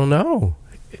you? I don't know.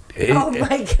 Oh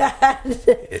my God.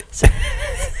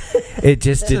 It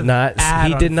just did not.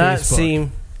 He did not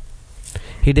seem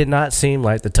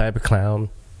like the type of clown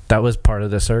that was part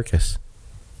of the circus.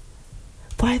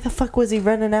 Why the fuck was he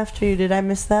running after you? Did I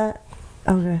miss that?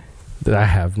 Okay. I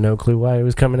have no clue why he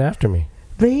was coming after me.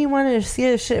 But he wanted to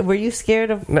scare the shit. Were you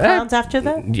scared of clowns after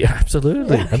that? Yeah,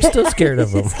 absolutely. I'm still scared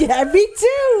of them. Yeah, me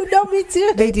too. No, me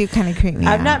too. They do kind of creep me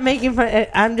out. I'm not making fun.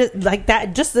 I'm just like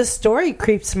that. Just the story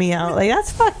creeps me out. Like,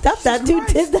 that's fucked up. That dude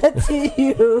did that to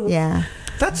you. Yeah.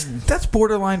 That's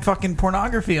borderline fucking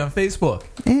pornography on Facebook.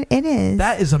 It is.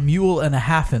 That is a mule and a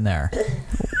half in there.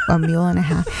 A mule and a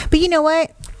half. But you know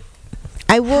what?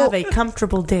 I will have a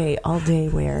comfortable day, all day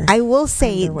wear. I will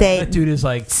say that dude is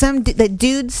like the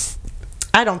dudes.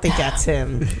 I don't think that's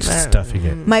him. Stuffing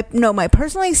it. My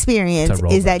personal experience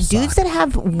is that dudes that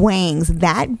have wangs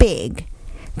that big,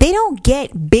 they don't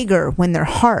get bigger when they're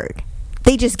hard.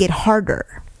 They just get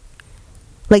harder.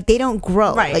 Like they don't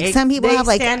grow. Right. Like some people have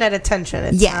like stand at attention.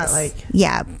 It's yes. not like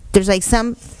There's like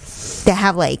some that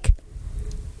have like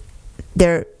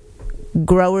they're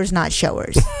growers, not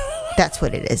showers. That's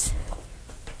what it is.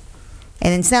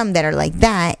 And then some that are like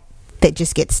that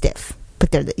just get stiff.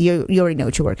 But you already know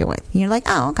what you're working with. And you're like,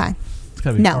 oh, okay. It's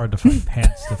gotta be hard to find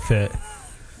pants to fit.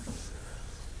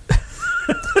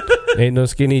 Ain't no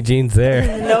skinny jeans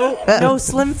there. No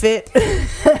slim fit.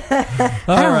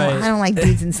 I don't like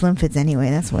dudes in slim fits anyway.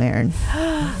 That's weird.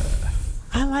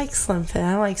 I like slim fit.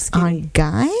 I like skinny. On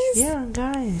guys? Yeah, on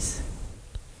guys.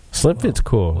 Slim fit's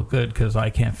cool. Well, good, because I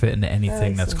can't fit into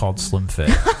anything that's called slim fit.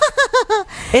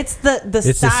 It's the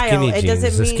It's style. the skinny It jeans.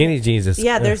 doesn't The mean skinny jeans is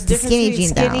there's difference skinny between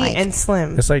jeans I skinny like. and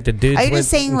slim. It's like the dudes Are you went just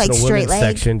saying, into like, the straight women's leg?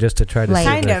 section just to try to see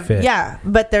Kind their of, fit. yeah.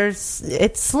 But it's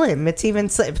slim. It's even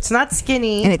slim. It's not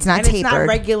skinny And it's not It's not tapered.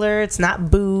 regular. It's not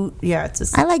boot. Yeah,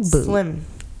 it's I like boot. slim.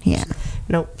 Yeah.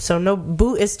 Nope. So no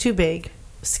boot is too big.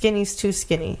 Skinny's too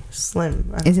skinny.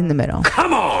 Slim Is in the middle.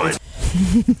 Come on!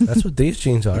 That's what these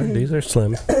jeans are. These are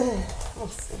slim.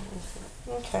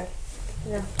 Okay.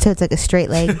 Yeah. So it's like a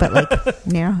straight leg, but like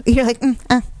narrow. You're like,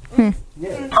 I'm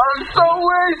so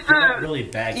wasted! Really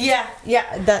baggy. Yeah.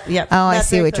 oh, I That's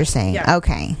see very what you're close. saying. Yeah.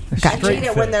 Okay. I Gotcha. hate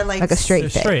it when they're like a straight They're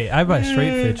fit. straight. I buy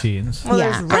straight fit jeans. Well,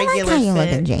 Yeah. there's I like regular how you look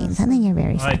fit. in jeans. I think you're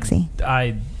very sexy.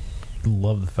 I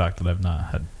love the fact that I've not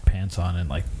had pants on in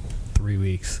like 3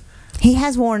 weeks. He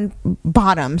has worn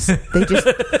bottoms. They just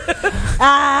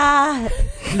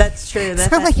that's true. That's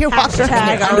sound like you're walking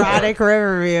hashtag around. erotic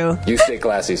Riverview. You stay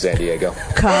classy, San Diego.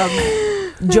 Come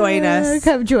join us.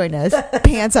 Come join us.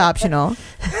 Pants optional.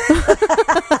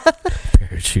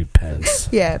 Parachute pants.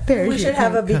 Yeah, parachute. We should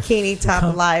have a bikini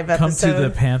top live Come episode. to the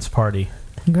pants party.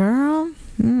 Girl,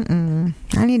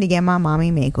 I need to get my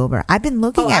mommy makeover. I've been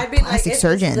looking at plastic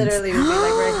surgeons. Literally would be like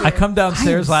right here. I come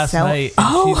downstairs last night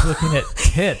and she's looking at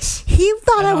tits. He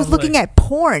thought And I was looking at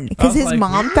porn because his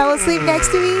mom fell asleep next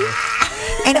to me.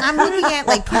 And I'm looking at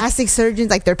like plastic surgeons,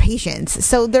 like their patients.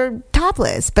 So they're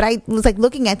topless. But I was like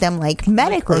looking at them like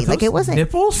medically. Like it wasn't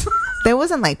nipples? There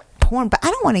wasn't like porn, but I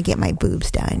don't want to get my boobs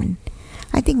done.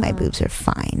 I think my boobs are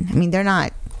fine. I mean, they're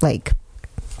not like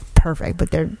perfect,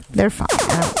 but they're fine.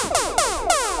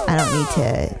 I don't need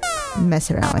to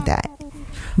mess around with that.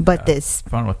 But this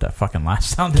Fun with that fucking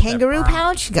last sound. kangaroo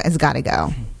pouch has got to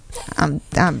go. I'm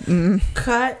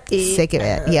Cut it sick of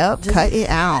it. Yep, cut it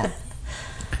out.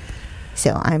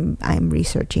 So I'm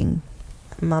researching.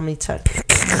 Mommy touch.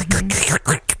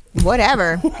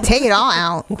 Whatever. Take it all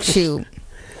out. Shoot.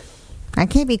 I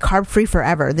can't be carb free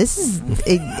forever. This is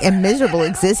a miserable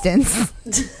existence.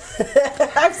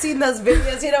 I've seen those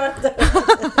videos. You know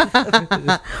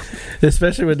what?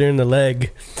 Especially when they're in the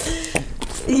leg.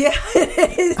 Yeah.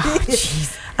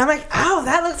 I'm like, oh,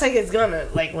 that looks like it's gonna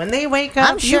like when they wake up.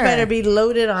 I'm sure. You better be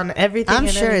loaded on everything. I'm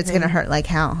and sure it's everything. gonna hurt like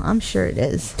hell. I'm sure it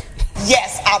is.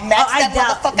 Yes, I'll match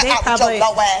that motherfucker out with your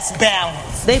low ass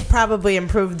balance. They've probably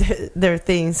improved their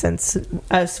thing since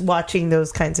us watching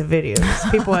those kinds of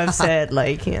videos. People have said,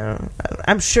 like, you know,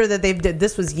 I'm sure that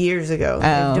this was years ago.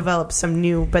 They've developed some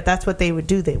new, but that's what they would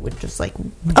do. They would just like,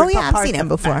 Oh yeah, I've seen it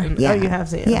before. Yeah. Oh, you have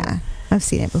seen it. Yeah, I've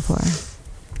seen it before.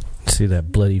 See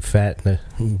that bloody fat in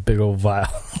a big old vial.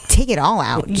 Take it all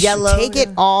out. Yellow. Take it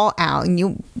all out, and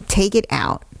you take it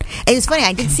out. And it's funny.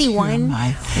 I did see one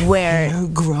where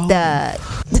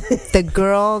the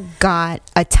girl got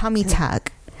a tummy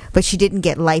tuck, but she didn't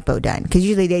get lipo done because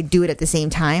usually they do it at the same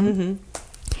time. Mm-hmm.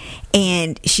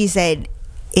 And she said,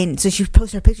 so she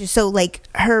posted her picture. So like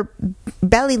her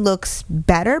belly looks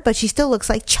better, but she still looks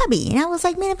like chubby. And I was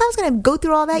like, man, if I was gonna go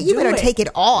through all that, you better take it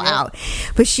all out.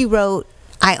 But she wrote,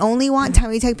 I only want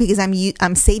tummy tuck because I'm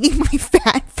saving my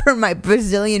fat for my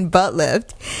Brazilian butt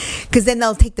lift, because then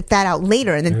they'll take the fat out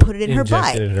later and then put it in her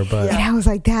butt. Inject it in her butt. And I was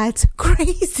like, that's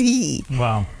crazy.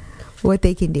 Wow. What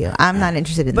they can do. I'm not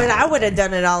interested in But that. I would have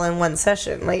done it all in one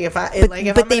session. Like if I,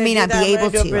 But they may not be able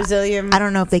to. Brazilian. I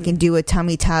don't know if they can do a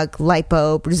tummy tuck,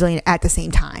 lipo, Brazilian at the same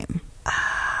time.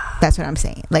 That's what I'm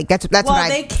saying. Like that's what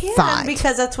they I can thought.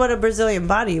 because that's what a Brazilian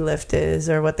body lift is,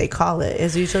 or what they call it.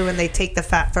 Is usually when they take the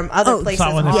fat from other places,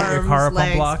 not when they put your car up on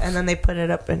legs, blocks? and then they put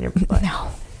it up in your butt. No.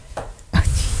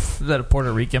 Is that a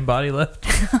Puerto Rican body lift?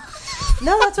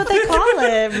 No, that's what they call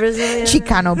it. Brazilian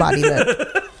Chicano body lift.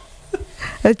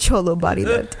 A cholo body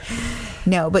lift.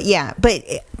 No, but yeah, but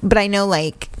I know,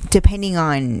 like, depending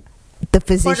on the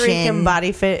physician. Puerto Rican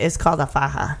body fit is called a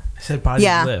faja. I said body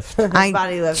lift.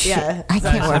 Body lift. Yeah, I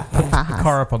can't work with The fajas.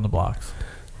 car up on the blocks.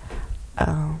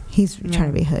 Oh, He's trying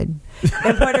to be hood.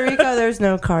 in Puerto Rico, there's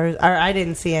no cars, or I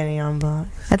didn't see any on blocks.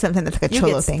 That's something that's like a You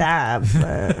cholo get thing. stabbed,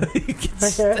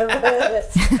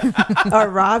 or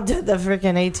robbed at the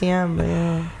freaking ATM. But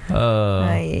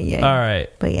yeah. Yeah. All right.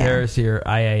 But yeah. There's your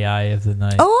III of the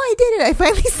night. Oh, I did it! I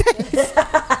finally said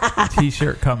it.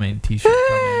 T-shirt coming. T-shirt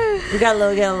coming. We got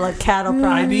get a little cattle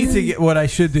prize. I need to get what I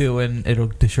should do, and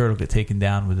the shirt will get taken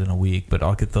down within a week. But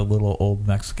I'll get the little old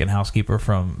Mexican housekeeper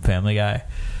from Family Guy.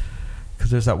 Because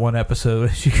there's that one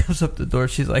episode, she comes up the door,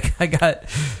 she's like, I got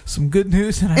some good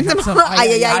news and I got some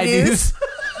ay news.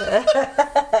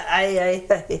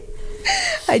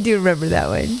 I do remember that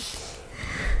one.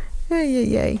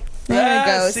 Ay. There it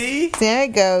goes. See? There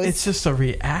it goes. It's just a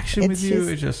reaction with you.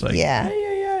 It's just like, yeah.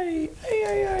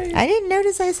 I didn't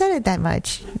notice I said it that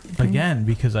much. Again,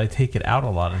 because I take it out a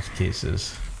lot of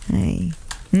cases.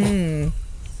 Okay.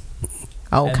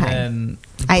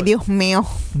 Ay, Dios mío.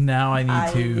 Now I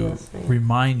need to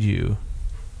remind you.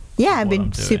 Yeah, I've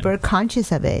been super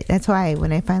conscious of it. That's why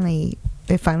when it finally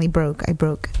broke, I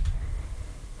broke.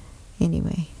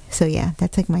 Anyway, so yeah,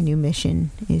 that's like my new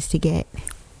mission is to get.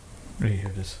 Right here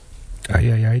it is.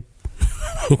 Ay.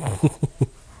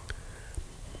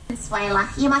 Consuela,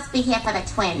 you must be here for the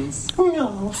twins.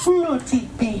 No, naughty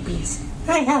babies.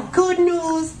 I have good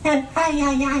news and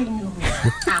ay news.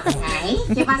 Okay,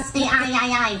 give us the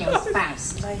ay news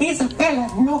first. Isabella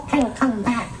no can come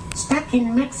back. Stuck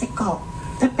in Mexico.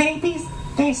 The babies,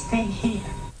 they stay here.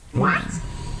 What?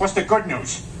 What's the good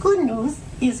news? Good news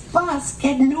is Boss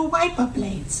get new wiper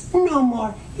blades. No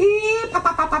more.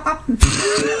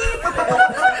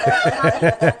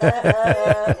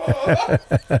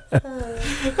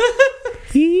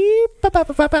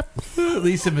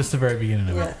 Lisa missed the very beginning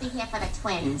of it. Must be here for the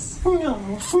twins. No,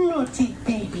 naughty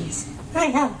babies. I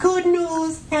have good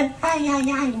news and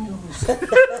ay news.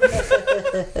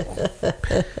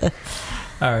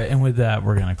 All right, and with that,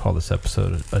 we're going to call this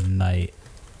episode a night.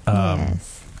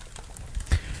 Yes.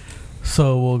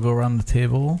 So we'll go around the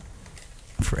table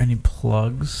for any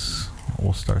plugs.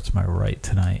 We'll start to my right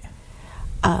tonight.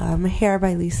 Hair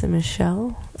by Lisa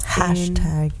Michelle.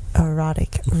 Hashtag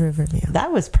erotic Riverview.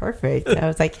 That was perfect. I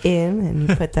was like and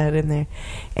you put that in there.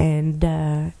 And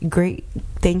great.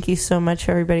 Thank you so much,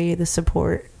 everybody. The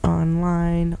support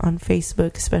online, on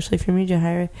Facebook, especially for Media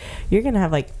Hire. You're going to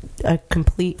have like a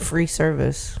complete free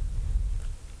service.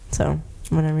 So,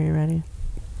 whenever you're ready.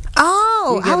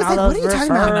 Oh, I was like, what are you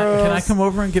talking about? Can I come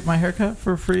over and get my haircut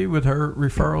for free with her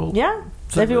referral? Yeah.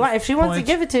 If you want, if she wants to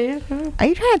give it to you. Are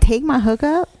you trying to take my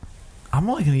hookup? I'm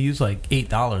only going to use like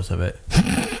 $8 of it.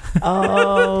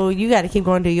 Oh, you got to keep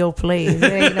going to your place. It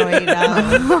ain't no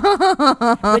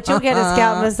 $8. But you'll get a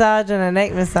scalp massage and a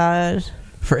neck massage.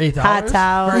 For $8? Hot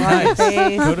towel. Very nice.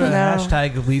 Face. Go to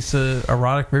hashtag Lisa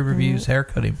Erotic Riverview's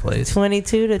haircutting place. $22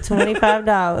 to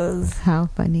 $25. How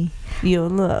funny. You'll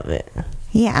love it.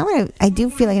 Yeah, I do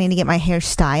feel like I need to get my hair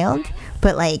styled,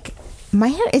 but like my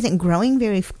hair isn't growing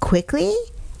very quickly,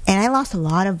 and I lost a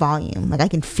lot of volume. Like I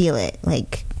can feel it.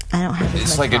 Like I don't have.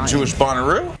 It's like volume. A Jewish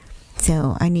Bonnaroo.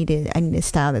 So I need a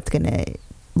style that's gonna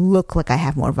look like I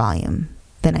have more volume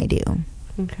than I do.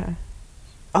 Okay.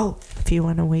 Oh, if you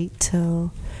want to wait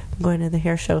till I'm going to the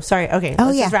hair show. Sorry. Okay. Oh,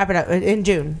 let's yeah. just wrap it up in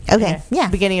June. Okay. Yeah.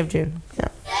 Beginning of June. Yeah.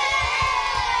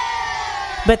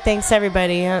 But thanks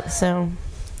everybody. So.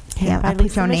 Yeah, I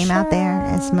put your name out there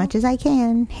as much as I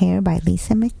can. Hair by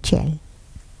Lisa Michelle.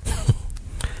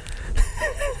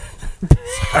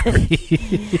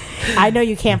 I know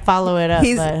you can't follow it up.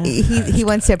 He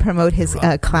wants to promote his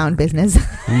clown business.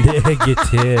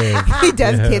 Negative. He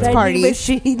does kids parties,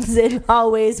 machines in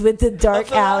hallways with the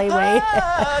dark alleyway.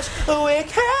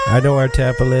 I know our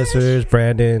Tampa listeners,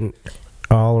 Brandon,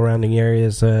 all around the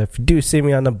areas. If you do see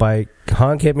me on the bike,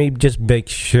 honk at me. Just make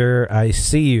sure I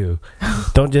see you.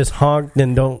 Don't just honk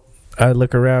and don't. I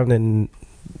look around and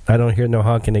I don't hear no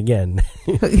honking again.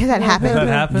 Does that happen? Does that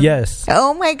happen? Yes.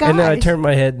 Oh my god! And then I turn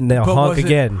my head and they'll honk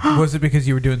again. Was it because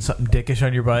you were doing something dickish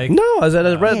on your bike? No, I was at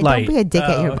a red light. Don't be a dick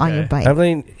on your bike. I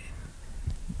mean,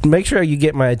 make sure you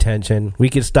get my attention. We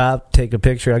can stop, take a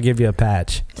picture. I'll give you a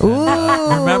patch. Ooh.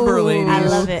 Remember, ladies. I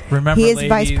love it. Remember, he is ladies,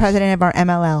 vice president of our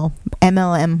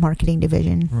MLM marketing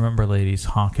division. Remember, ladies,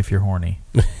 honk if you're horny.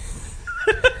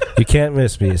 You can't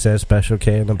miss me. It says Special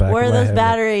K in the back Where of are my those head.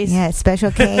 batteries? Yeah,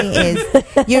 Special K is.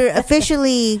 You're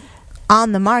officially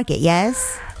on the market,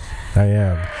 yes? I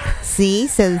am. See?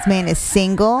 So this man is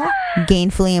single,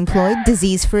 gainfully employed,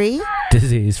 disease-free.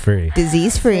 Disease-free.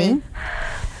 Disease-free.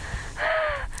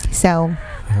 So,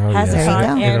 has there you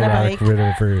go. And a bike.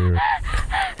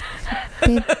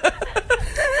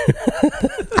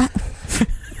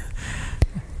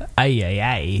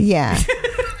 Ay. Yeah.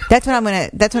 That's what I'm gonna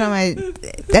say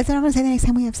the next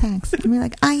time we have sex. I'm gonna be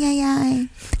like, ay.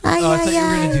 I thought you were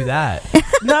gonna do that.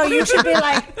 No, you should be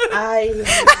like, ay.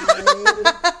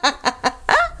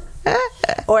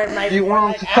 Or it might be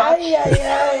like,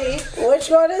 ay. Which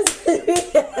one is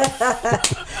it?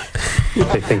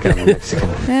 They think I'm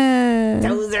Mexican.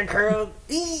 Those are curled.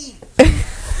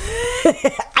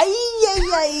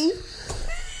 Ay.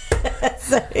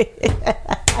 Sorry.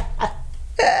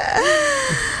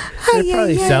 They're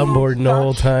probably soundboarding the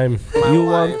whole time. You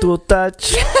want to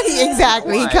touch?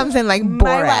 Exactly. He comes in like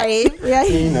Borat.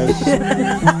 Penis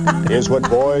is what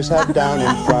boys have down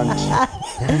in front.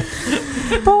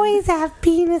 Boys have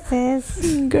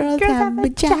penises. Girls have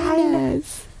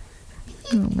vaginas.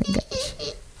 Oh my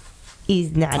gosh.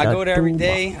 He's not. I go there every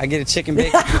day. I get a chicken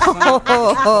bacon.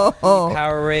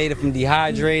 Powerade if I'm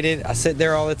dehydrated. I sit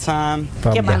there all the time.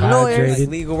 Get my lawyers. Like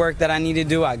legal work that I need to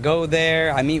do. I go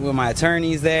there. I meet with my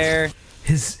attorneys there.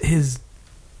 His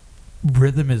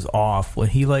rhythm is off when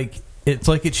he like. It's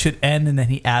like it should end, and then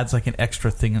he adds like an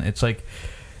extra thing. It's like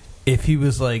if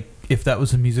that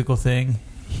was a musical thing,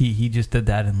 he just did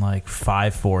that in like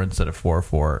 5/4 instead of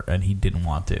 4/4, and he didn't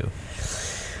want to.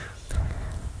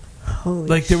 Holy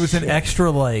like there was shit. an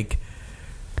extra like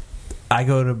I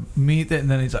go to meet it, and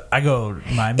then he's like I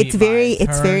meet It's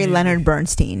very Leonard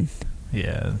Bernstein.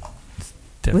 Yeah,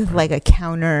 with like a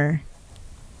counter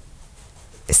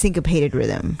syncopated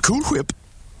rhythm. Cool Whip.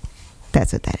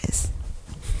 That's what that is.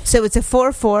 So it's a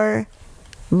 4/4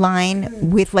 line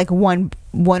with like one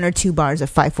or two bars of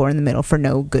 5/4 in the middle for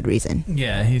no good reason.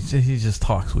 Yeah, he just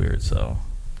talks weird. So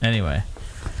anyway.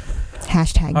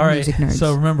 Hashtag all right, music nerds.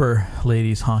 So remember,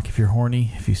 ladies, honk if you're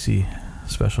horny. If you see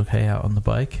Special K out on the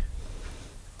bike,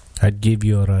 I'd give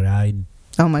you a ride.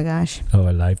 Oh my gosh. Oh,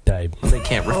 a lifetime. They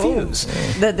can't refuse.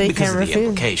 That they because can't of refuse. the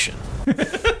implication.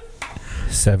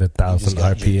 7,000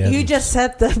 RPM. You just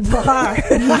set the bar.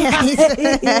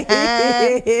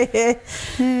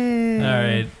 all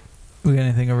right. We got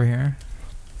anything over here?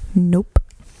 Nope.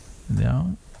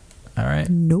 No. All right.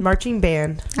 Nope. Marching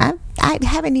band. I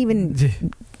haven't even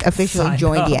officially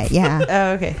joined yet. Yeah.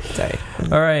 Oh, okay. Sorry.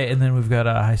 All right, and then we've got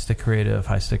High Stick Creative,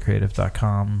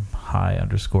 highstickcreative.com,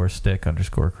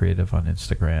 high_stick_creative on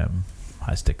Instagram,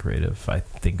 High Stick Creative, I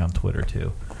think on Twitter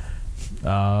too.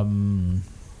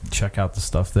 Check out the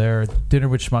stuff there.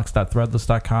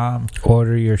 dinnerwithschmucks.threadless.com.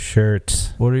 Order your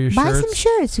shirts. Buy some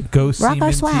shirts. Go see Rock our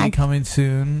Minty swag. coming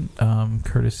soon,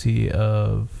 courtesy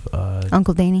of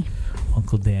Uncle Danny.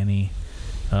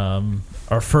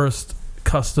 Our first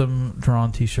custom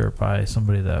drawn t-shirt by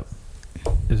somebody that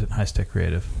isn't High Stick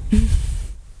Creative.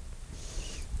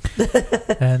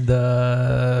 And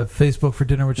Facebook for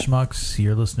Dinner with Schmucks.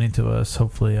 You're listening to us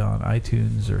hopefully on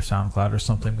iTunes or SoundCloud or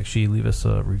something. Make sure you leave us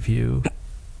a review.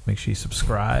 Make sure you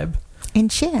subscribe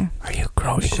and share. Are you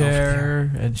growing? Share.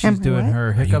 And she's doing what?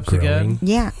 her hiccups again.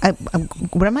 Yeah.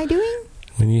 What am I doing?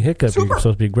 When you hiccup, you're supposed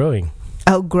to be growing.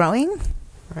 Oh, growing?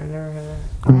 I've never heard that.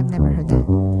 I've never heard that.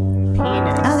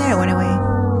 Oh, there it went away.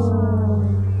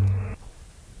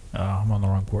 Oh, I'm on the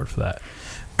wrong board for that.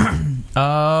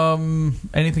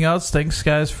 Anything else? Thanks,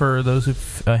 guys, for those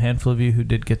a handful of you who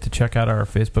did get to check out our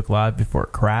Facebook Live before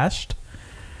it crashed.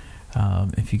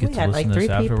 If you get to listen to this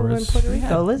afterwards, in Puerto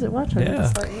Rico. Liz, watch it. Yeah.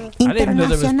 I didn't even know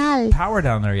there was power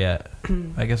down there yet.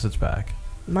 I guess it's back.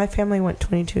 My family went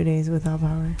 22 days without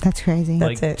power. That's crazy.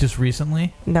 Like just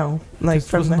recently? No, like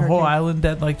from wasn't the whole island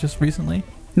dead like just recently?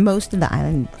 Most of the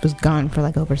island was gone for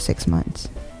like over 6 months.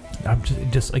 I'm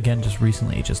just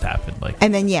recently it just happened. Like,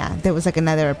 and then there was like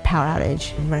another power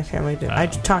outage. My family did. I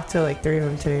talked to like 3 of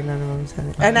them today. None of them said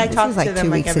it. And I talked to them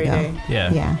like every day.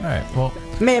 Yeah. All right. Well,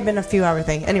 may have been a few hour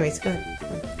thing. Anyways, go ahead.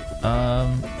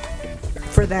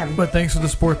 For them. But thanks for the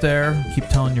support there. Keep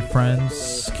telling your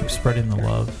friends. Keep spreading the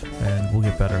love, and we'll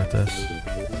get better at this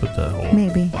with the whole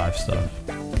live stuff.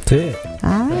 That's it.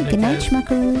 All right. Good night,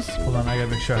 schmuckers. Hold on, I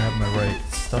gotta make sure I have my right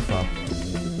stuff up.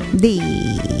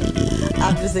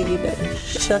 I'm just thinking that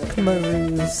Chuck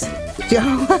Maroos.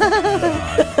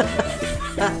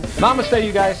 Namaste,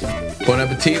 you guys. Bon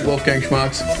appetit, Wolfgang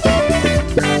Schmucks.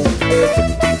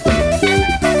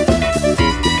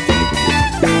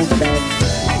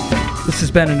 This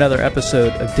has been another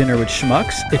episode of Dinner with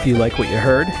Schmucks. If you like what you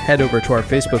heard, head over to our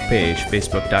Facebook page,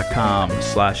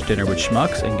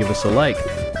 facebook.com/dinnerwithschmucks, and give us a like.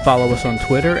 Follow us on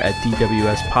Twitter at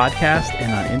DWS Podcast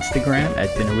and on Instagram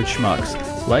at Dinner with Schmucks.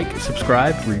 Like,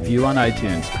 subscribe, review on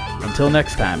iTunes. Until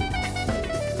next time.